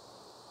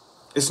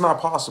 It's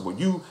not possible.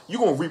 You're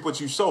going to reap what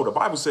you sow. The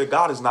Bible said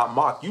God is not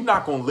mocked. You're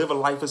not going to live a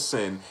life of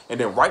sin, and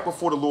then right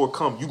before the Lord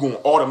come, you're going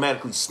to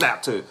automatically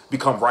snap to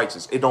become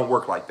righteous. It don't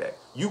work like that.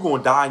 You're going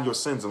to die in your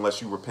sins unless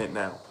you repent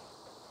now.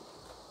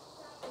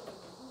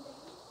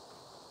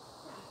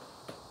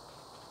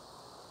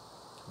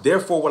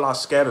 Therefore will I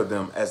scatter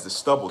them as the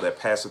stubble that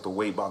passeth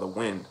away by the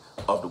wind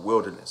of the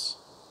wilderness.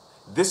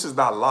 This is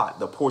thy lot,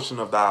 the portion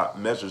of thy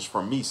measures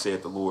from me,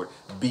 saith the Lord,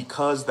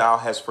 because thou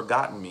hast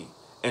forgotten me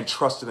and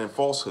trusted in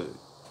falsehood.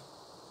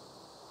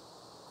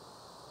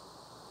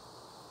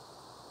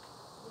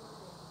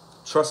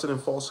 Trusted in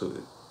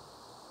falsehood.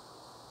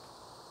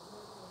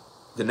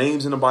 The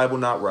names in the Bible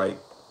not right.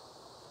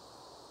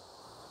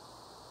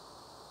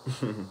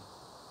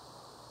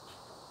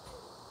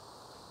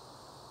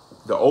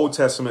 The Old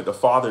Testament, the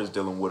Father is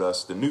dealing with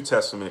us. The New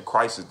Testament,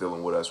 Christ is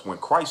dealing with us. When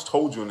Christ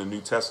told you in the New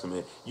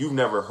Testament, you've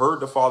never heard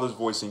the Father's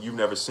voice and you've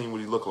never seen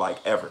what he looked like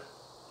ever.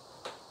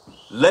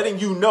 Letting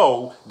you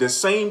know the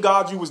same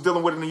God you was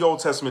dealing with in the Old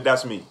Testament,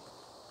 that's me.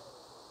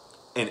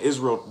 And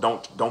Israel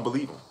don't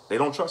believe him. They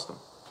don't trust him.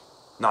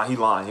 Nah, he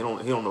lying. He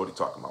don't know what he's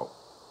talking about.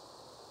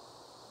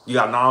 You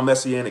got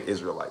non-messianic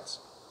Israelites.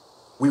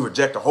 We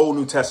reject the whole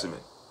New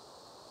Testament.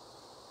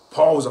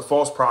 Paul was a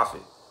false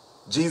prophet.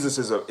 Jesus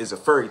is a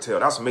fairy tale.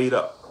 That's made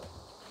up.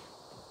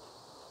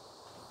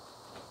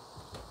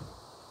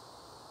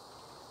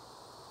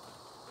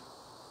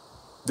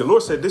 The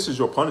Lord said, this is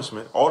your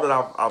punishment. All that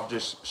I've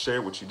just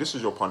shared with you, this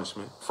is your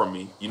punishment from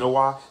me. You know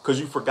why? Because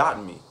you've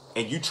forgotten me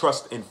and you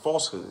trust in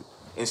falsehood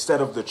instead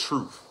of the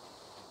truth.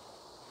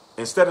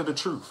 Instead of the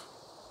truth.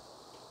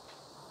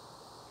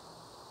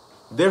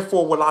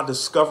 Therefore will I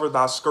discover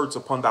thy skirts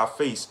upon thy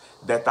face,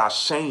 that thy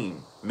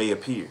shame may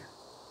appear.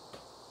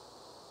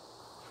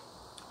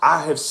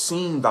 I have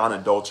seen thine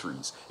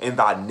adulteries and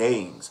thy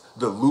nayings,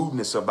 the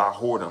lewdness of thy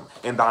whoredom,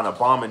 and thine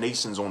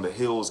abominations on the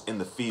hills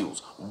and the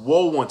fields.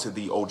 Woe unto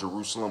thee, O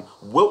Jerusalem!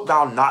 Wilt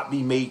thou not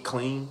be made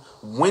clean?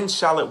 When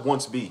shall it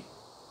once be?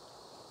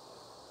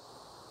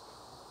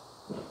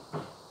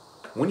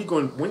 When you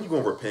going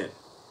to repent?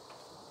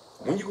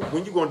 When you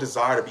going to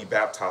desire to be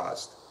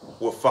baptized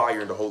with fire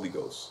and the Holy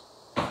Ghost?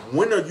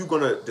 When are you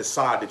going to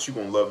decide that you're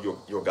going to love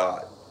your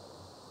God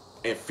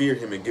and fear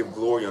him and give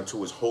glory unto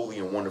his holy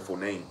and wonderful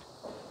name?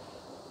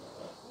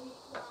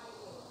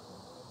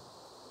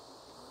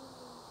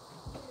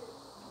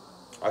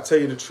 I tell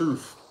you the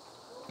truth,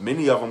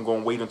 many of them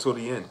going to wait until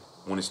the end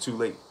when it's too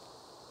late.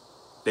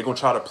 They're going to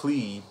try to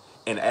plead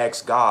and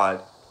ask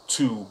God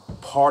to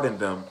pardon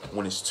them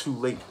when it's too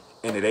late,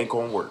 and it ain't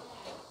going to work.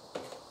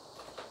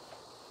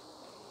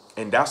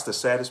 And that's the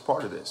saddest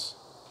part of this,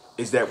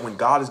 is that when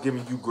God is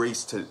giving you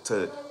grace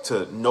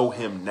to know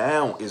him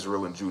now,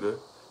 Israel and Judah,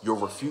 you're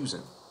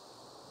refusing.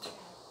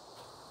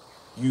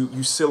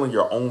 You sealing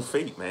your own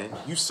fate, man.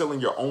 You sealing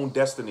your own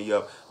destiny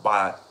up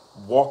by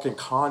walking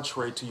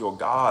contrary to your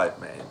God,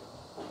 man.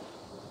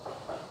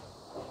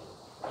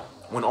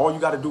 When all you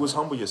got to do is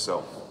humble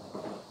yourself.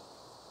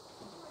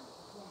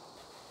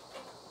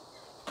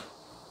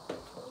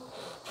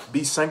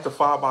 Be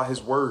sanctified by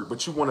his word,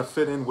 but you want to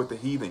fit in with the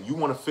heathen. You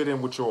want to fit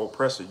in with your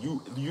oppressor.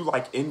 You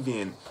like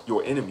envying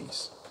your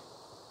enemies.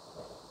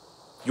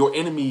 Your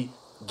enemy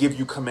give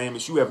you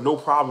commandments. You have no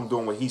problem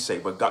doing what he say,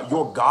 but God,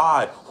 your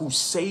God who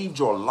saved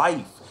your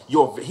life,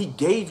 he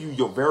gave you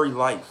your very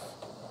life.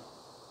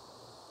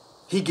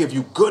 He give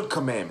you good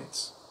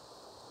commandments.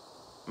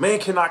 Man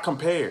cannot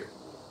compare.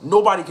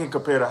 Nobody can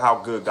compare to how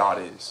good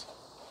God is.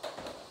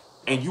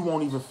 And you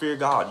won't even fear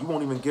God. You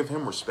won't even give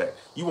him respect.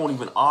 You won't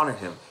even honor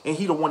him. And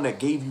he the one that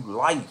gave you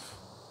life.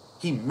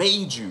 He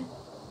made you.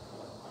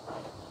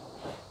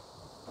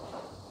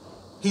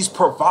 He's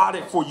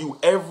provided for you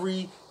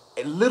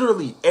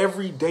literally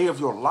every day of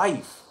your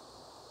life.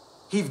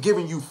 He's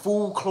given you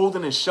food,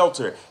 clothing, and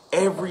shelter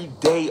every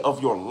day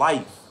of your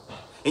life.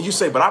 And you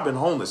say, but I've been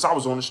homeless. I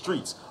was on the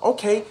streets.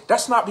 Okay,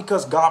 that's not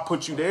because God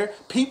put you there.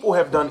 People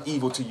have done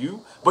evil to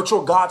you, but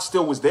your God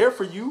still was there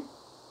for you.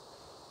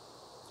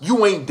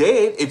 You ain't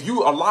dead. If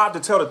you alive to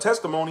tell the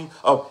testimony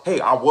of, hey,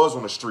 I was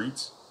on the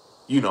streets,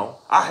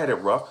 I had it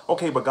rough.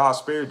 Okay, but God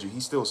spared you. He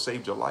still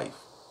saved your life.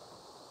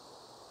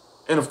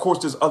 And of course,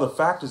 there's other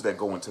factors that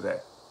go into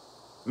that.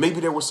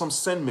 Maybe there was some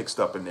sin mixed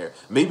up in there.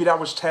 Maybe that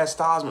was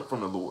chastisement from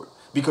the Lord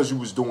because you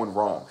was doing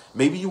wrong.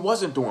 Maybe you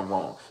wasn't doing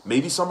wrong.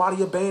 Maybe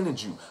somebody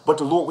abandoned you. But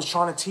the Lord was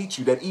trying to teach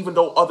you that even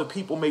though other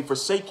people may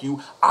forsake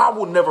you, I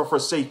will never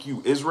forsake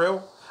you,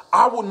 Israel.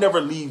 I will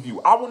never leave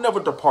you. I will never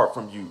depart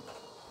from you.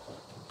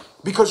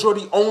 Because you're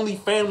the only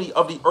family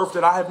of the earth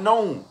that I have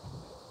known.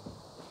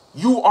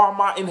 You are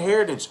my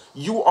inheritance.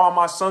 You are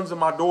my sons and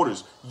my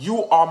daughters.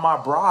 You are my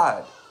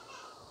bride.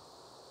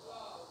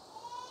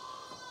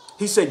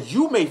 He said,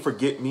 you may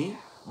forget me,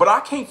 but I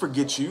can't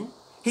forget you.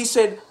 He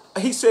said,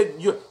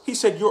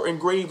 you're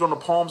engraved on the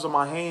palms of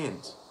my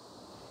hands.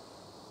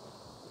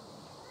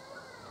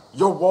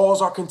 Your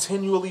walls are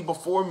continually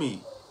before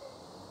me.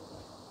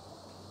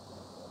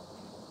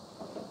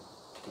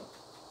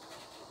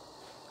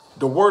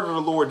 The word of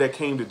the Lord that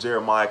came to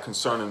Jeremiah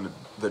concerning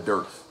the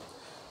dearth.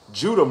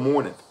 Judah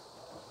mourneth,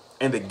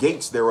 and the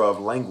gates thereof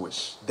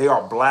languish. They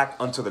are black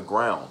unto the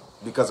ground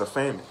because of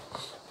famine.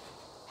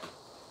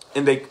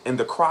 And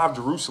the cry of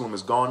Jerusalem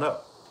is gone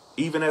up,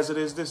 even as it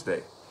is this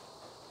day.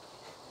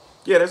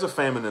 Yeah, there's a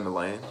famine in the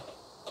land.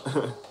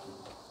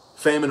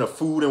 Famine of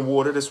food and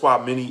water. That's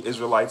why many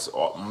Israelites,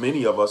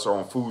 many of us are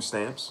on food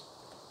stamps.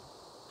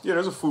 Yeah,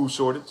 there's a food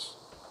shortage.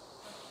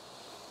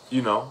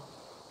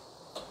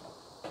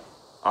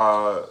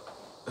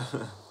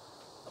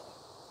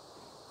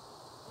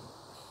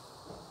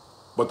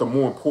 But the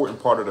more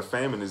important part of the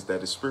famine is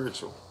that it's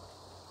spiritual.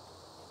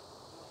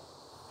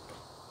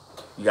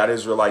 You got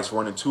Israelites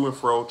running to and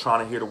fro,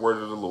 trying to hear the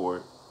word of the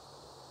Lord,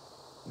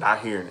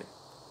 not hearing it.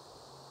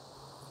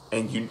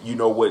 And you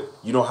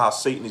know how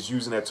Satan is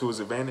using that to his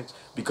advantage?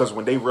 Because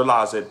when they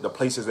realize that the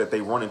places that they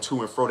running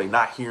to and fro, they're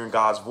not hearing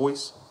God's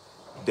voice,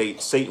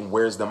 Satan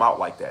wears them out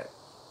like that.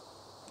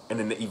 And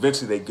then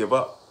eventually they give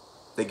up.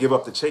 They give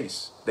up the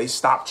chase. They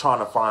stop trying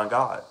to find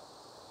God.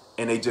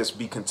 And they just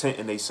be content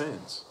in their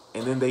sins.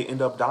 And then they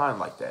end up dying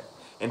like that.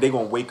 And they're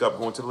going to wake up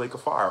going to the lake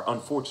of fire,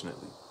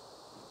 unfortunately.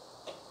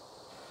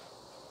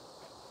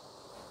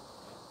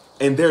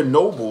 And their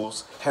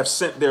nobles have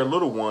sent their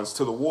little ones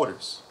to the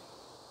waters.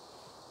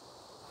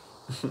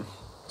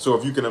 So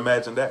if you can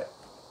imagine that,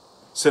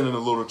 sending the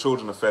little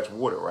children to fetch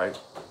water, right?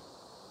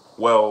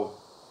 Well,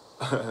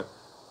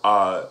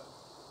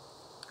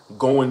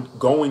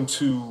 going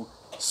to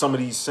some of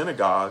these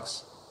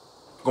synagogues,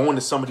 going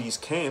to some of these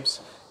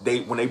camps,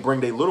 when they bring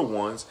their little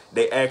ones,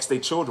 they ask their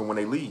children when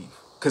they leave,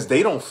 because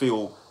they don't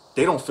feel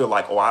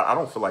like, oh, I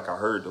don't feel like I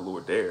heard the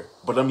Lord there,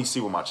 but let me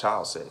see what my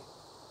child say.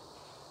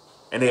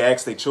 And they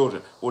ask their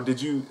children, well,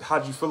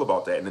 how'd you feel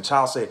about that? And the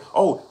child say,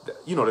 oh,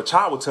 the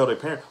child would tell their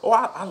parent, oh,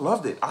 I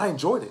loved it. I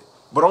enjoyed it.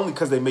 But only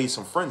because they made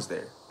some friends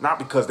there, not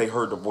because they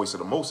heard the voice of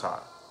the Most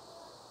High.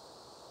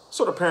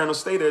 So the parent will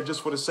stay there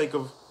just for the sake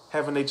of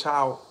having their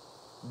child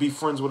be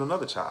friends with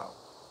another child.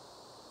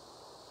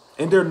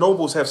 And their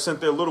nobles have sent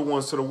their little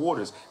ones to the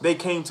waters. They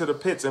came to the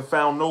pits and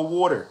found no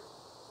water.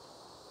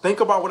 Think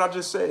about what I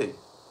just said.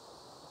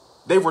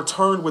 They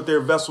returned with their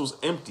vessels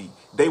empty.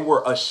 They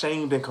were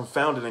ashamed and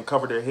confounded and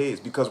covered their heads,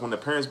 because when the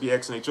parents be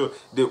asking their children,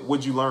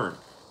 what'd you learn?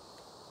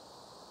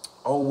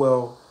 Oh,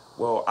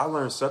 well, I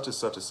learned such and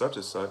such and such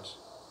and such.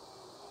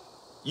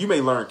 You may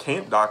learn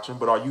camp doctrine,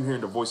 but are you hearing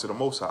the voice of the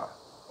Most High?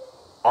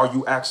 Are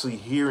you actually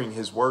hearing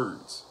his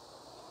words?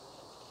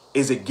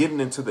 Is it getting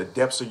into the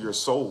depths of your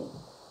soul,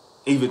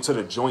 even to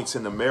the joints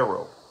and the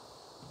marrow?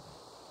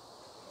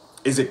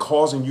 Is it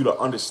causing you to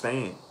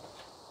understand,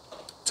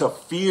 to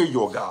fear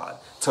your God,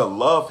 to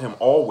love him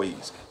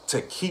always, to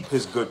keep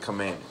his good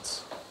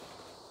commandments?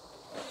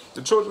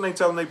 The children ain't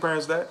telling their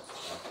parents that.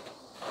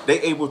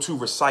 They able to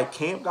recite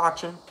camp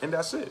doctrine, and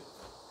that's it.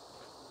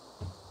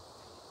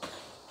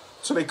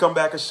 So they come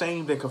back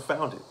ashamed and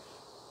confounded.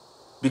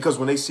 Because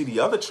when they see the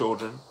other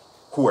children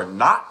who are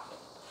not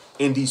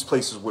in these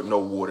places with no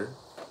water,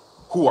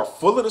 who are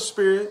full of the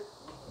Spirit,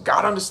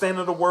 got understanding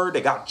of the word,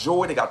 they got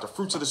joy, they got the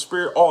fruits of the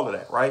Spirit, all of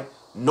that, right?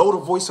 Know the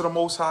voice of the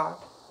Most High.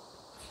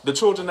 The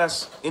children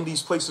that's in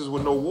these places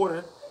with no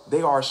water,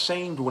 they are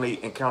ashamed when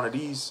they encounter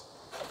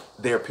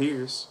their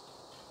peers.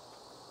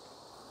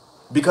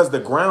 Because the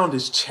ground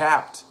is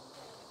chapped,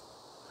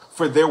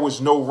 for there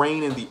was no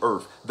rain in the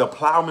earth. The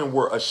plowmen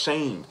were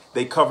ashamed.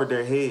 They covered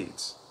their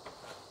heads,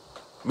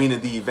 meaning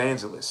the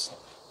evangelists.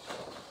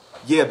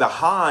 Yeah, the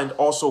hind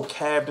also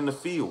calved in the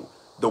field,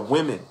 the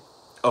women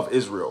of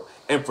Israel,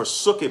 and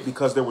forsook it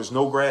because there was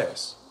no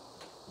grass.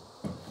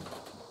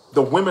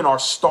 The women are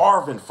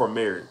starving for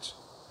marriage.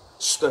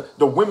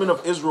 The women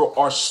of Israel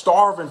are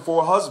starving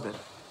for a husband.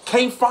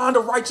 Can't find a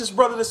righteous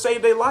brother to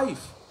save their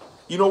life.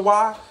 You know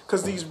why?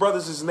 Because these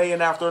brothers is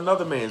neighing after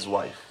another man's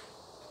wife.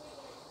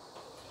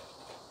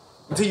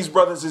 These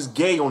brothers is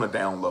gay on the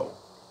down low.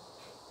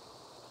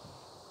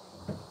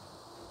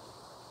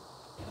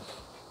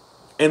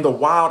 And the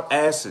wild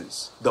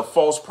asses, the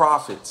false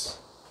prophets,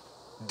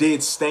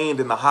 did stand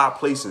in the high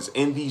places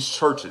in these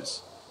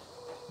churches.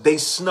 They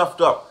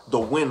snuffed up the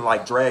wind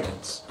like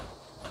dragons.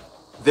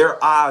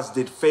 Their eyes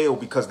did fail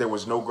because there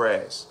was no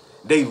grass.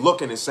 They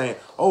looking and saying,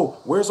 oh,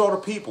 where's all the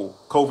people?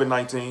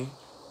 COVID-19.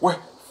 Where?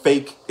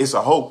 Fake. It's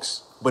a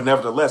hoax. But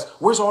nevertheless,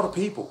 where's all the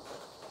people?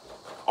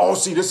 Oh,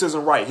 see, this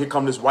isn't right. Here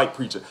come this white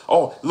preacher.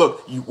 Oh,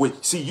 look, you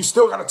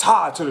still got to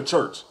tie to the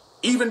church.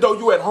 Even though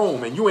you at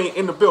home and you ain't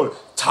in the building,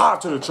 tie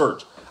to the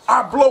church.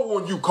 I blow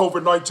on you,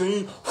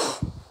 COVID-19.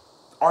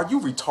 Are you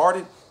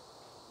retarded?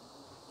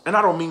 And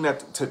I don't mean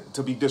that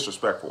to be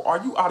disrespectful.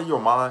 Are you out of your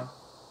mind?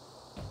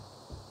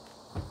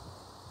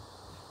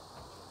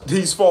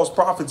 These false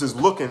prophets is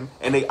looking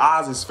and their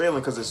eyes is failing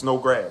because there's no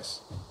grass.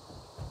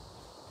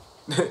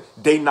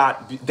 they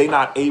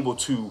not able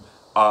to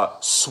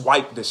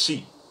swipe the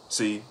sheep.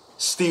 See,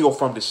 steal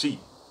from the sheep,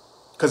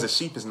 because the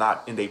sheep is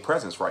not in their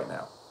presence right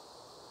now.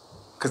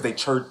 Because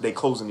they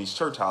closing these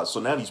church houses.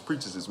 So now these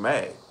preachers is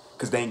mad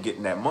because they ain't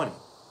getting that money.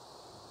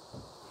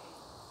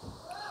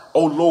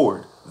 O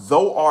Lord,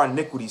 though our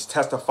iniquities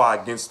testify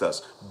against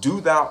us,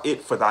 do thou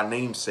it for thy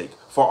name's sake.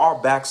 For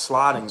our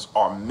backslidings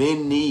are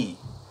many.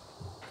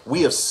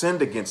 We have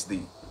sinned against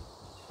thee.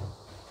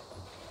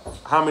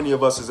 How many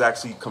of us is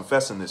actually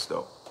confessing this,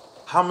 though?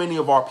 How many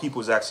of our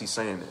people is actually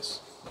saying this?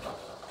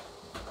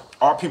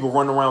 Our people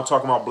running around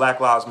talking about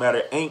Black Lives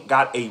Matter ain't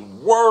got a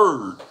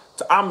word.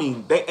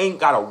 They ain't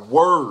got a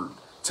word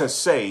to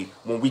say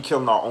when we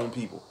killing our own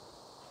people.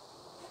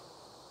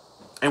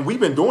 And we've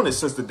been doing it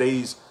since the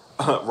days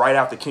right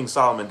after King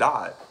Solomon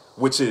died,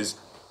 which is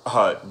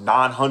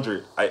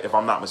 900, if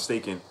I'm not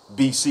mistaken,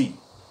 BC.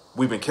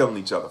 We've been killing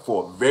each other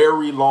for a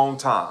very long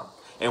time.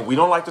 And we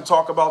don't like to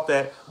talk about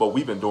that, but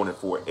we've been doing it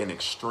for an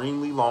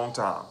extremely long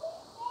time.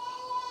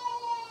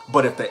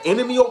 But if the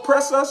enemy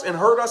oppress us and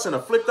hurt us and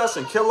afflict us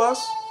and kill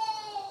us,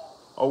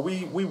 oh,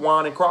 we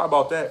whine and cry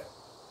about that.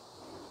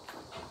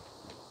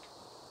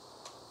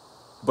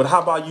 But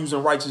how about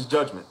using righteous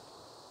judgment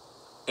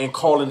and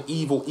calling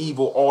evil,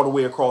 evil all the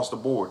way across the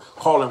board?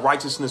 Calling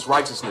righteousness,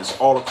 righteousness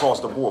all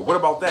across the board. What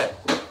about that?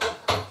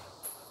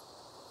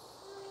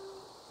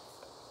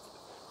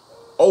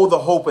 Oh, the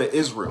hope of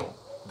Israel,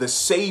 the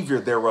savior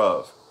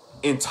thereof,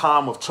 in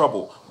time of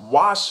trouble.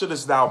 Why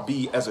shouldest thou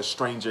be as a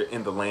stranger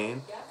in the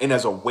land, and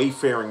as a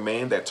wayfaring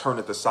man that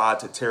turneth aside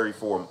to tarry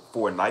for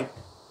a night?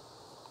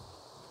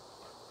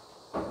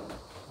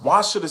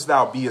 Why shouldest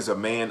thou be as a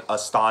man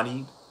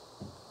astonished,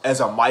 as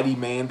a mighty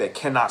man that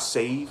cannot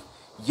save?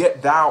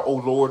 Yet thou, O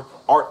Lord,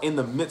 art in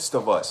the midst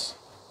of us,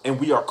 and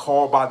we are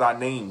called by thy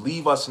name.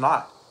 Leave us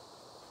not.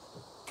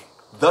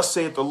 Thus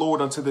saith the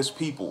Lord unto this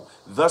people,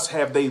 thus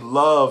have they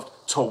loved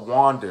to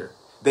wander.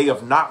 They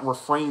have not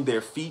refrained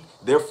their feet,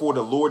 therefore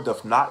the Lord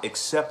doth not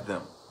accept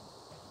them.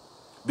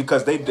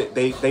 Because they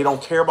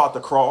don't care about the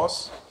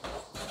cross.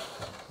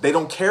 They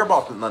don't care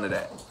about none of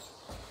that.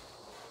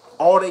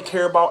 All they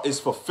care about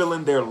is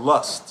fulfilling their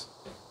lust.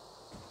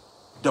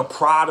 The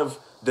pride of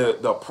the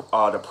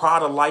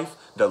pride of life,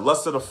 the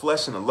lust of the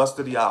flesh, and the lust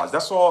of the eyes.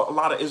 That's all a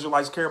lot of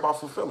Israelites care about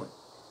fulfilling.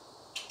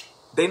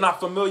 They're not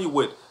familiar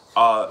with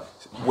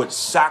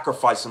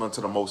sacrificing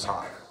unto the Most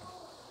High.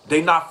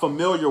 They're not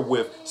familiar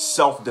with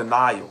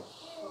self-denial.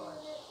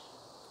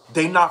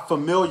 They're not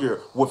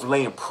familiar with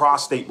laying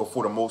prostrate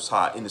before the Most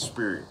High in the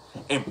spirit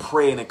and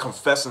praying and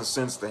confessing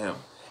sins to him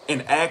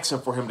and asking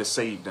for him to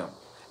save them,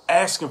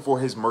 asking for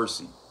his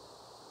mercy.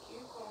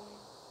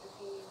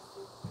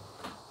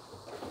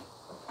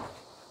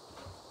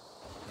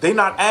 They're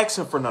not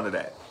asking for none of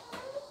that.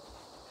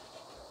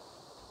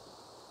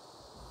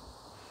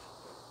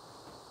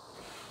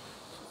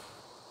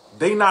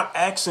 They're not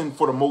asking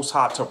for the Most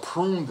High to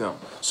prune them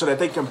so that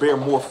they can bear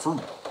more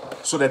fruit,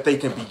 so that they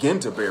can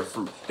begin to bear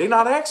fruit. They're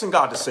not asking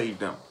God to save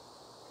them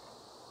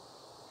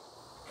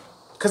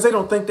because they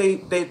don't think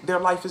their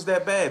life is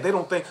that bad. They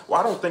don't think, well,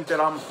 I don't think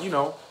that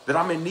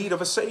I'm in need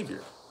of a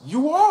savior.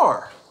 You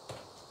are,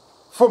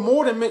 for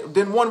more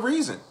than one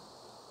reason.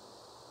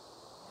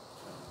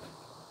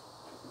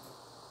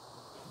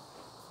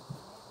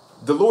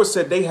 The Lord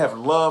said they have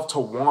loved to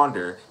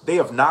wander. They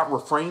have not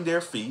refrained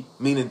their feet,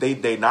 meaning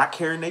they're not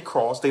carrying their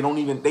cross. They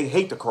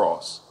hate the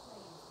cross.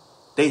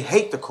 They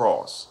hate the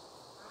cross.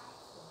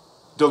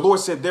 The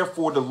Lord said,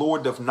 therefore, the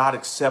Lord doth not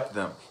accept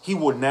them. He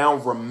will now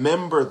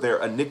remember their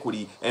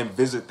iniquity and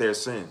visit their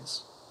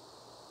sins.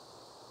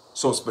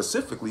 So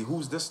specifically,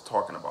 who's this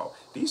talking about?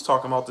 He's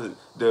talking about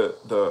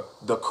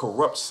the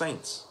corrupt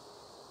saints.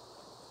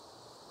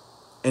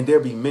 And there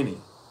be many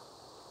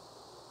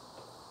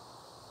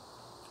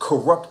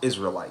corrupt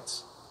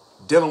Israelites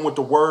dealing with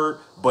the word,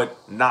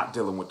 but not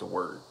dealing with the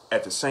word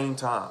at the same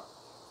time.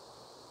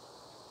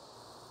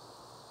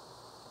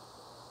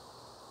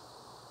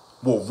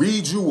 Will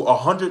read you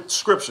 100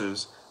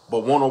 scriptures,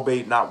 but won't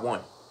obey not one.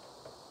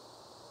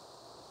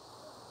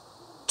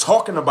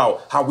 Talking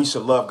about how we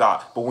should love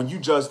God, but when you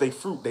judge their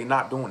fruit, they're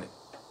not doing it.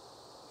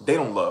 They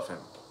don't love him.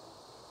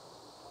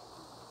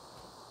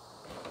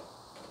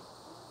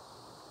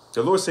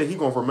 The Lord said he's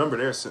going to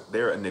remember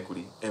their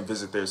iniquity and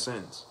visit their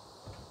sins.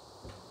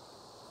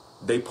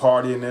 They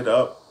partying it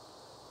up.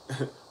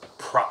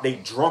 They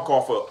drunk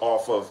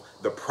off of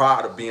the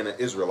pride of being an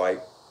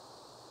Israelite.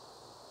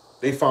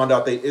 They found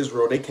out they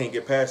Israel. They can't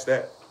get past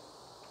that.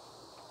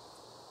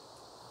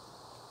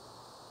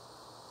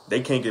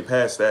 They can't get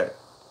past that.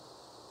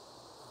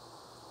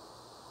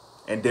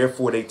 And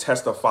therefore they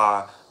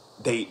testify,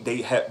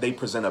 they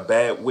present a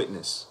bad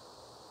witness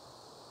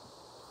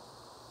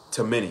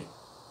to many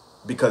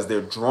because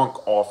they're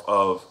drunk off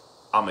of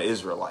I'm an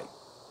Israelite.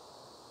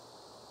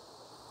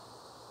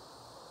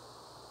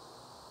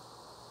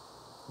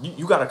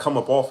 You got to come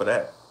up off of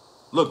that.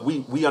 Look,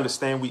 we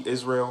understand we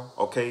Israel,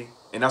 okay?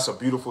 And that's a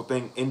beautiful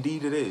thing.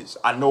 Indeed it is.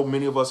 I know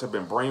many of us have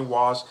been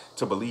brainwashed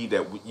to believe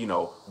that,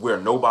 we're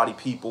nobody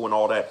people and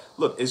all that.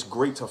 Look, it's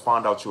great to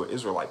find out you're an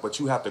Israelite, but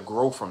you have to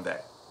grow from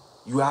that.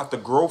 You have to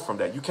grow from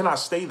that. You cannot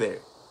stay there.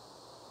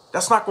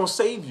 That's not going to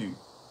save you.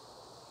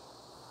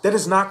 That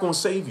is not going to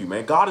save you,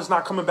 man. God is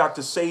not coming back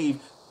to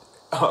save.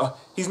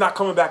 He's not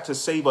coming back to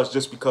save us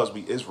just because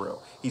we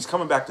Israel. He's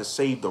coming back to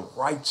save the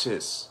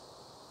righteous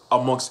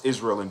amongst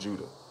Israel and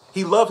Judah.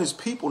 He loved his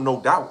people, no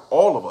doubt,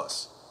 all of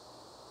us.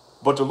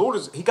 But the Lord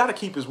he got to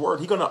keep his word.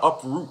 He's going to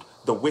uproot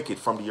the wicked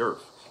from the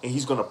earth. And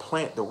he's going to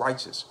plant the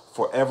righteous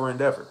forever and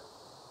ever.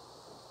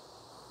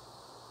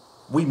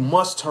 We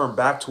must turn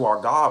back to our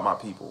God, my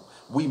people.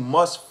 We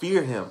must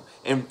fear him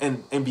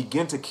and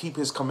begin to keep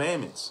his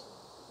commandments.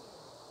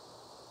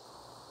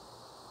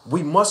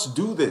 We must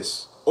do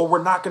this or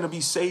we're not going to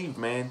be saved,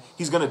 man.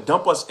 He's going to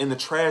dump us in the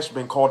trash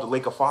bin called the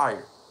lake of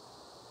fire.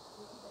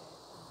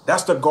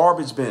 That's the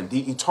garbage bin,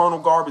 the eternal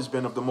garbage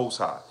bin of the Most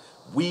High.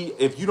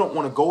 If you don't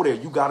want to go there,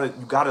 you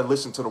gotta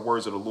listen to the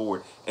words of the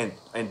Lord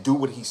and do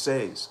what he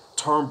says.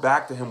 Turn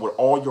back to him with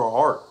all your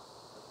heart.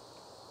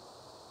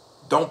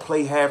 Don't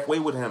play halfway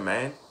with him,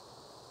 man.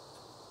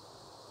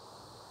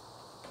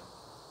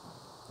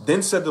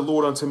 Then said the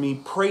Lord unto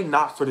me, pray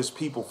not for this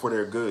people for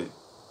their good.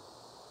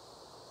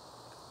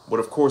 But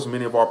of course,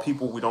 many of our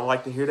people, we don't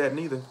like to hear that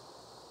neither.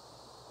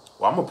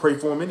 Well, I'm going to pray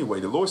for them anyway.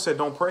 The Lord said,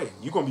 don't pray.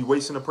 You're going to be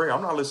wasting the prayer.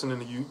 I'm not listening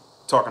to you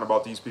talking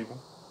about these people.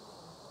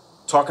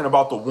 Talking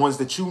about the ones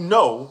that you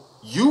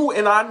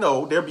and I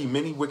know, there be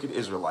many wicked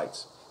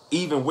Israelites.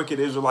 Even wicked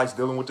Israelites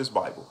dealing with this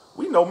Bible.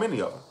 We know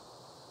many of them.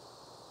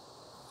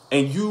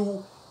 And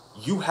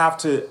you have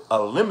to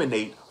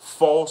eliminate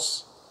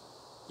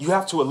you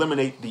have to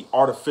eliminate the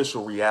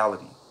artificial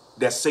reality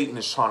that Satan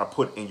is trying to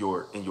put in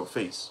your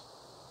face.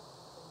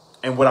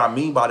 And what I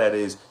mean by that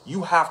is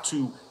you have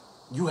to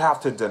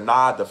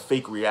deny the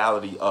fake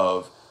reality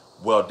of,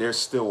 well, there's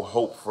still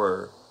hope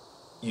for,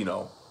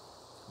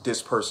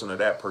 this person or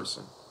that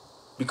person.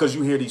 Because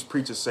you hear these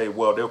preachers say,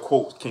 well, they'll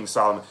quote King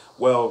Solomon,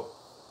 well,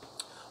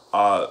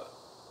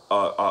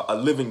 a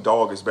living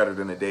dog is better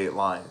than a dead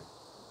lion.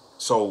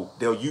 So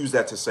they'll use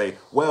that to say,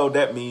 well,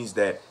 that means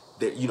that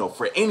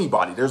for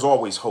anybody, there's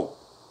always hope,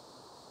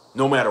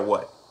 no matter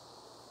what.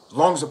 As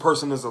long as a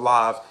person is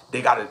alive,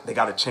 they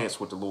got a chance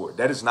with the Lord.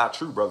 That is not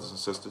true, brothers and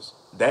sisters.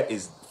 That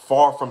is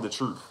far from the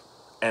truth.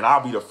 And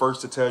I'll be the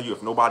first to tell you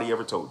if nobody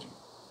ever told you.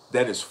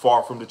 That is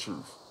far from the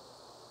truth.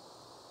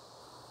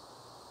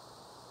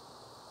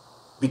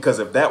 Because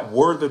if that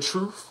were the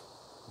truth,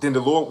 then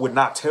the Lord would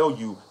not tell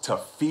you to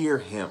fear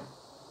him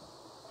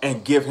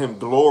and give him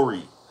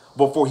glory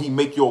before he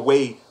make your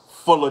way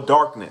full of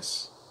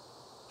darkness.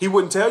 He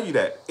wouldn't tell you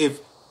that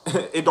if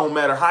it don't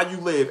matter how you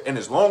live. And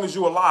as long as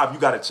you're alive, you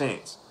got a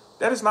chance.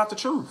 That is not the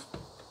truth.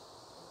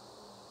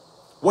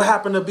 What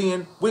happened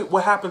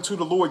to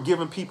the Lord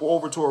giving people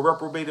over to a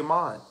reprobated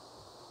mind?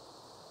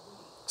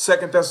 2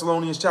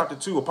 Thessalonians chapter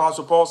 2,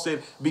 Apostle Paul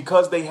said,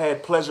 because they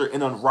had pleasure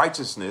in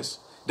unrighteousness,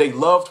 they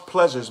loved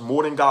pleasures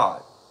more than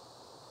God.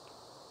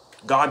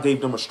 God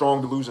gave them a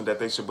strong delusion that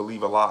they should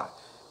believe a lie.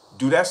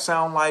 Do that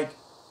sound like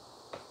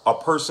a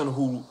person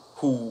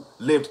who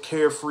lived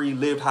carefree,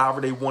 lived however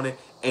they wanted,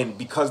 and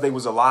because they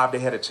was alive, they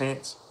had a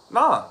chance?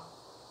 Nah.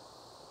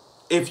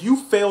 If you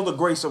fail the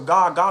grace of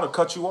God, God will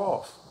cut you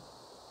off.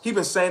 He's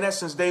been saying that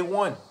since day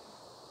one.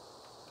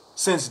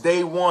 Since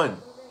day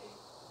one.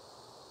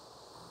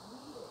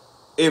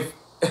 If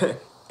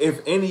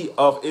any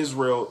of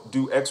Israel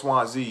do X,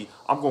 Y, Z,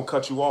 I'm going to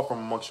cut you off from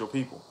amongst your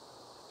people.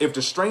 If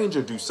the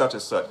stranger do such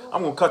and such,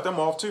 I'm going to cut them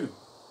off too.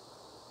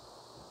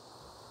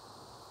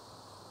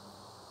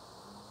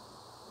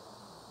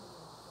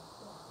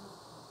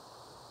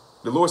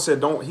 The Lord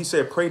said, he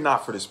said, pray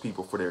not for this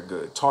people for their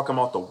good. Talking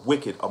about the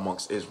wicked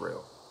amongst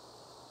Israel.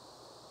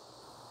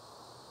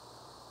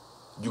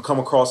 You come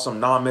across some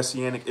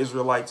non-Messianic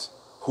Israelites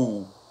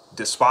who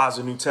despise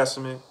the New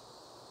Testament.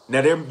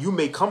 Now, you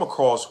may come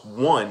across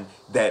one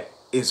that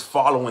is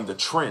following the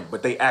trend,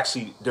 but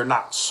they're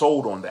not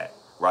sold on that,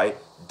 right?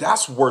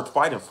 That's worth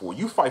fighting for.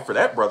 You fight for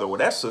that brother or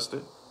that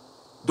sister,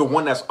 the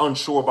one that's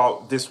unsure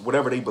about this,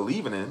 whatever they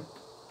believe in,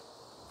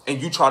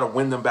 and you try to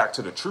win them back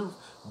to the truth.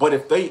 But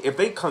if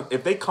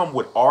they come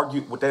with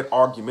that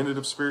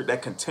argumentative spirit,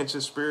 that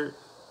contentious spirit,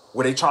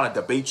 where they trying to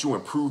debate you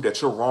and prove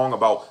that you're wrong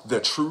about the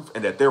truth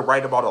and that they're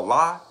right about a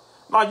lie,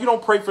 no, you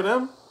don't pray for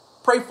them.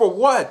 Pray for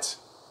what?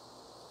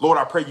 Lord,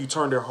 I pray you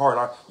turn their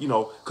heart.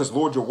 Because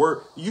Lord, your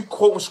word, you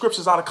quoting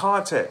scriptures out of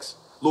context.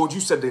 Lord,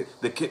 you said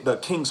that the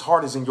king's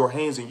heart is in your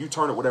hands and you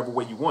turn it whatever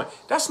way you want.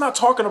 That's not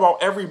talking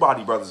about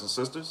everybody, brothers and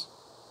sisters.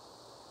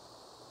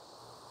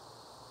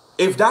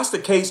 If that's the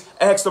case,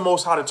 ask the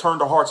Most High to turn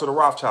the hearts of the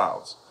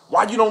Rothschilds.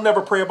 Why you don't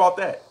never pray about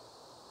that?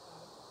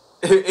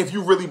 If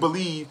you really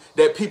believe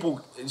that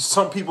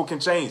some people can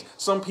change.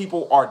 Some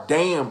people are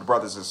damned,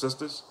 brothers and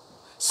sisters.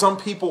 Some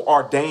people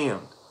are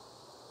damned.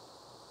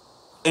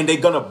 And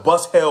they're going to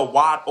bust hell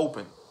wide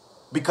open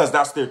because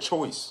that's their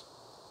choice.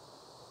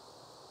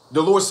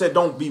 The Lord said,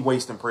 don't be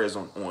wasting prayers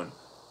on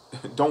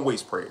don't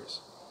waste prayers.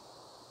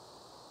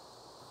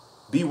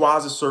 Be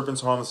wise as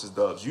serpents, harmless as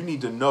doves. You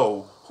need to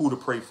know who to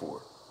pray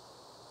for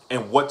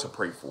and what to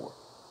pray for.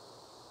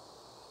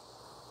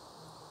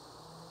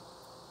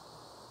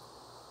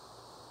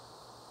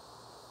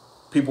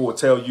 People will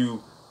tell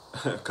you,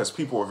 because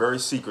people are very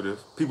secretive,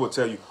 people will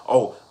tell you,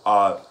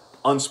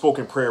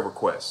 unspoken prayer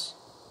requests.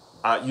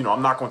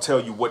 I'm not going to tell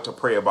you what to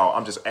pray about.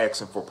 I'm just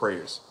asking for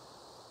prayers.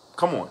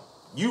 Come on.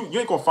 You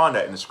ain't going to find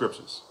that in the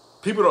scriptures.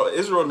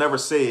 Israel never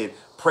said,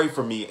 pray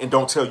for me and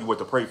don't tell you what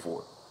to pray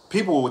for.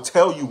 People will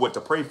tell you what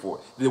to pray for.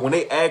 When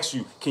they ask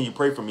you, can you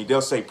pray for me?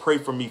 They'll say, pray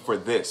for me for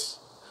this.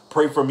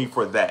 Pray for me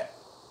for that.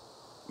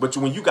 But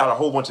when you got a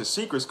whole bunch of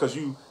secrets, because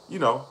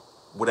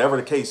whatever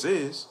the case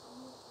is,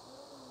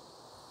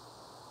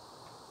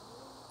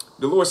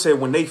 the Lord said,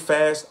 when they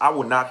fast, I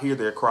will not hear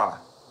their cry.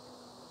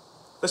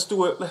 Let's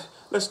do it.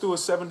 Let's do a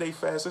 7-day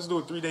fast. Let's do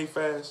a 3-day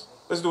fast.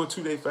 Let's do a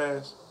 2-day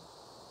fast.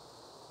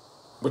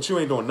 But you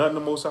ain't doing nothing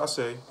the Most High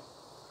say.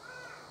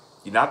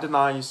 You're not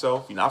denying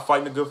yourself. You're not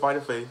fighting a good fight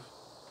of faith.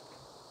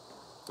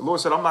 The Lord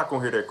said, I'm not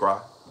going to hear their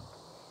cry.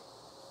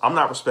 I'm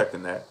not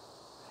respecting that.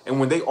 And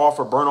when they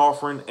offer burnt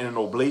offering and an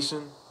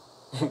oblation,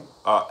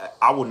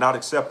 I will not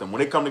accept them. When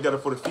they come together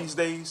for the feast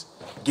days,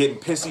 getting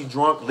pissy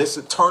drunk,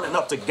 turning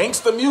up to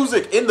gangster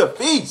music in the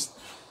feast.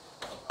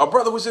 A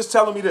brother was just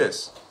telling me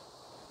this.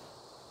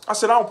 I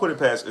said, I don't put it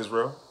past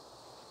Israel.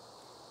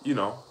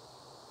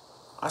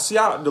 I see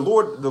the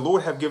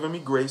Lord have given me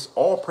grace.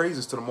 All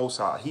praises to the Most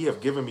High. He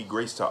have given me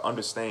grace to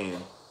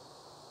understand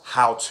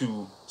how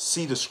to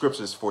see the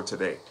scriptures for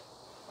today.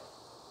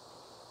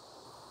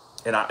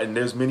 And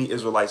there's many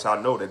Israelites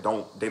I know that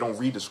don't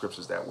read the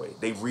scriptures that way.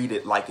 They read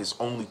it like it's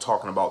only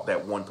talking about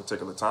that one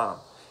particular time.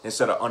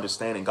 Instead of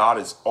understanding God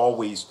has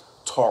always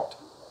talked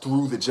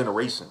through the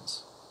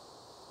generations.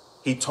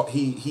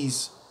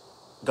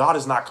 God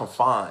is not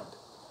confined.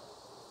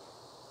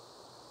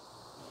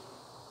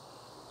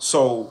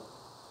 So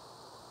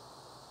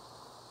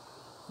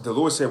the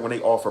Lord said when they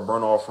offer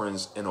burnt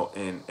offerings and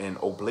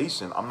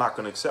oblation, I'm not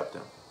going to accept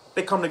them.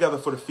 They come together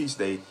for the feast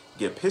day,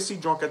 get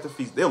pissy drunk at the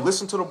feast. They'll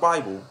listen to the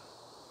Bible,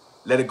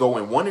 let it go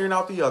in one ear and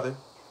out the other,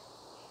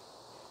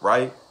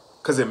 right?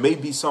 Because it may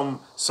be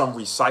some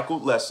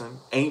recycled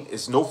lesson.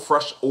 It's no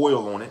fresh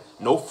oil on it,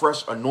 no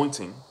fresh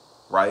anointing,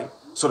 right?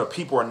 So the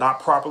people are not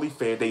properly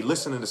fed. They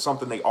listening to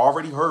something they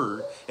already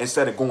heard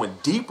instead of going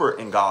deeper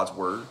in God's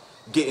word,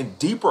 getting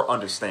deeper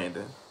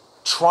understanding,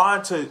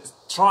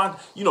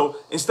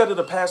 instead of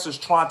the pastors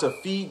trying to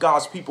feed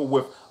God's people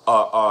with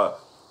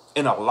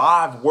in a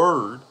live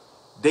word,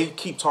 they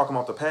keep talking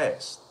about the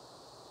past.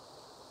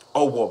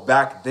 Oh, well,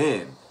 back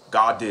then,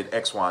 God did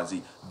X, Y, and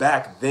Z.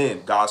 Back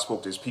then, God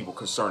spoke to his people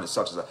concerning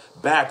such and such.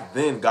 Back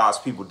then, God's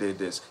people did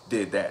this,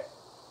 did that.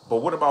 But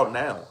what about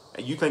now?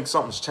 And you think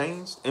something's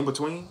changed in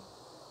between?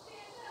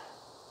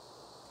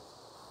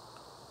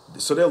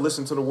 So they'll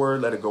listen to the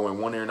word, let it go in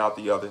one ear and out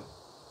the other.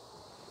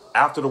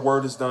 After the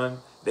word is done,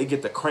 they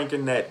get to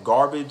cranking that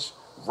garbage,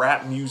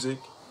 rap music.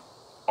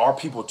 Our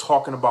people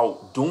talking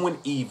about doing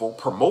evil,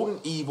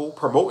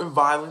 promoting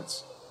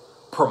violence,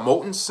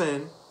 promoting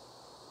sin.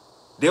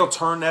 They'll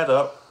turn that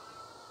up.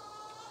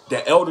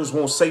 The elders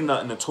won't say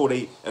nothing until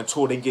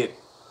they get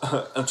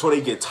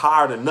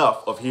tired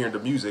enough of hearing the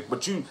music.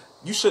 But you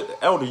should,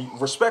 elder,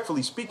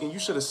 respectfully speaking, you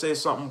should have said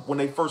something when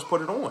they first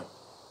put it on.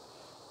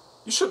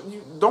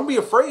 Don't be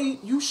afraid.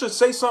 You should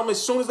say something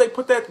as soon as they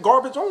put that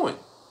garbage on,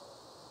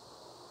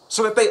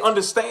 so that they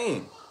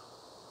understand.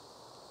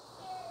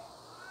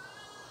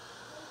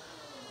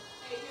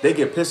 They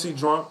get pissy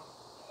drunk.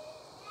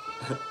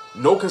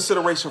 No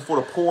consideration for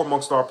the poor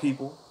amongst our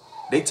people.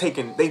 They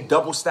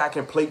double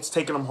stacking plates,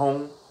 taking them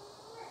home.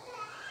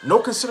 No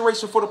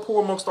consideration for the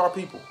poor amongst our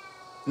people.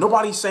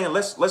 Nobody's saying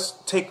let's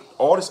take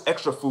all this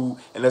extra food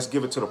and let's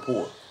give it to the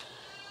poor.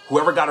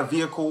 Whoever got a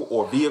vehicle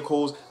or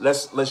vehicles,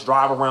 let's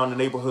drive around the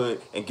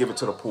neighborhood and give it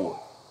to the poor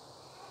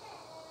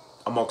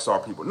amongst our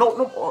people.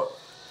 No.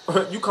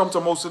 You come to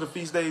most of the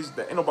feast days,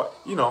 ain't nobody,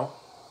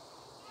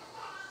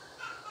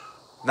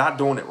 not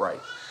doing it right.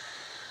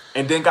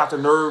 And then got the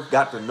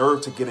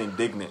nerve to get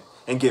indignant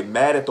and get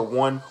mad at the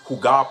one who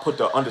God put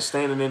the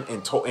understanding in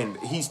and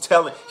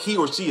he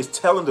or she is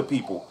telling the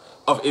people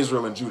of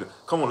Israel and Judah,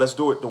 come on, let's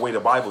do it the way the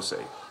Bible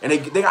say. And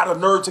they got a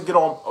nerve to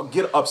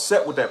get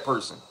upset with that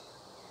person.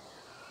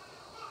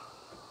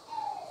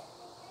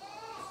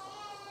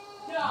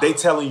 They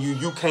telling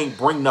you can't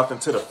bring nothing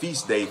to the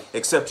feast day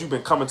except you've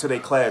been coming to their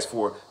class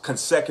for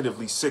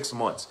consecutively 6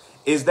 months.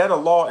 Is that a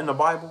law in the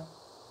Bible?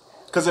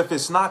 Because if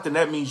it's not, then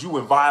that means you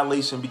in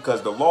violation,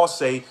 because the law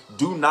say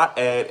do not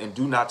add and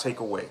do not take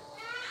away.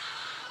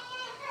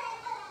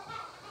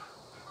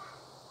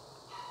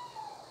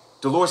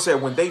 The Lord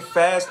said, when they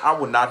fast, I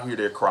will not hear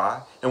their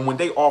cry. And when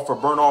they offer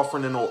burnt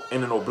offering and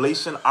an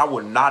oblation, I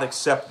will not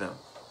accept them.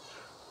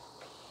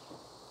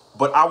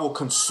 But I will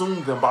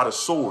consume them by the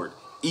sword,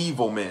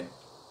 evil men,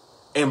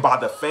 and by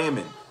the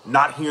famine,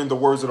 not hearing the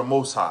words of the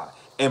Most High,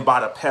 and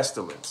by the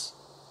pestilence.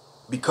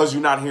 Because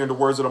you're not hearing the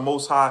words of the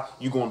Most High,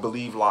 you're going to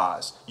believe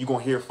lies. You're going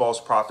to hear false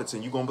prophets,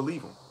 and you're going to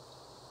believe them.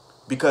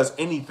 Because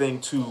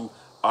anything to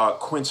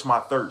quench my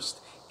thirst,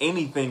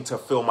 anything to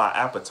fill my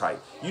appetite.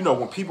 You know,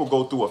 when people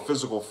go through a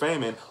physical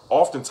famine,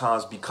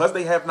 oftentimes because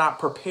they have not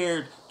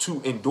prepared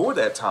to endure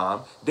that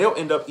time, they'll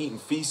end up eating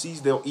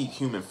feces. They'll eat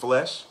human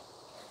flesh.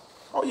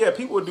 Oh yeah,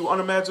 people would do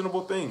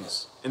unimaginable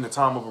things in the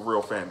time of a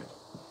real famine.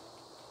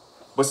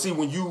 But see,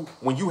 when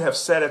you have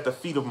sat at the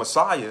feet of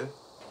Messiah,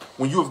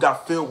 when you have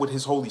got filled with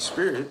his Holy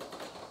Spirit,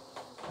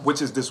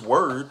 which is this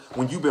word,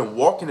 when you've been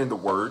walking in the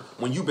word,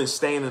 when you've been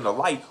staying in the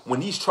light, when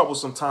these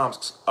troublesome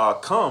times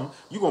come,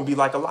 you're going to be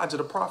like Elijah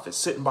the prophet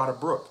sitting by the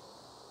brook.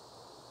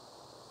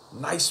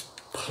 Nice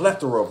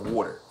plethora of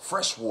water,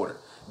 fresh water.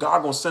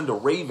 God going to send a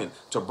raven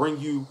to bring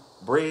you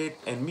bread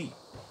and meat,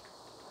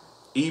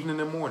 evening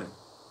and morning.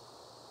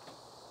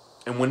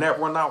 And when that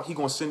run out, he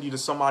going to send you to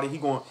somebody. He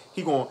going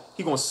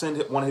to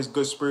send one of his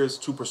good spirits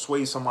to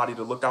persuade somebody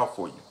to look out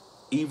for you,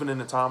 even in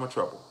the time of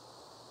trouble.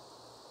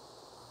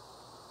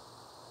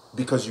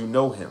 Because you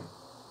know him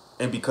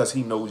and because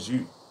he knows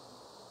you.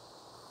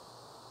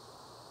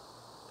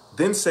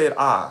 Then said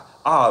I,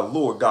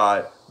 Lord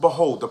God,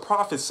 behold, the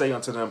prophets say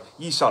unto them,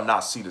 ye shall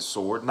not see the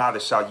sword,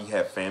 neither shall ye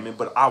have famine,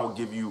 but I will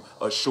give you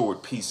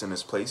assured peace in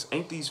this place.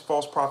 Ain't these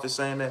false prophets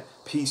saying that?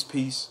 Peace,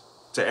 peace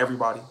to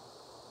everybody.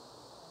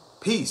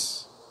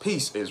 Peace,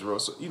 peace, Israel.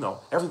 So, you know,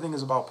 everything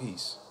is about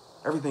peace.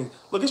 Everything.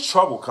 Look, it's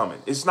trouble coming.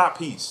 It's not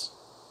peace.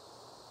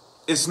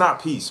 It's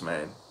not peace,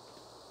 man.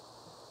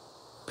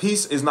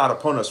 Peace is not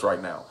upon us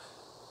right now.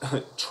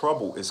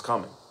 Trouble is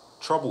coming.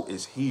 Trouble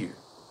is here.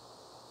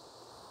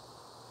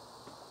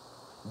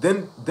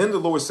 Then the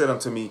Lord said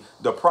unto me,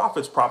 the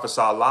prophets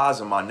prophesy lies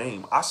in my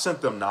name. I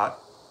sent them not,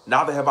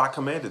 neither have I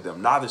commanded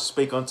them, neither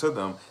spake unto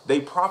them. They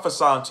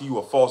prophesy unto you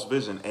a false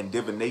vision and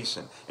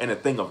divination, and a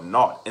thing of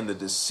naught, in the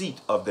deceit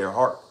of their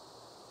heart.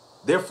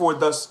 Therefore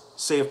thus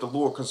saith the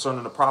Lord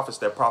concerning the prophets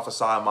that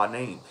prophesy in my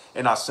name,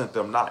 and I sent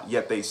them not.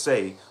 Yet they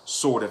say,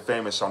 sword and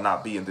famine shall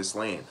not be in this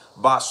land.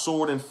 By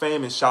sword and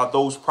famine shall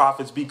those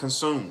prophets be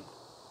consumed,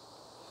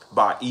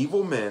 by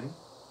evil men,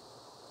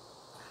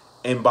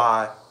 and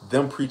by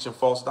them preaching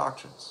false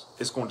doctrines.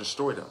 It's going to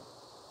destroy them.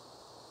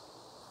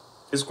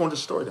 It's going to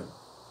destroy them.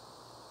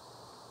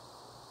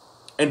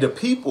 And the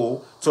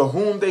people to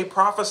whom they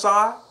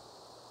prophesy,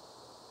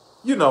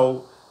 you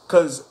know,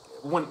 because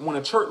when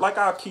a church, like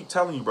I keep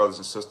telling you, brothers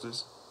and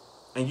sisters,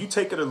 and you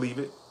take it or leave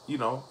it, you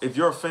know, if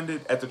you're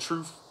offended at the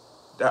truth,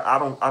 that I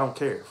don't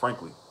care,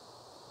 frankly.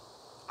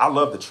 I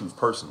love the truth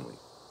personally.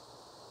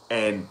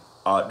 And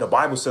the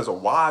Bible says a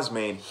wise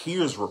man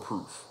hears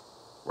reproof,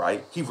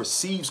 right? He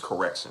receives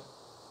correction.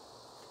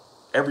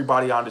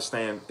 Everybody, I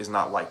understand, is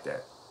not like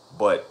that,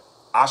 but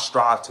I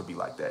strive to be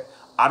like that.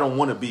 I don't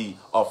want to be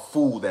a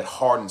fool that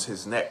hardens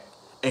his neck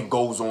and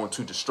goes on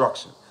to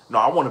destruction. No,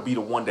 I want to be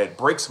the one that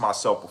breaks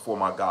myself before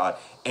my God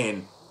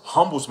and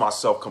humbles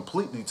myself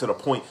completely to the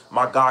point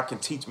my God can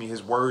teach me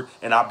his word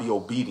and I'll be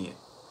obedient.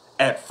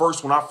 At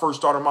first, when I first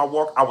started my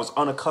walk, I was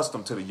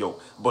unaccustomed to the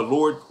yoke. But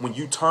Lord, when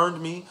you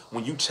turned me,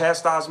 when you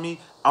chastised me,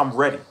 I'm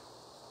ready.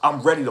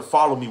 I'm ready to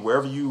follow me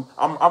wherever you,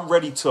 I'm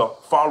ready to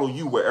follow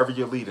you wherever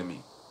you're leading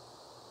me.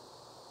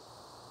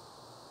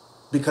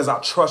 Because I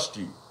trust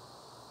you.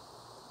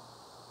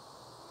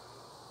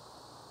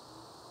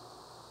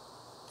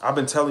 I've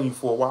been telling you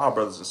for a while,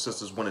 brothers and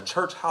sisters, when a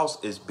church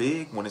house is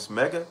big, when it's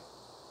mega,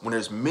 when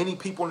there's many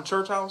people in the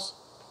church house,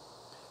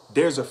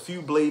 there's a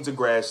few blades of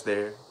grass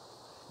there.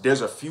 There's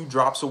a few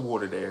drops of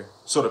water there.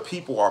 So the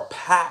people are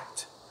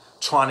packed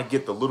trying to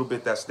get the little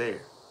bit that's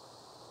there.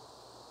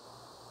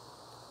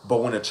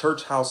 But when a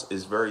church house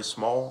is very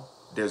small,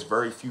 there's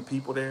very few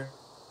people there.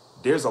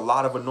 There's a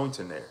lot of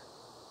anointing there.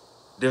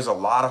 There's a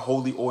lot of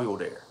holy oil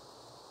there.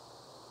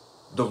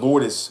 The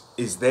Lord is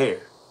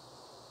there.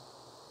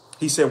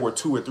 He said where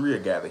 2 or 3 are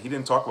gathered. He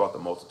didn't talk about the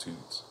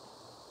multitudes.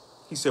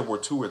 He said where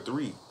 2 or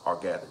 3 are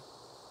gathered,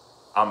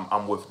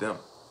 I'm with them.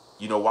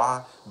 You know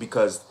why?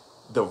 Because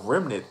the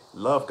remnant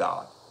love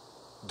God.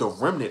 The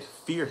remnant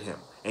fear him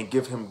and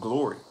give him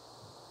glory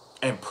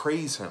and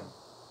praise him.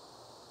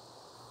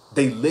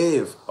 They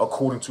live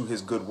according to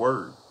his good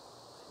word.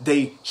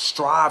 They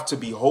strive to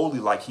be holy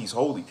like he's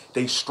holy.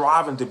 They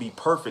striving to be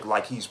perfect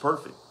like he's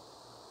perfect.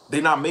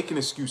 They're not making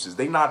excuses.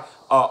 They're not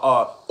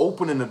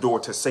opening the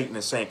door to Satan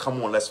and saying,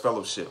 come on, let's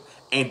fellowship.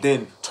 And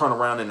then turn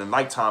around in the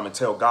nighttime and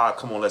tell God,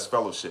 come on, let's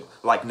fellowship,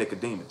 like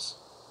Nicodemus.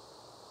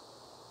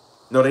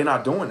 No, they're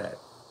not doing that.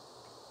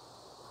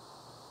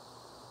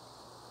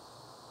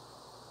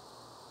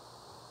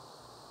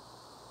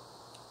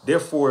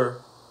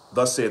 Therefore,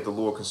 thus saith the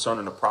Lord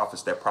concerning the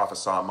prophets that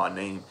prophesy in my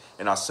name,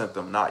 and I sent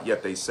them not.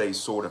 Yet they say,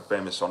 sword and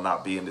famine shall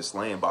not be in this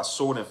land. By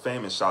sword and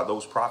famine shall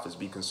those prophets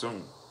be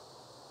consumed.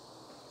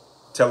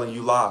 Telling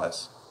you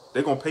lies.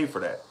 They're going to pay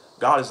for that.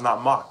 God is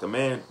not mocked. A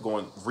man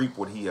going to reap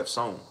what he have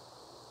sown.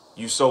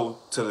 You sow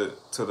to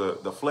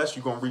the flesh,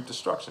 you're going to reap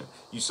destruction.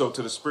 You sow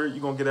to the spirit,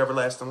 you're going to get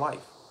everlasting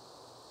life.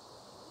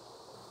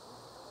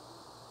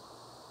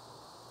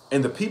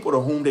 And the people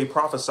to whom they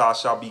prophesy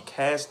shall be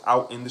cast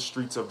out in the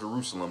streets of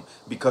Jerusalem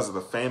because of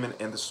the famine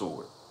and the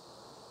sword.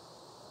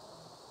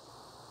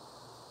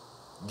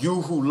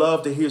 You who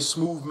love to hear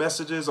smooth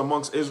messages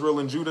amongst Israel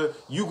and Judah,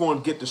 you're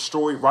going to get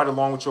destroyed right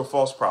along with your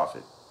false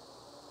prophet.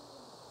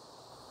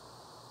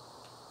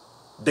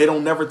 They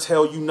don't never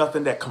tell you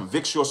nothing that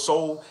convicts your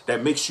soul,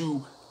 that makes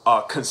you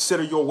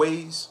consider your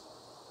ways.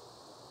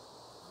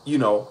 You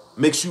know,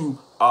 makes you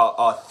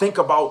think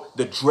about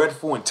the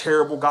dreadful and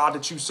terrible God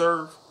that you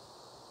serve.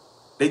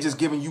 They just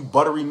giving you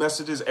buttery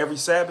messages every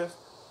Sabbath.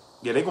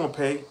 Yeah, they're going to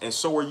pay, and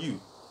so are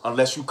you,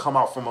 unless you come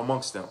out from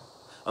amongst them,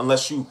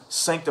 unless you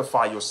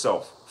sanctify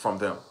yourself from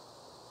them.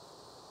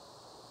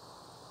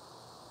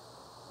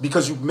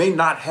 Because you may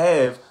not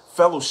have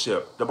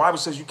fellowship. The Bible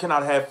says you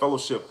cannot have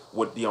fellowship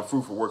with the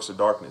unfruitful works of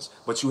darkness,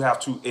 but you have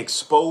to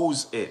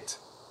expose it.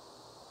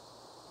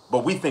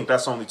 But we think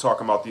that's only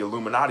talking about the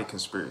Illuminati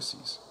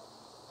conspiracies.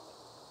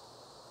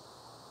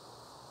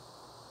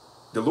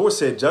 The Lord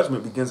said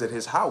judgment begins at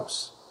his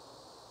house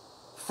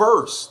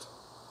first.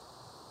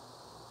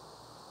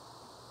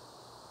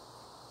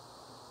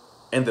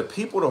 And the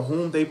people to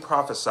whom they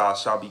prophesy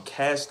shall be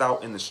cast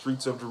out in the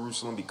streets of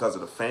Jerusalem because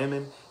of the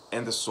famine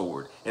and the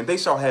sword. And they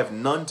shall have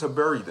none to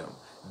bury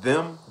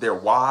them, their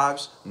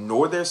wives,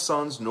 nor their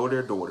sons, nor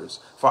their daughters.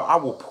 For I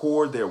will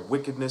pour their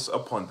wickedness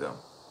upon them.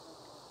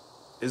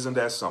 Isn't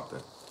that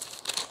something?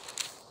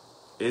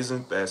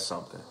 Isn't that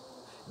something?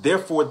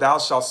 Therefore thou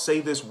shalt say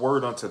this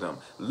word unto them.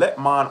 Let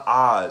mine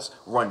eyes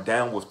run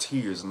down with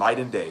tears night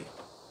and day,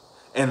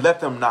 and let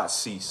them not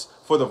cease.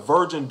 For the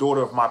virgin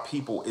daughter of my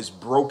people is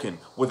broken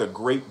with a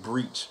great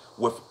breach,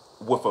 with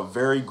a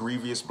very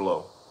grievous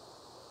blow.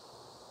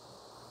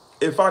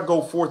 If I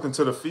go forth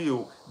into the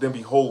field, then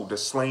behold, the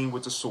slain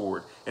with the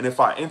sword. And if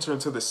I enter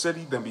into the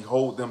city, then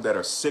behold them that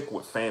are sick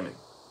with famine.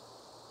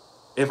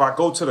 If I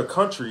go to the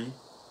country,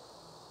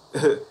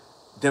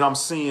 then I'm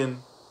seeing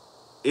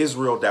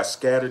Israel that's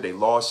scattered, they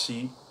lost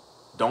sheep,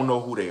 don't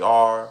know who they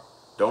are,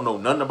 don't know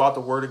nothing about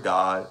the word of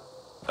God,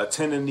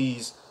 attending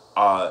these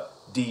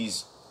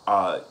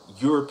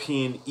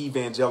European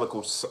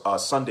evangelical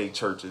Sunday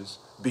churches,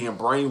 being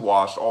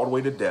brainwashed all the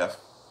way to death,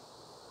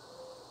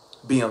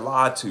 being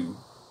lied to,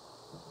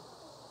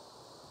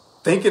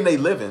 thinking they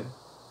living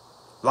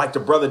like the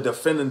brother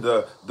defending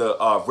the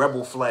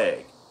rebel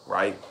flag,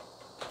 right,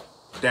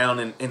 down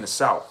in the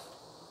South.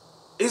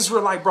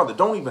 Israelite brother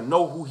don't even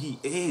know who he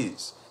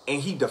is,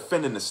 and he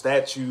defending the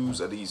statues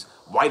of these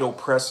white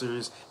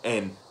oppressors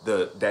and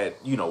the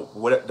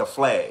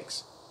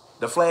flags.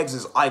 The flags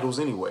is idols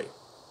anyway.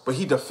 But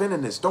he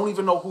defending this, don't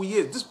even know who he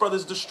is. This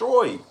brother's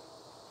destroyed.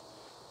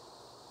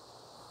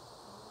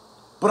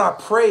 But I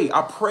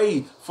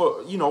pray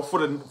for,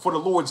 for the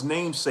Lord's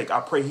name's sake, I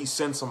pray he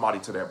sends somebody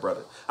to that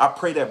brother. I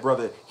pray that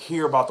brother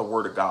hear about the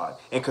word of God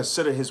and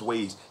consider his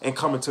ways and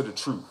come into the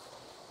truth.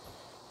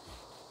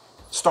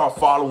 Start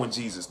following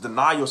Jesus.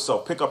 Deny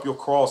yourself, pick up your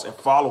cross and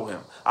follow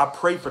him. I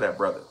pray for that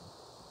brother.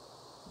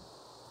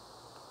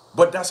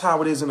 But that's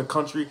how it is in the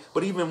country.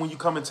 But even when you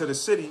come into the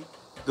city,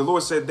 the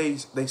Lord said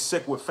they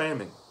sick with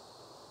famine.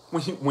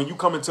 When you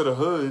come into the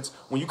hoods,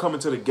 when you come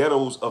into the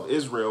ghettos of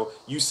Israel,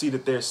 you see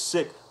that they're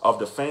sick of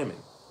the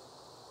famine.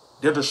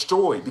 They're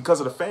destroyed because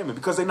of the famine,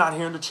 because they're not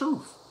hearing the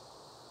truth.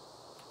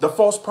 The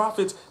false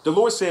prophets, the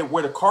Lord said,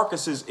 where the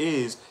carcasses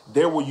is,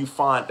 there will you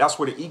find, that's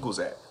where the eagles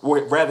at.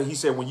 Or rather, he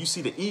said, when you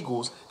see the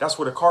eagles, that's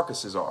where the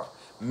carcasses are.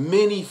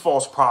 Many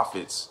false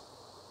prophets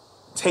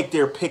take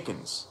their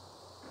pickings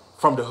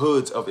from the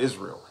hoods of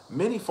Israel.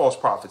 Many false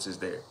prophets is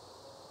there.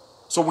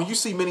 So when you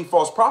see many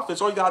false prophets,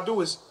 all you got to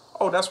do is,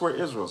 oh, that's where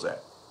Israel's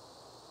at.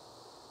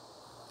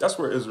 That's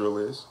where Israel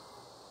is.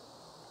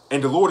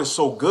 And the Lord is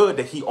so good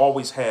that he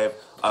always have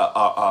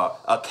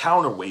a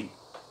counterweight,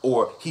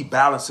 or he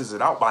balances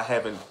it out by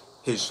having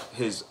his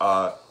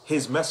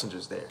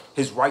messengers there,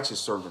 his righteous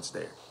servants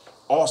there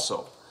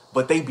also.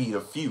 But they be the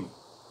few.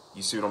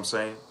 You see what I'm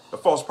saying? The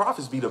false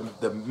prophets be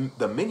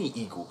the many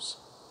eagles,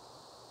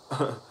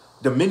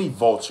 the many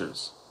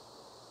vultures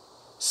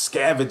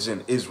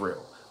scavenging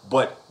Israel.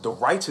 But the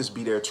righteous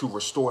be there to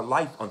restore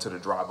life unto the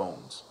dry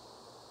bones.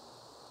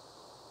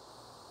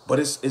 But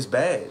it's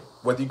bad,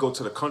 whether you go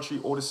to the country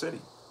or the city.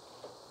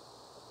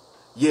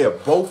 Yeah,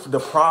 both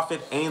the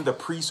prophet and the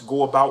priest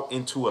go about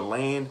into a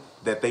land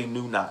that they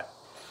knew not.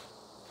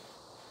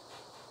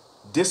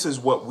 This is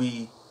what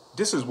we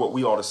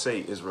ought to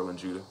say, Israel and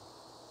Judah.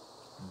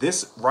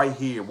 This right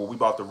here, what we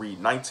about to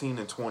read, 19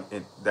 and 20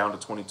 and down to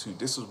 22,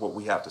 this is what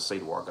we have to say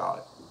to our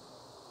God.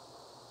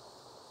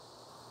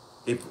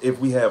 If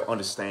we have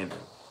understanding,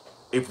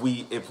 if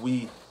we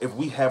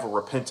have a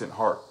repentant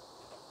heart.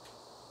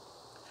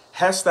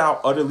 Hast thou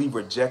utterly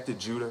rejected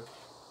Judah?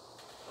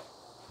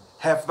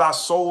 Hath thy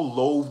soul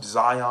loathed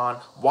Zion?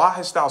 Why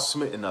hast thou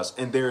smitten us,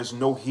 and there is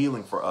no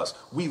healing for us?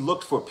 We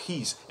looked for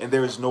peace, and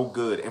there is no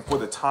good, and for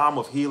the time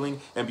of healing,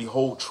 and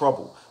behold,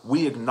 trouble.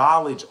 We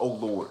acknowledge, O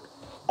Lord,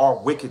 our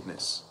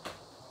wickedness.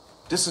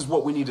 This is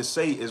what we need to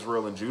say,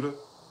 Israel and Judah.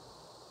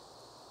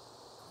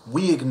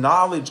 We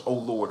acknowledge, O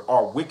Lord,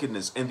 our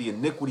wickedness and the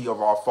iniquity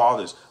of our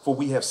fathers, for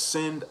we have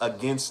sinned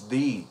against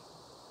thee.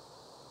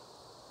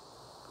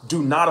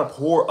 Do not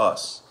abhor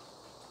us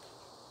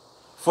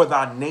for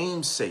thy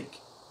name's sake.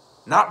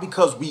 Not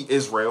because we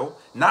Israel,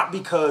 not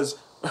because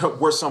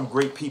we're some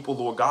great people,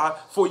 Lord God.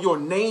 For your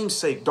name's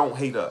sake, don't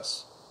hate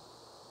us.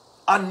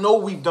 I know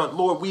we've done,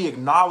 Lord, we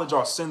acknowledge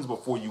our sins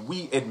before you.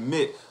 We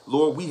admit,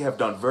 Lord, we have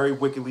done very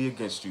wickedly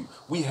against you.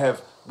 We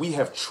have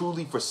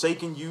truly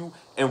forsaken you,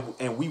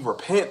 and we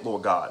repent,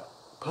 Lord God.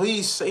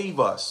 Please save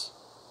us.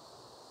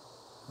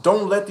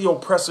 Don't let the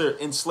oppressor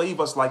enslave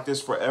us like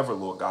this forever,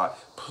 Lord God.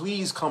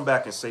 Please come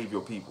back and save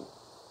your people.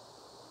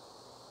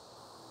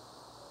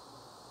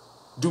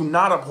 Do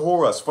not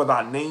abhor us for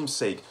thy name's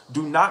sake.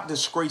 Do not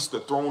disgrace the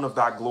throne of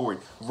thy glory.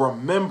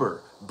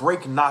 Remember,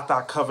 break not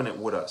thy covenant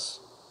with us.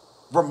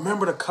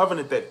 Remember the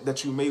covenant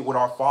that you made with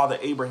our father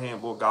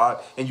Abraham, Lord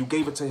God, and you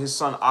gave it to his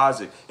son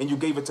Isaac, and you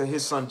gave it to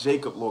his son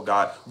Jacob, Lord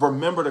God.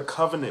 Remember the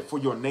covenant for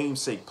your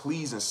name's sake,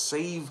 please, and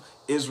save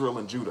Israel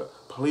and Judah,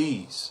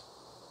 please.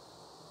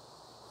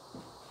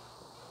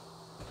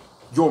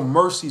 Your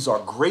mercies are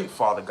great,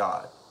 Father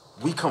God.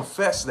 We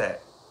confess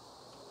that.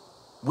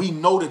 We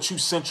know that you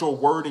sent your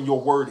word and your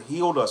word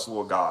healed us,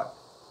 Lord God.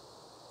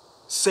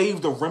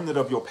 Save the remnant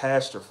of your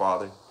pasture,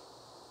 Father,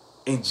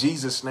 in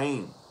Jesus'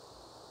 name.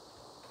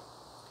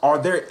 Are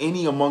there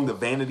any among the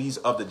vanities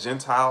of the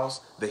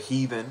Gentiles, the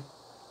heathen,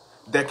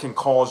 that can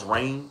cause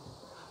rain?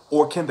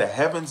 Or can the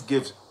heavens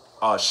give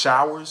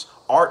showers?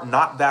 Art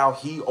not thou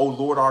he, O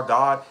Lord our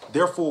God?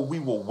 Therefore we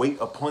will wait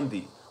upon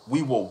thee.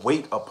 We will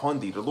wait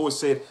upon thee. The Lord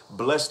said,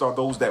 blessed are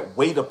those that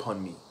wait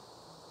upon me.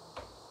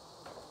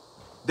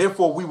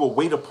 Therefore we will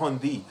wait upon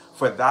thee,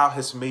 for thou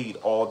hast made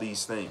all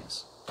these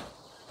things.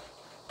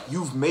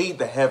 You've made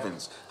the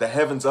heavens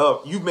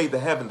you've made the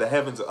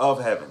heavens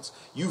of heavens.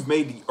 You've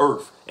made the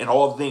earth and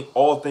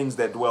all things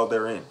that dwell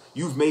therein.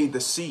 You've made the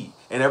sea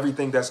and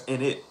everything that's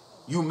in it.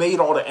 You made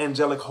all the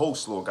angelic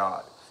hosts, Lord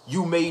God.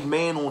 You made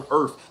man on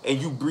earth,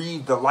 and you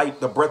breathed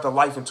the breath of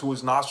life into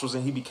his nostrils,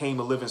 and he became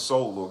a living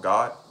soul, Lord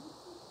God.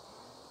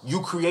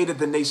 You created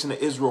the nation of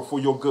Israel for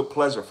your good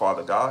pleasure,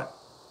 Father God.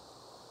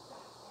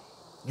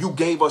 You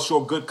gave us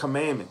your good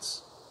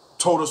commandments,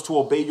 told us to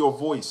obey your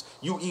voice.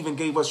 You even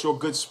gave us your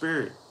good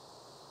spirit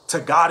to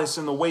guide us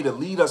in the way to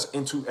lead us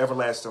into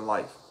everlasting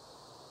life.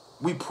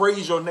 We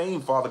praise your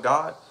name, Father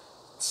God.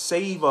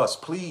 Save us,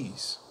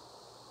 please.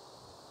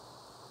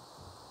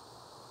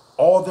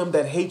 All them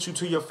that hate you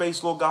to your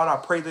face, Lord God, I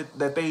pray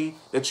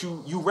that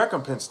you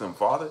recompense them,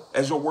 Father,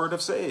 as your word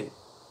have said.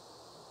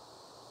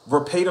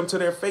 Repay them to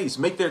their face.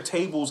 Make their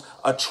tables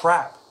a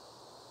trap.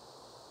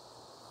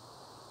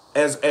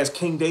 As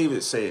King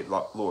David said,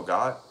 Lord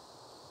God.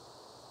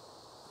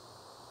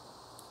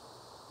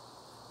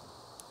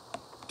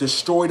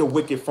 Destroy the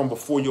wicked from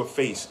before your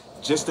face,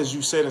 just as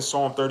you said in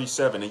Psalm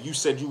 37. And you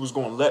said you was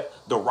going to let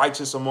the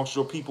righteous amongst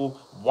your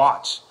people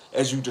watch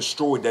as you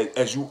destroyed that,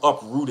 as you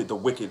uprooted the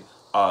wicked,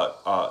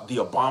 the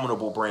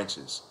abominable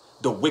branches,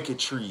 the wicked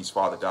trees,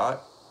 Father God.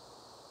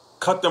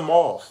 Cut them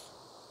off.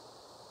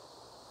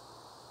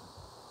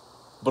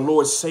 But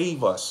Lord,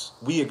 save us.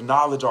 We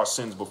acknowledge our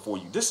sins before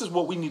you. This is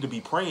what we need to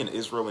be praying,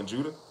 Israel and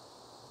Judah.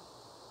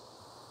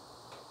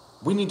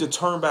 We need to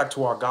turn back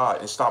to our God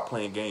and stop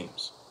playing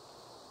games.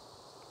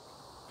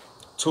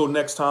 Till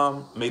next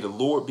time, may the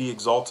Lord be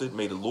exalted.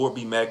 May the Lord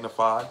be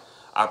magnified.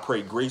 I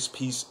pray grace,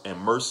 peace, and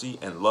mercy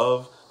and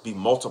love be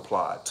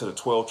multiplied to the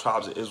 12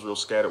 tribes of Israel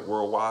scattered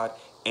worldwide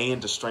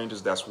and the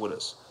strangers that's with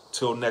us.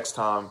 Till next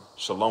time,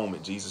 shalom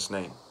in Jesus'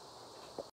 name.